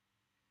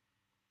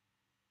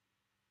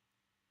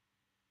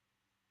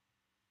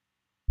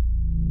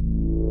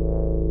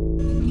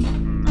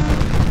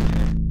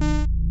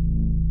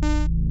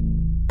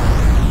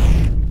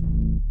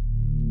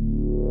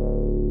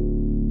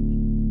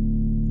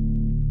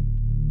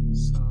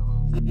 So,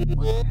 what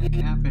the heck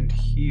happened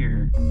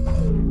here?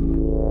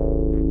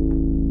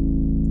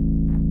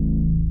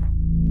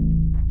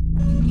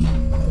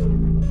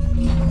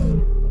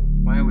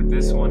 Why would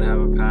this one have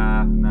a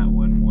path and that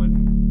one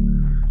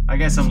wouldn't? I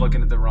guess I'm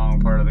looking at the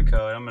wrong part of the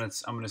code. I'm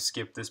gonna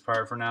skip this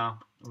part for now.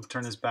 I'll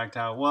turn this back to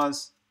how it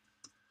was.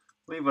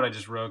 Leave what I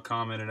just wrote,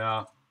 comment it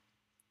out,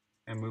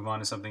 and move on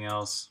to something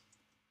else.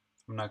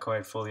 I'm not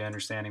quite fully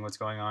understanding what's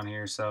going on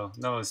here, so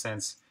no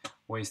sense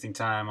wasting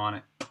time on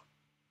it.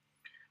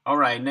 All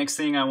right, next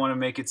thing I want to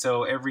make it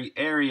so every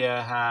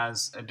area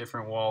has a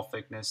different wall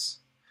thickness,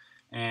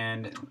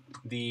 and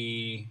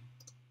the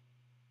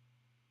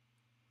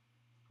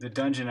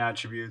dungeon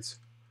attributes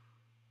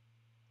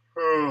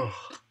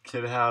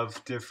could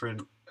have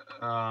different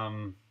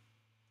can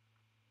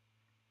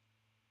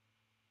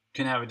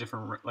have a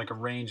different, like a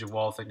range of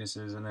wall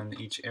thicknesses, and then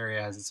each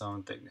area has its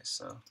own thickness.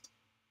 So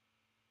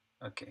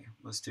okay,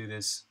 let's do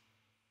this.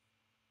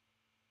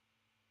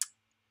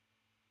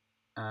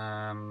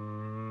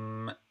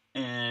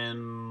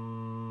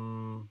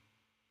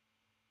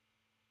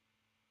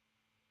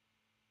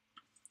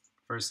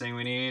 First thing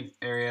we need,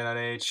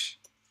 area.h.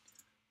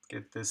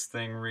 Get this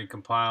thing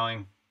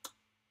recompiling.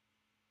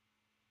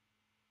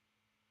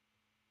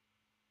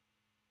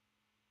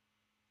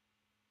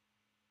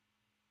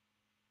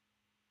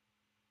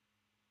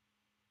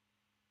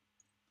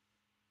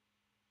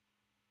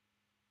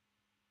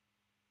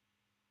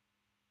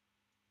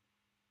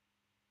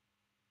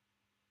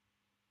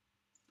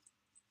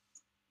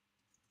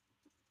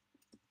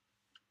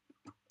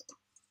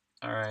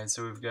 All right,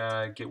 so we've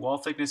got get wall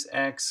thickness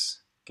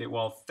x, get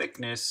wall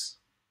thickness.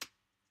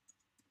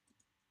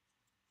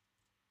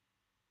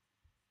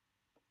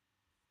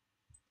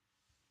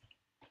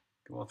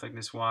 Get wall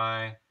thickness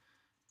y,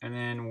 and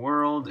then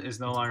world is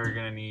no longer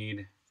going to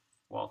need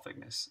wall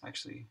thickness.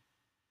 Actually,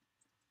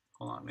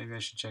 hold on, maybe I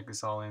should check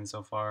this all in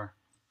so far.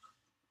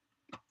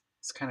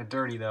 It's kind of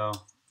dirty though.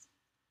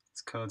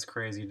 This code's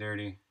crazy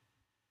dirty.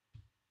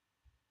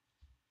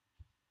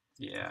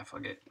 Yeah,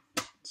 fuck it.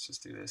 Let's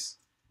just do this.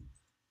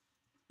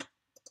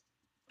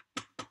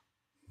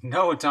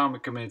 No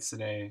atomic commits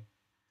today.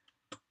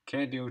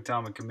 Can't do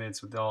atomic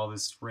commits with all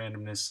this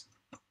randomness.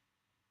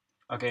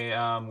 Okay,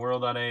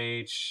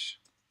 world.h.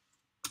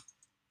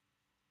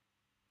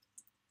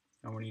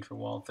 No more need for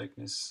wall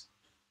thickness.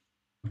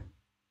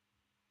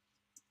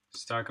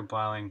 Start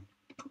compiling.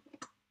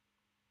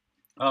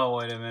 Oh,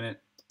 wait a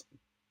minute.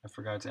 I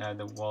forgot to add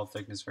the wall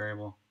thickness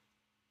variable.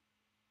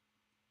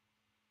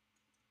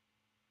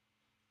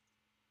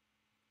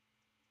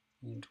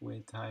 Int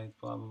width, height,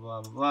 blah, blah,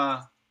 blah, blah,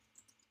 blah.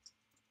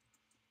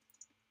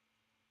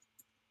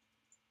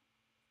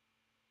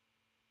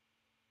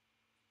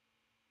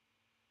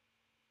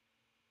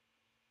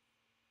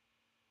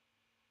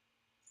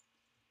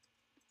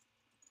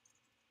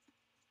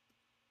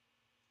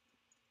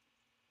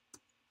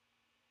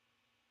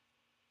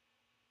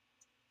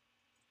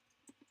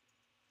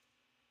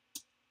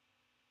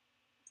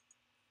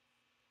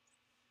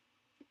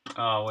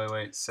 Oh,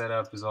 wait.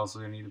 Setup is also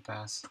going to need a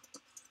pass.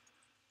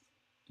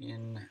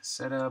 In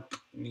setup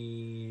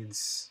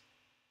needs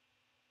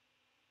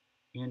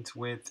int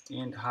width,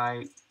 int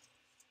height,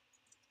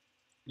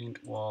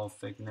 int wall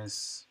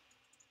thickness.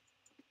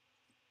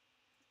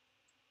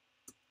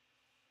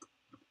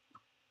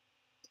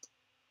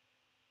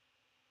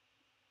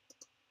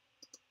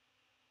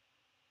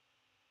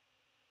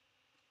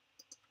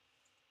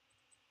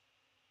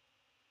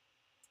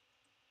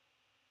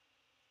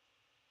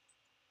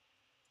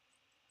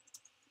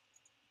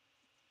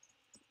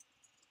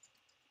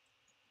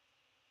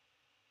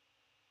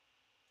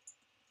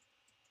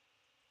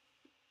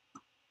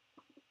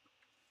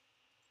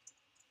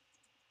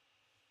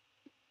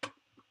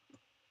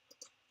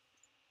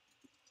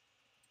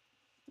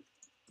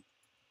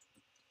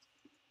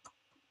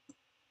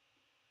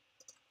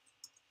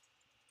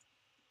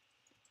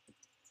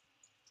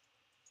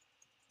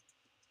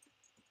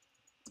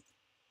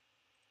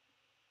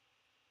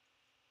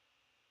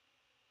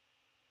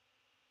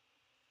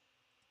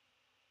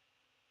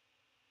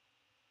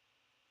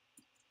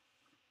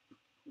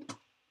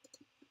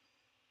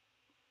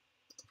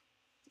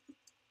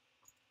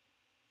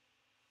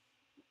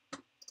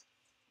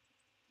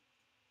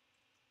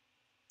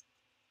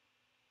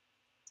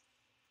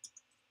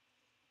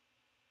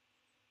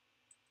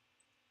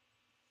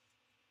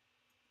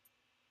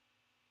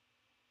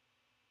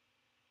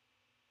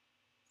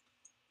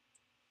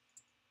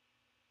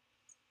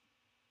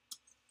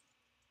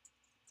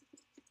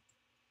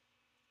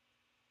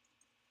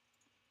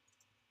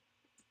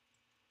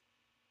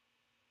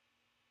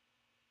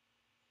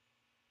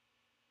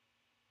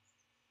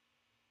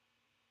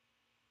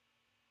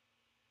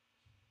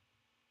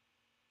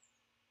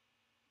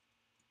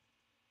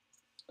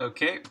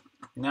 Okay,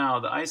 now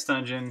the ice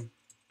dungeon,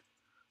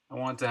 I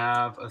want to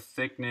have a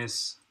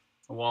thickness,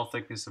 a wall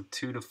thickness of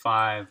 2 to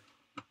 5.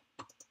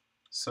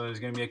 So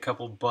there's going to be a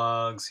couple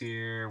bugs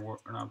here, or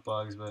not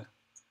bugs, but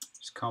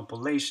just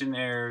compilation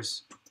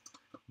errors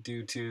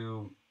due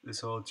to this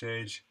whole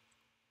change.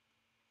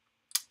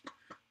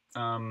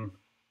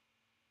 The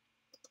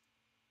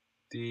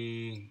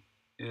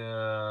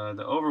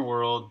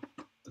overworld,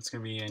 it's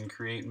going to be in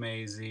create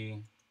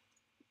mazy.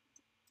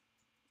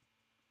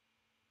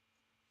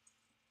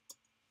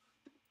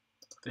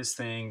 This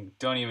thing,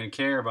 don't even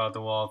care about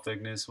the wall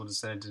thickness. We'll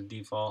just set it to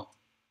default.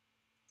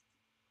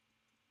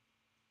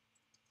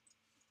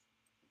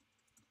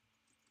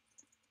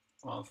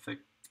 Wall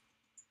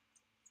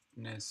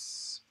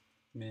thickness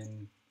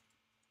min.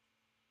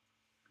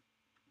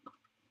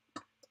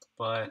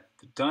 But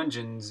the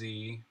dungeon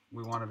Z,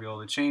 we want to be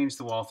able to change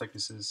the wall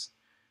thicknesses.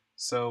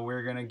 So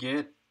we're going to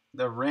get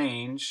the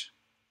range,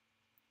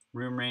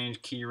 room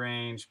range, key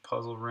range,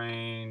 puzzle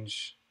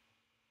range.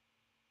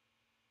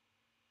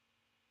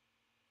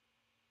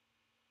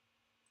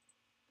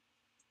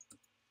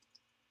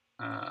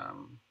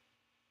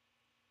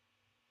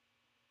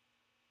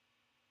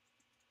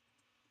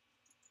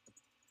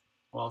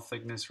 Wall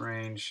thickness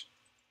range.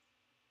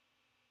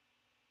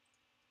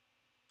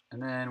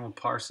 And then we'll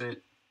parse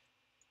it.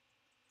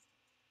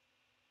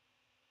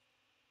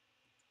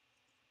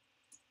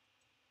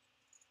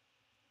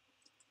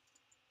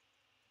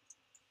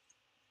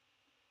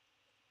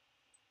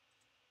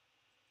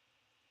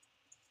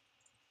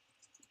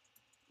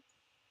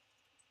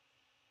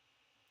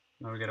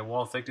 Now we get a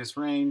wall thickness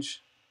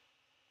range.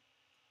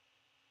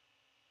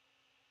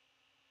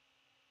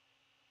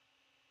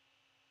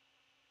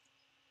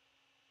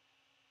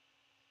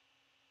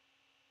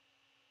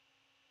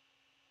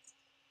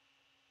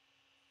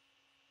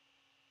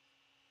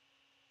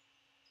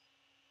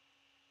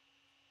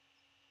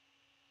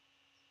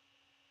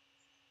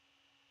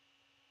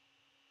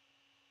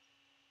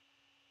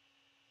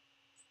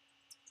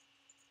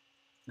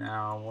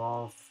 Now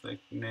wall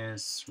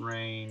thickness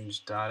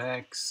range dot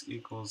x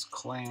equals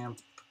clamp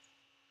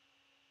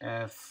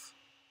f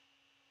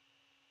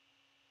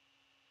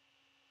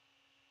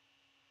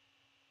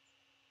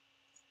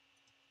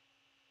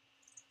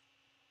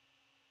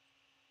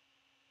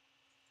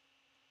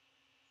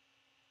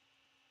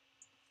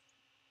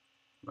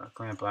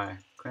clamp I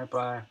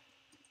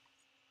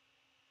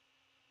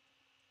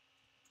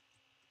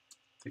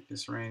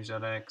thickness range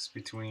dot x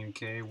between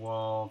k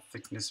wall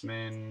thickness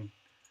min,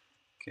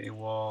 k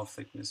wall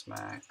thickness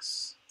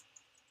max.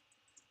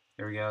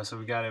 There we go. So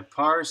we got it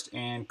parsed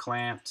and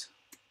clamped.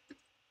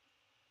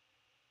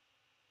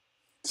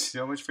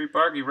 So much free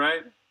parking,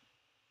 right?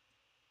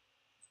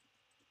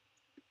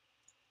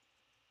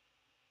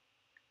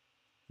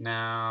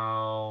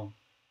 Now,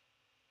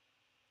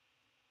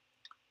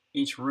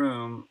 each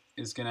room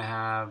is going to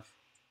have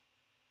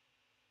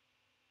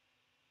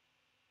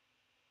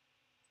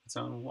its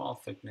own wall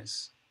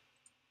thickness.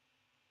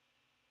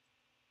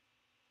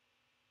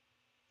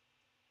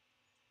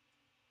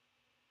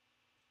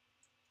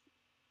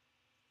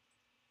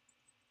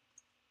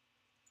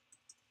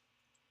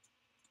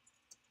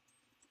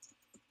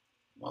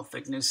 Wall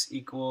thickness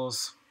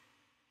equals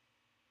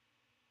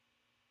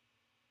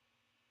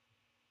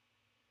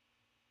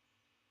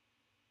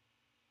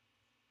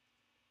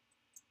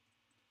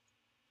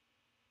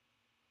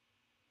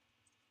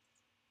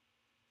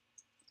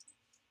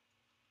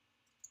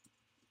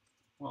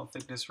wall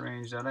thickness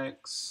range dot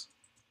x,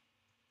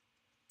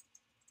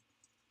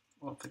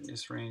 wall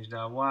thickness range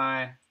dot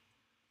y,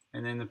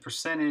 and then the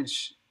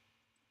percentage.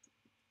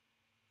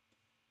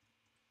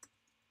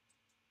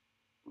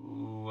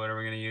 Ooh, what are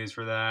we going to use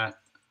for that?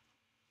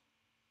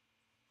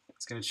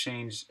 It's going to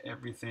change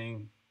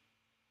everything.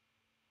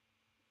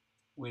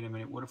 Wait a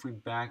minute, what if we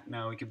back,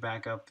 no, we could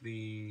back up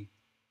the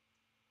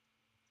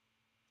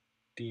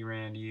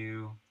drand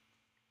u.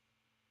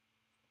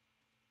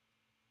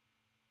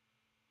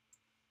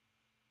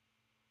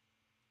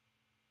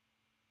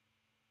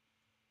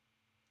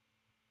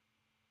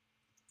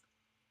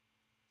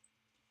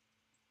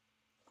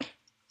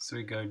 So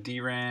we go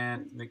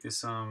drand, make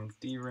this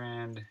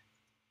drand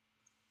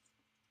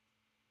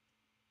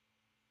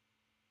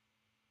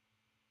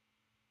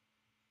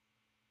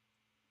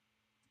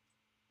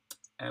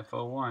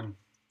f01,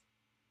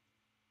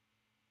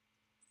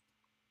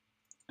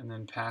 and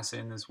then pass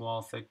in this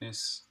wall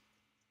thickness.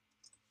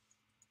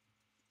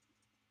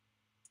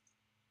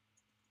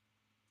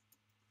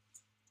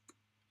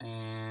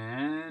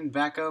 And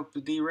back up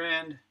the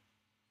drand.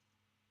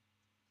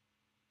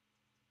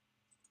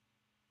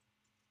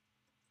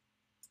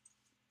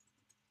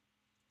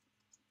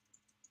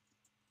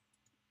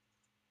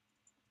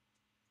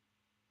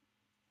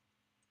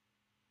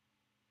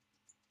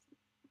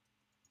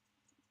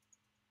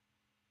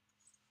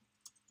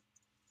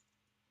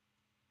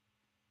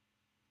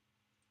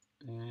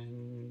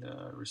 And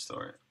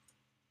restore it.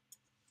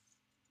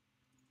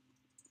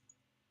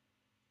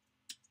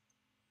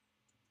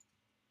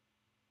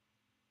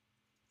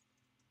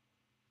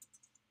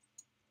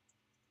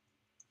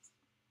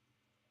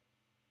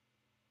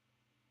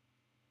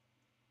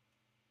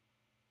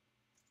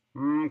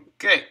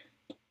 Okay,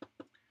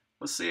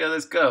 let's see how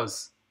this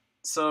goes.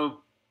 So,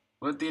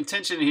 what the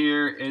intention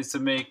here is to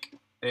make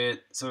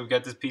it, so we've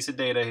got this piece of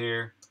data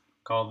here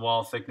called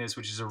wall thickness,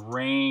 which is a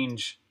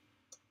range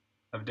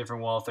of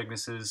different wall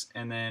thicknesses,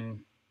 and then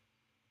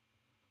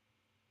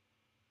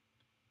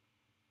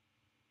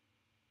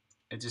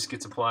it just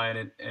gets applied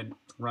at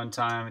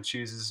runtime. It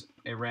chooses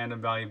a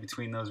random value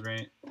between those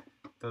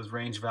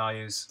range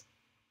values.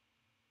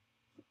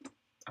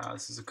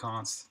 This is a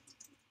const.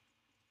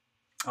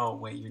 Oh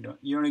wait, you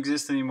don't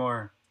exist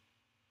anymore.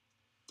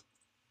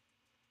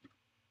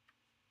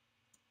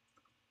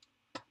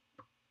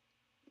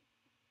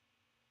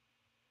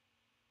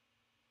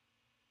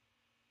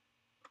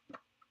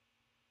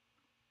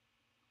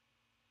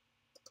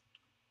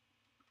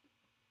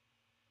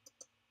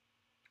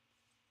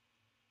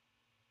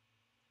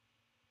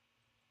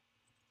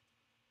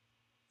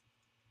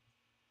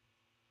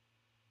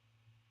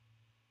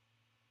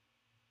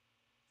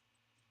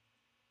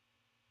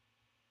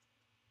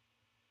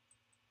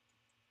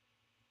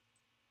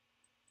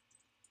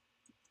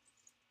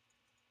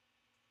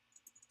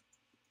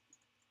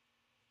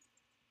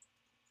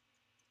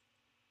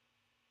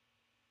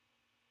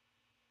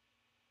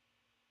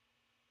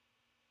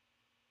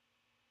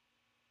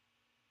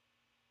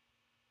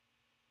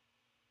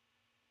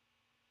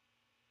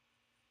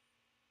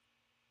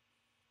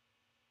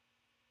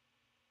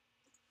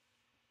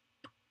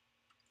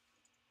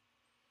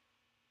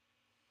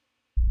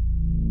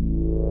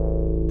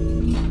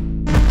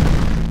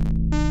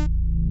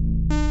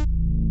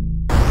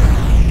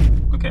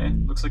 Okay,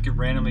 looks like it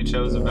randomly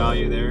chose a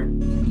value there.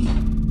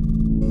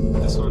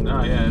 This one,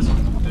 oh yeah, this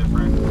one's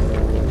different.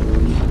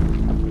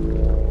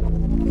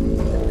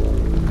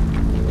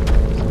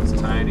 This one's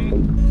tiny.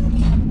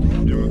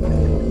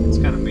 It's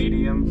kind of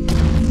medium.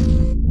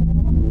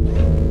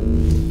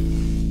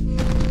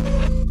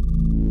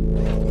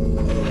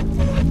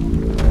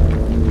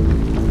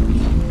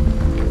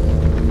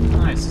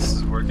 Nice, this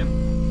is working.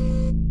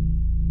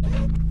 I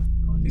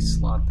don't know what these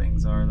slot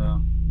things are though.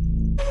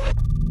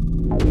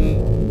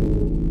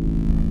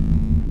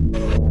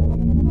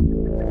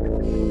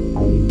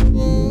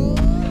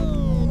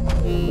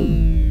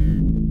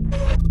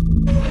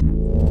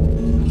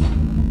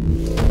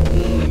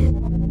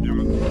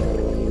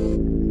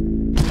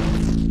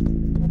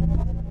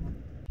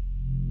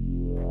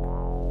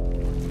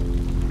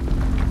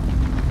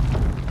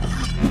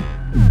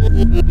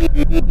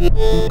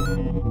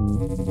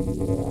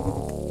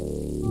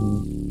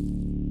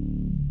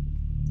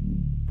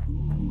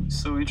 Ooh,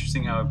 it's so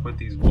interesting how I put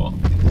these bits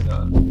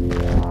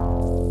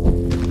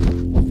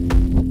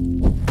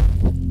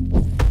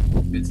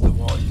of the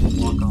wall you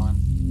can walk on.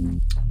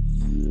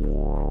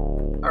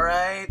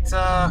 Alright,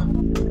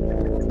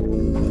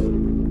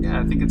 yeah,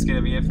 I think it's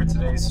gonna be it for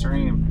today's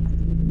stream.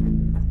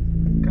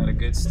 Got a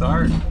good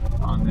start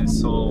on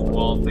this whole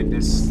wall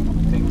thickness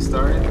thing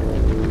started.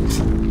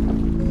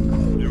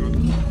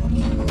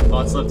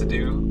 Lots left to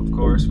do, of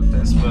course, with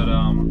this, but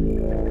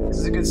this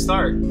is a good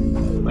start.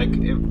 Like,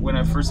 when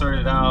I first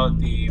started out,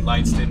 the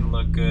lights didn't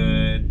look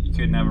good. You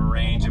couldn't have a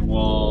range of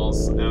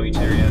walls. Now each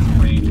area has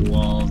a range of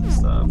walls and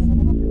stuff,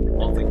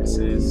 wall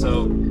thicknesses.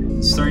 So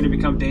it's starting to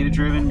become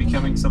data-driven,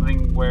 becoming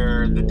something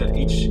where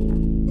each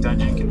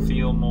dungeon can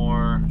feel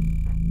more,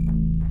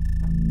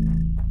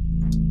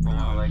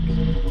 like,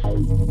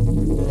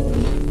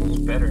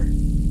 it's better.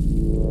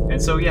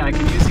 And so yeah, I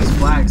can use these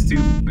flags too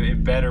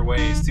in better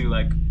ways too.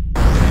 Like, for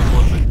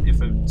example,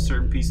 if a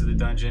certain piece of the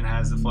dungeon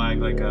has the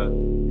flag, like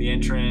the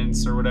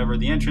entrance or whatever,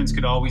 the entrance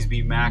could always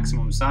be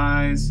maximum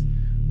size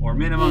or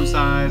minimum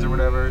size or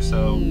whatever.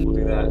 So we'll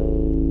do that.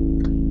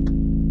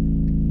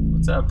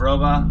 What's up,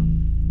 Broba?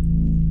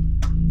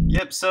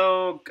 Yep.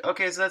 So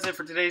okay, so that's it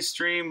for today's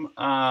stream.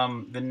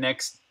 The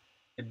next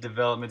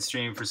development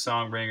stream for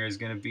Songbringer is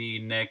going to be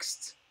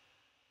next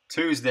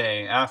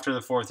Tuesday after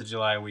the 4th of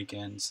July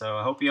weekend. So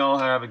I hope you all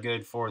have a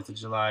good 4th of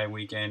July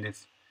weekend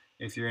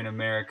if you're in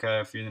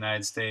America, if you're in the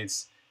United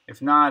States. If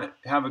not,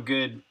 have a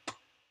good,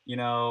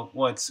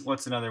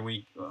 what's another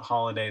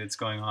holiday that's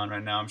going on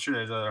right now? I'm sure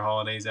there's other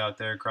holidays out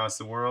there across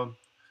the world.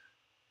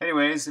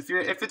 Anyways, if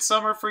it's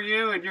summer for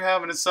you and you're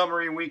having a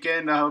summery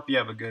weekend, I hope you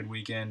have a good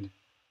weekend.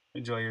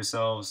 Enjoy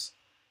yourselves.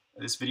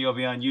 This video will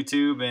be on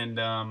YouTube, and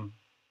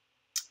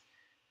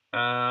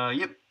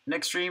yep,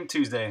 next stream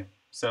Tuesday.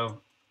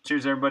 So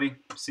cheers, everybody.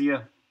 See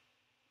ya.